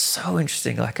it was so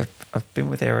interesting. Like I've been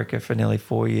with Erica for nearly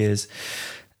 4 years,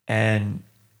 and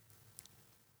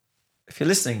if you're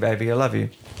listening, baby, I love you.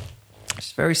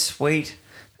 She's very sweet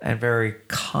and very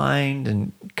kind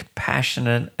and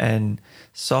compassionate and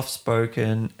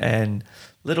soft-spoken, and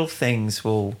little things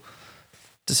will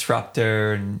disrupt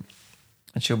her and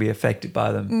she'll be affected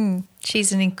by them.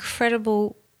 She's an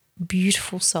incredible,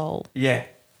 beautiful soul. Yeah.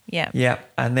 Yeah. Yeah.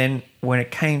 And then when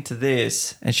it came to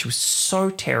this, and she was so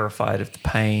terrified of the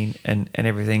pain and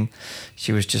everything,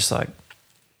 she was just like,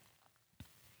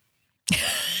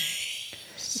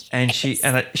 and she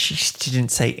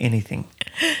didn't say anything.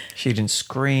 She didn't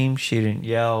scream. She didn't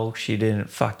yell. She didn't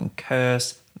fucking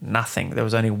curse. Nothing. There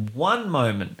was only one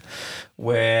moment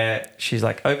where she's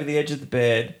like over the edge of the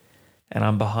bed, and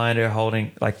I'm behind her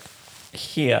holding like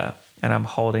here, and I'm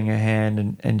holding her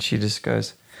hand, and she just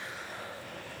goes,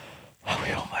 "Are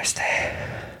we almost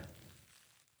there?"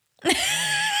 And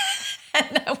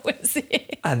that was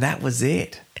it. And that was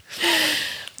it.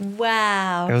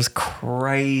 Wow. It was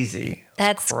crazy.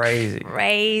 That's crazy.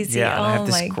 Yeah, and I have Oh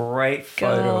this my great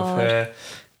photo of her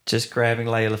just grabbing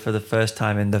Layla for the first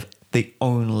time, and the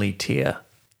only tear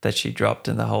that she dropped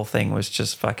in the whole thing was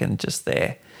just fucking just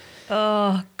there.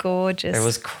 Oh, gorgeous. It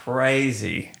was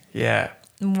crazy. Yeah.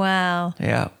 Wow.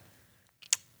 Yeah.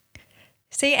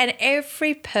 See, and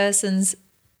every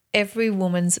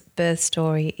woman's birth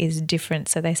story is different.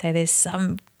 So they say there's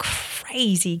some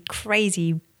crazy,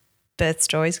 crazy birth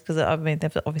stories, because I mean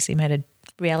they've obviously made a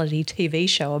reality TV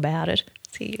show about it.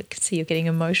 So you can see you're getting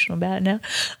emotional about it now.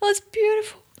 Oh, it's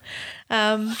beautiful.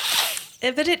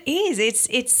 But it is.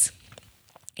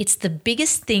 It's the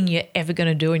biggest thing you're ever going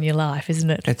to do in your life,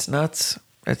 isn't it? It's nuts.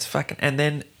 It's fucking. And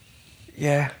then,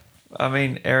 yeah, I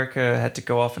mean, Erica had to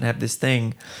go off and have this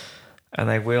thing, and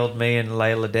they wheeled me and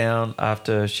Layla down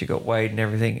after she got weighed and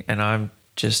everything. And I'm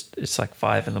just, it's like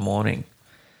 5 a.m,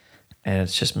 and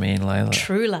it's just me and Layla.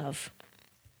 True love.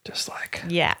 Just like,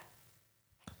 Yeah.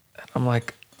 I'm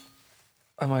like,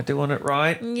 am I doing it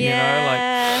right? Yeah. You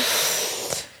know, like,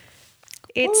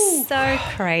 it's so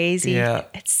crazy. Yeah.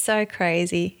 It's so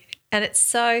crazy. And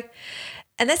that's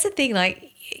the thing,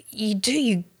 like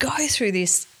you go through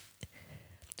this,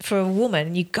 for a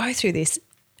woman, you go through this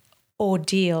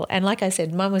ordeal. And like I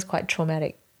said, mine was quite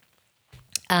traumatic.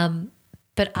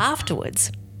 But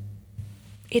afterwards,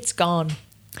 it's gone.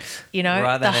 You know,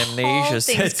 rather the than amnesia whole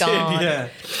thing's sets in, gone. yeah.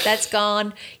 That's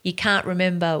gone. You can't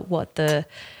remember what the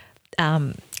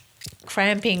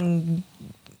cramping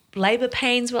labour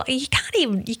pains were. You can't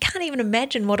even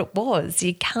imagine what it was.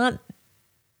 You can't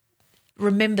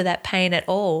remember that pain at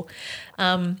all.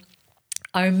 I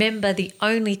remember the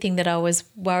only thing that I was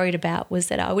worried about was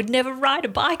that I would never ride a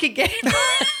bike again.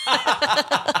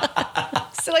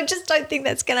 So I just don't think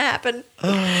that's going to happen.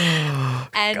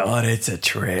 And God, it's a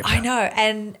trip. I know.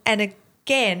 And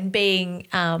again, being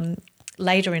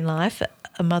later in life,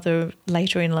 a mother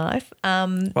later in life.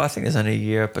 Well, I think there's only a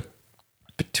year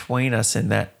between us in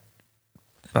that,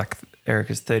 like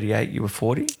Erica's 38, you were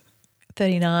 40.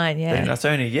 39, yeah. And that's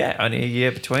only a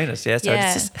year between us. Yeah. So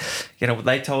Yeah. it's just,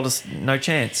 they told us no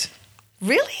chance.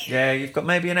 Really? Yeah, you've got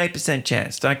maybe an 8%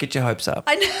 chance. Don't get your hopes up.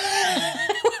 I know.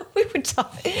 We were told,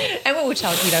 and we were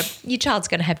told, your child's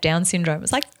going to have Down syndrome.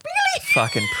 It's like, really?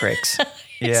 Fucking pricks.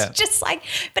 It's just like,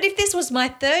 but if this was my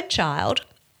third child,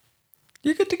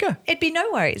 you're good to go. it'd be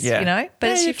no worries, Yeah. But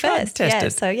Yeah, it's you your tried and first. Yeah.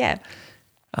 tested. So, yeah,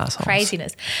 Assholes.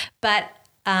 craziness. But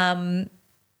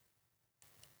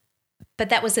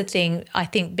that was the thing, I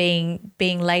think, being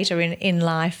later in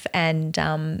life and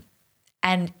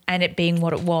it being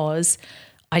what it was,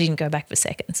 I didn't go back for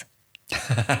seconds.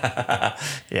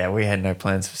 Yeah, we had no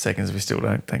plans for seconds. We still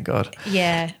don't, thank God.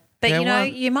 Yeah. But, Yeah, well-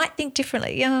 you might think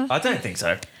differently. Yeah. I don't think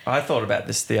so. I thought about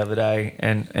this the other day,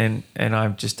 and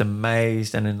I'm just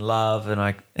amazed and in love,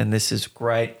 and this is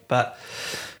great. But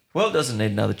world doesn't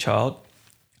need another child.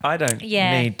 I don't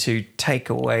need to take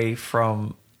away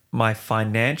from my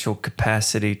financial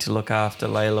capacity to look after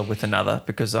Layla with another,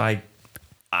 because I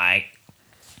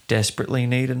desperately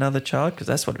need another child, because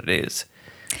that's what it is.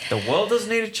 The world doesn't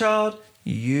need a child.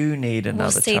 You need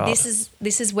another child.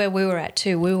 This is where we were at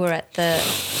too. We were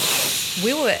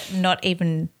not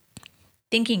even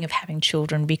thinking of having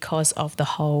children because of the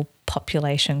whole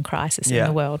population crisis in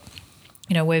the world.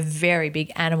 We're very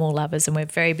big animal lovers and we're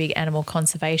very big animal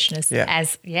conservationists. Yeah.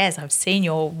 As I've seen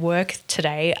your work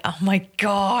today. Oh my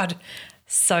God,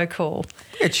 so cool.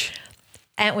 Which?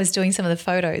 Ant was doing some of the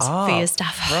photos for your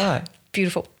stuff. Right.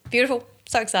 Beautiful, beautiful.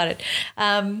 So excited.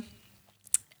 So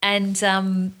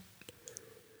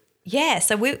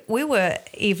we were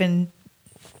even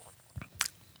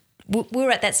we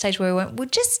were at that stage where we went, we'll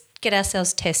just get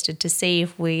ourselves tested to see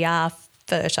if we are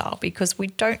fertile, because we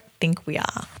don't think we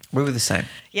are. We were the same.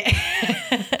 Yeah.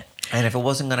 And if it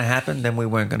wasn't going to happen, then we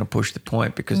weren't going to push the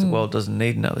point, because the world doesn't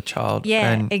need another child.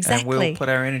 Yeah, and, exactly. And we'll put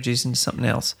our energies into something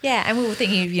else. Yeah, and we were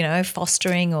thinking of,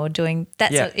 fostering or doing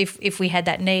that if we had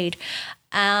that need.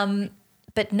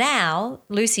 But now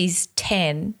Lucy's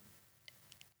 10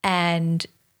 and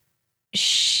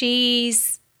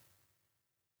she's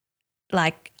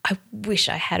like, I wish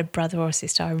I had a brother or a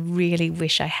sister. I really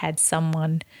wish I had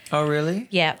someone. Oh, really?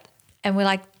 Yeah. And we're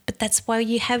like, but that's why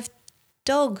you have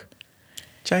dog.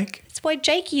 Jake? That's why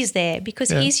Jakey is there,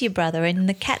 because he's your brother and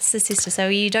the cat's the sister. So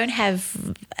you don't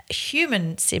have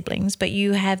human siblings, but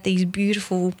you have these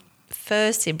beautiful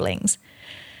fur siblings.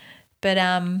 But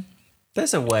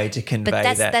there's a way to convey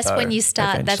but that's though, when you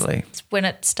start. eventually. That's when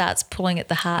it starts pulling at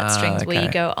the heartstrings, where you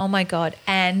go, oh my God.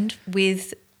 And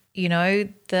with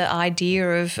the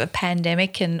idea of a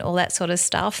pandemic and all that sort of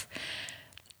stuff,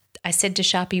 I said to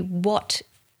Sharpie, what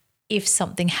if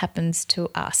something happens to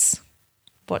us?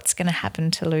 What's going to happen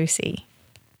to Lucy?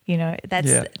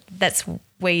 That's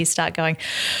where you start going,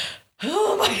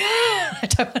 oh my God. I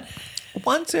don't want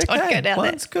One's okay. go down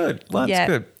One's there. good. One's Yeah,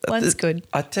 good. one's good.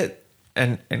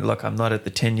 And look, I'm not at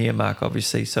the 10-year mark,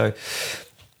 obviously, so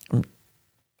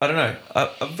I don't know.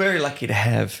 I'm very lucky to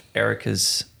have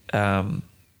Erica's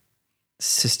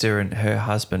sister and her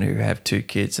husband, who have 2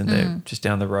 kids, and they're just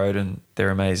down the road and they're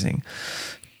amazing.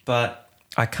 But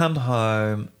I come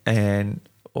home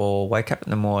or wake up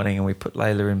in the morning and we put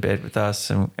Layla in bed with us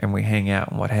and we hang out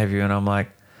and what have you, and I'm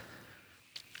like,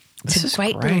 It's a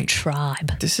great little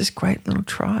tribe. This is great little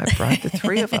tribe, right? The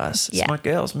 3 of us. It's my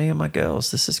girls, me and my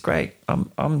girls. This is great.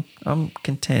 I'm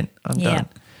content. I'm done.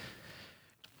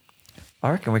 I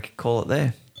reckon we could call it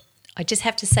there. I just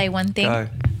have to say one thing. Go.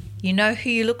 You know who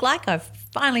you look like? I've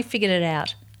finally figured it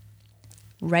out.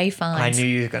 Ray Fiennes. I knew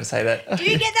you were going to say that. Do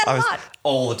you get that a lot?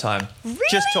 All the time. Really?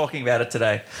 Just talking about it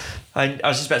today. I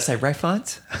was just about to say Ray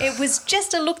Fiennes. It was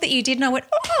just a look that you did and I went,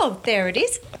 oh, there it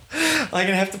is. I'm going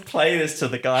to have to play this to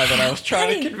the guy that I was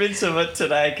trying to convince of it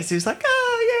today, because he was like,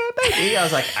 oh, yeah, maybe. I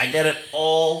was like, I get it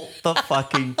all the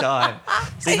fucking time.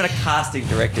 There's even a casting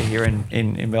director here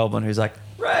in Melbourne who's like,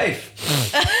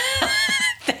 Rafe.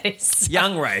 That is so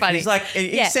Young Rafe. funny. He's like,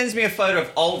 he sends me a photo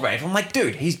of old Rafe. I'm like,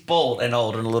 dude, he's bald and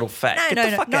old and a little fat.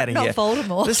 Get the fuck out of here. Not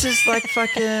Voldemort. This is like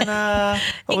fucking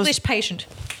English patient.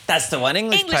 That's the one.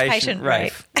 English patient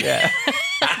Rafe. Yeah.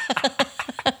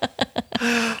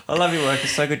 I love your work.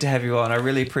 It's so good to have you on. I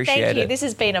really appreciate it. Thank you. This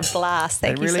has been a blast.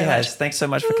 Thank you so much. It really has. Thanks so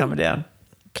much for coming down.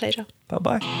 Pleasure.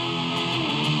 Bye-bye.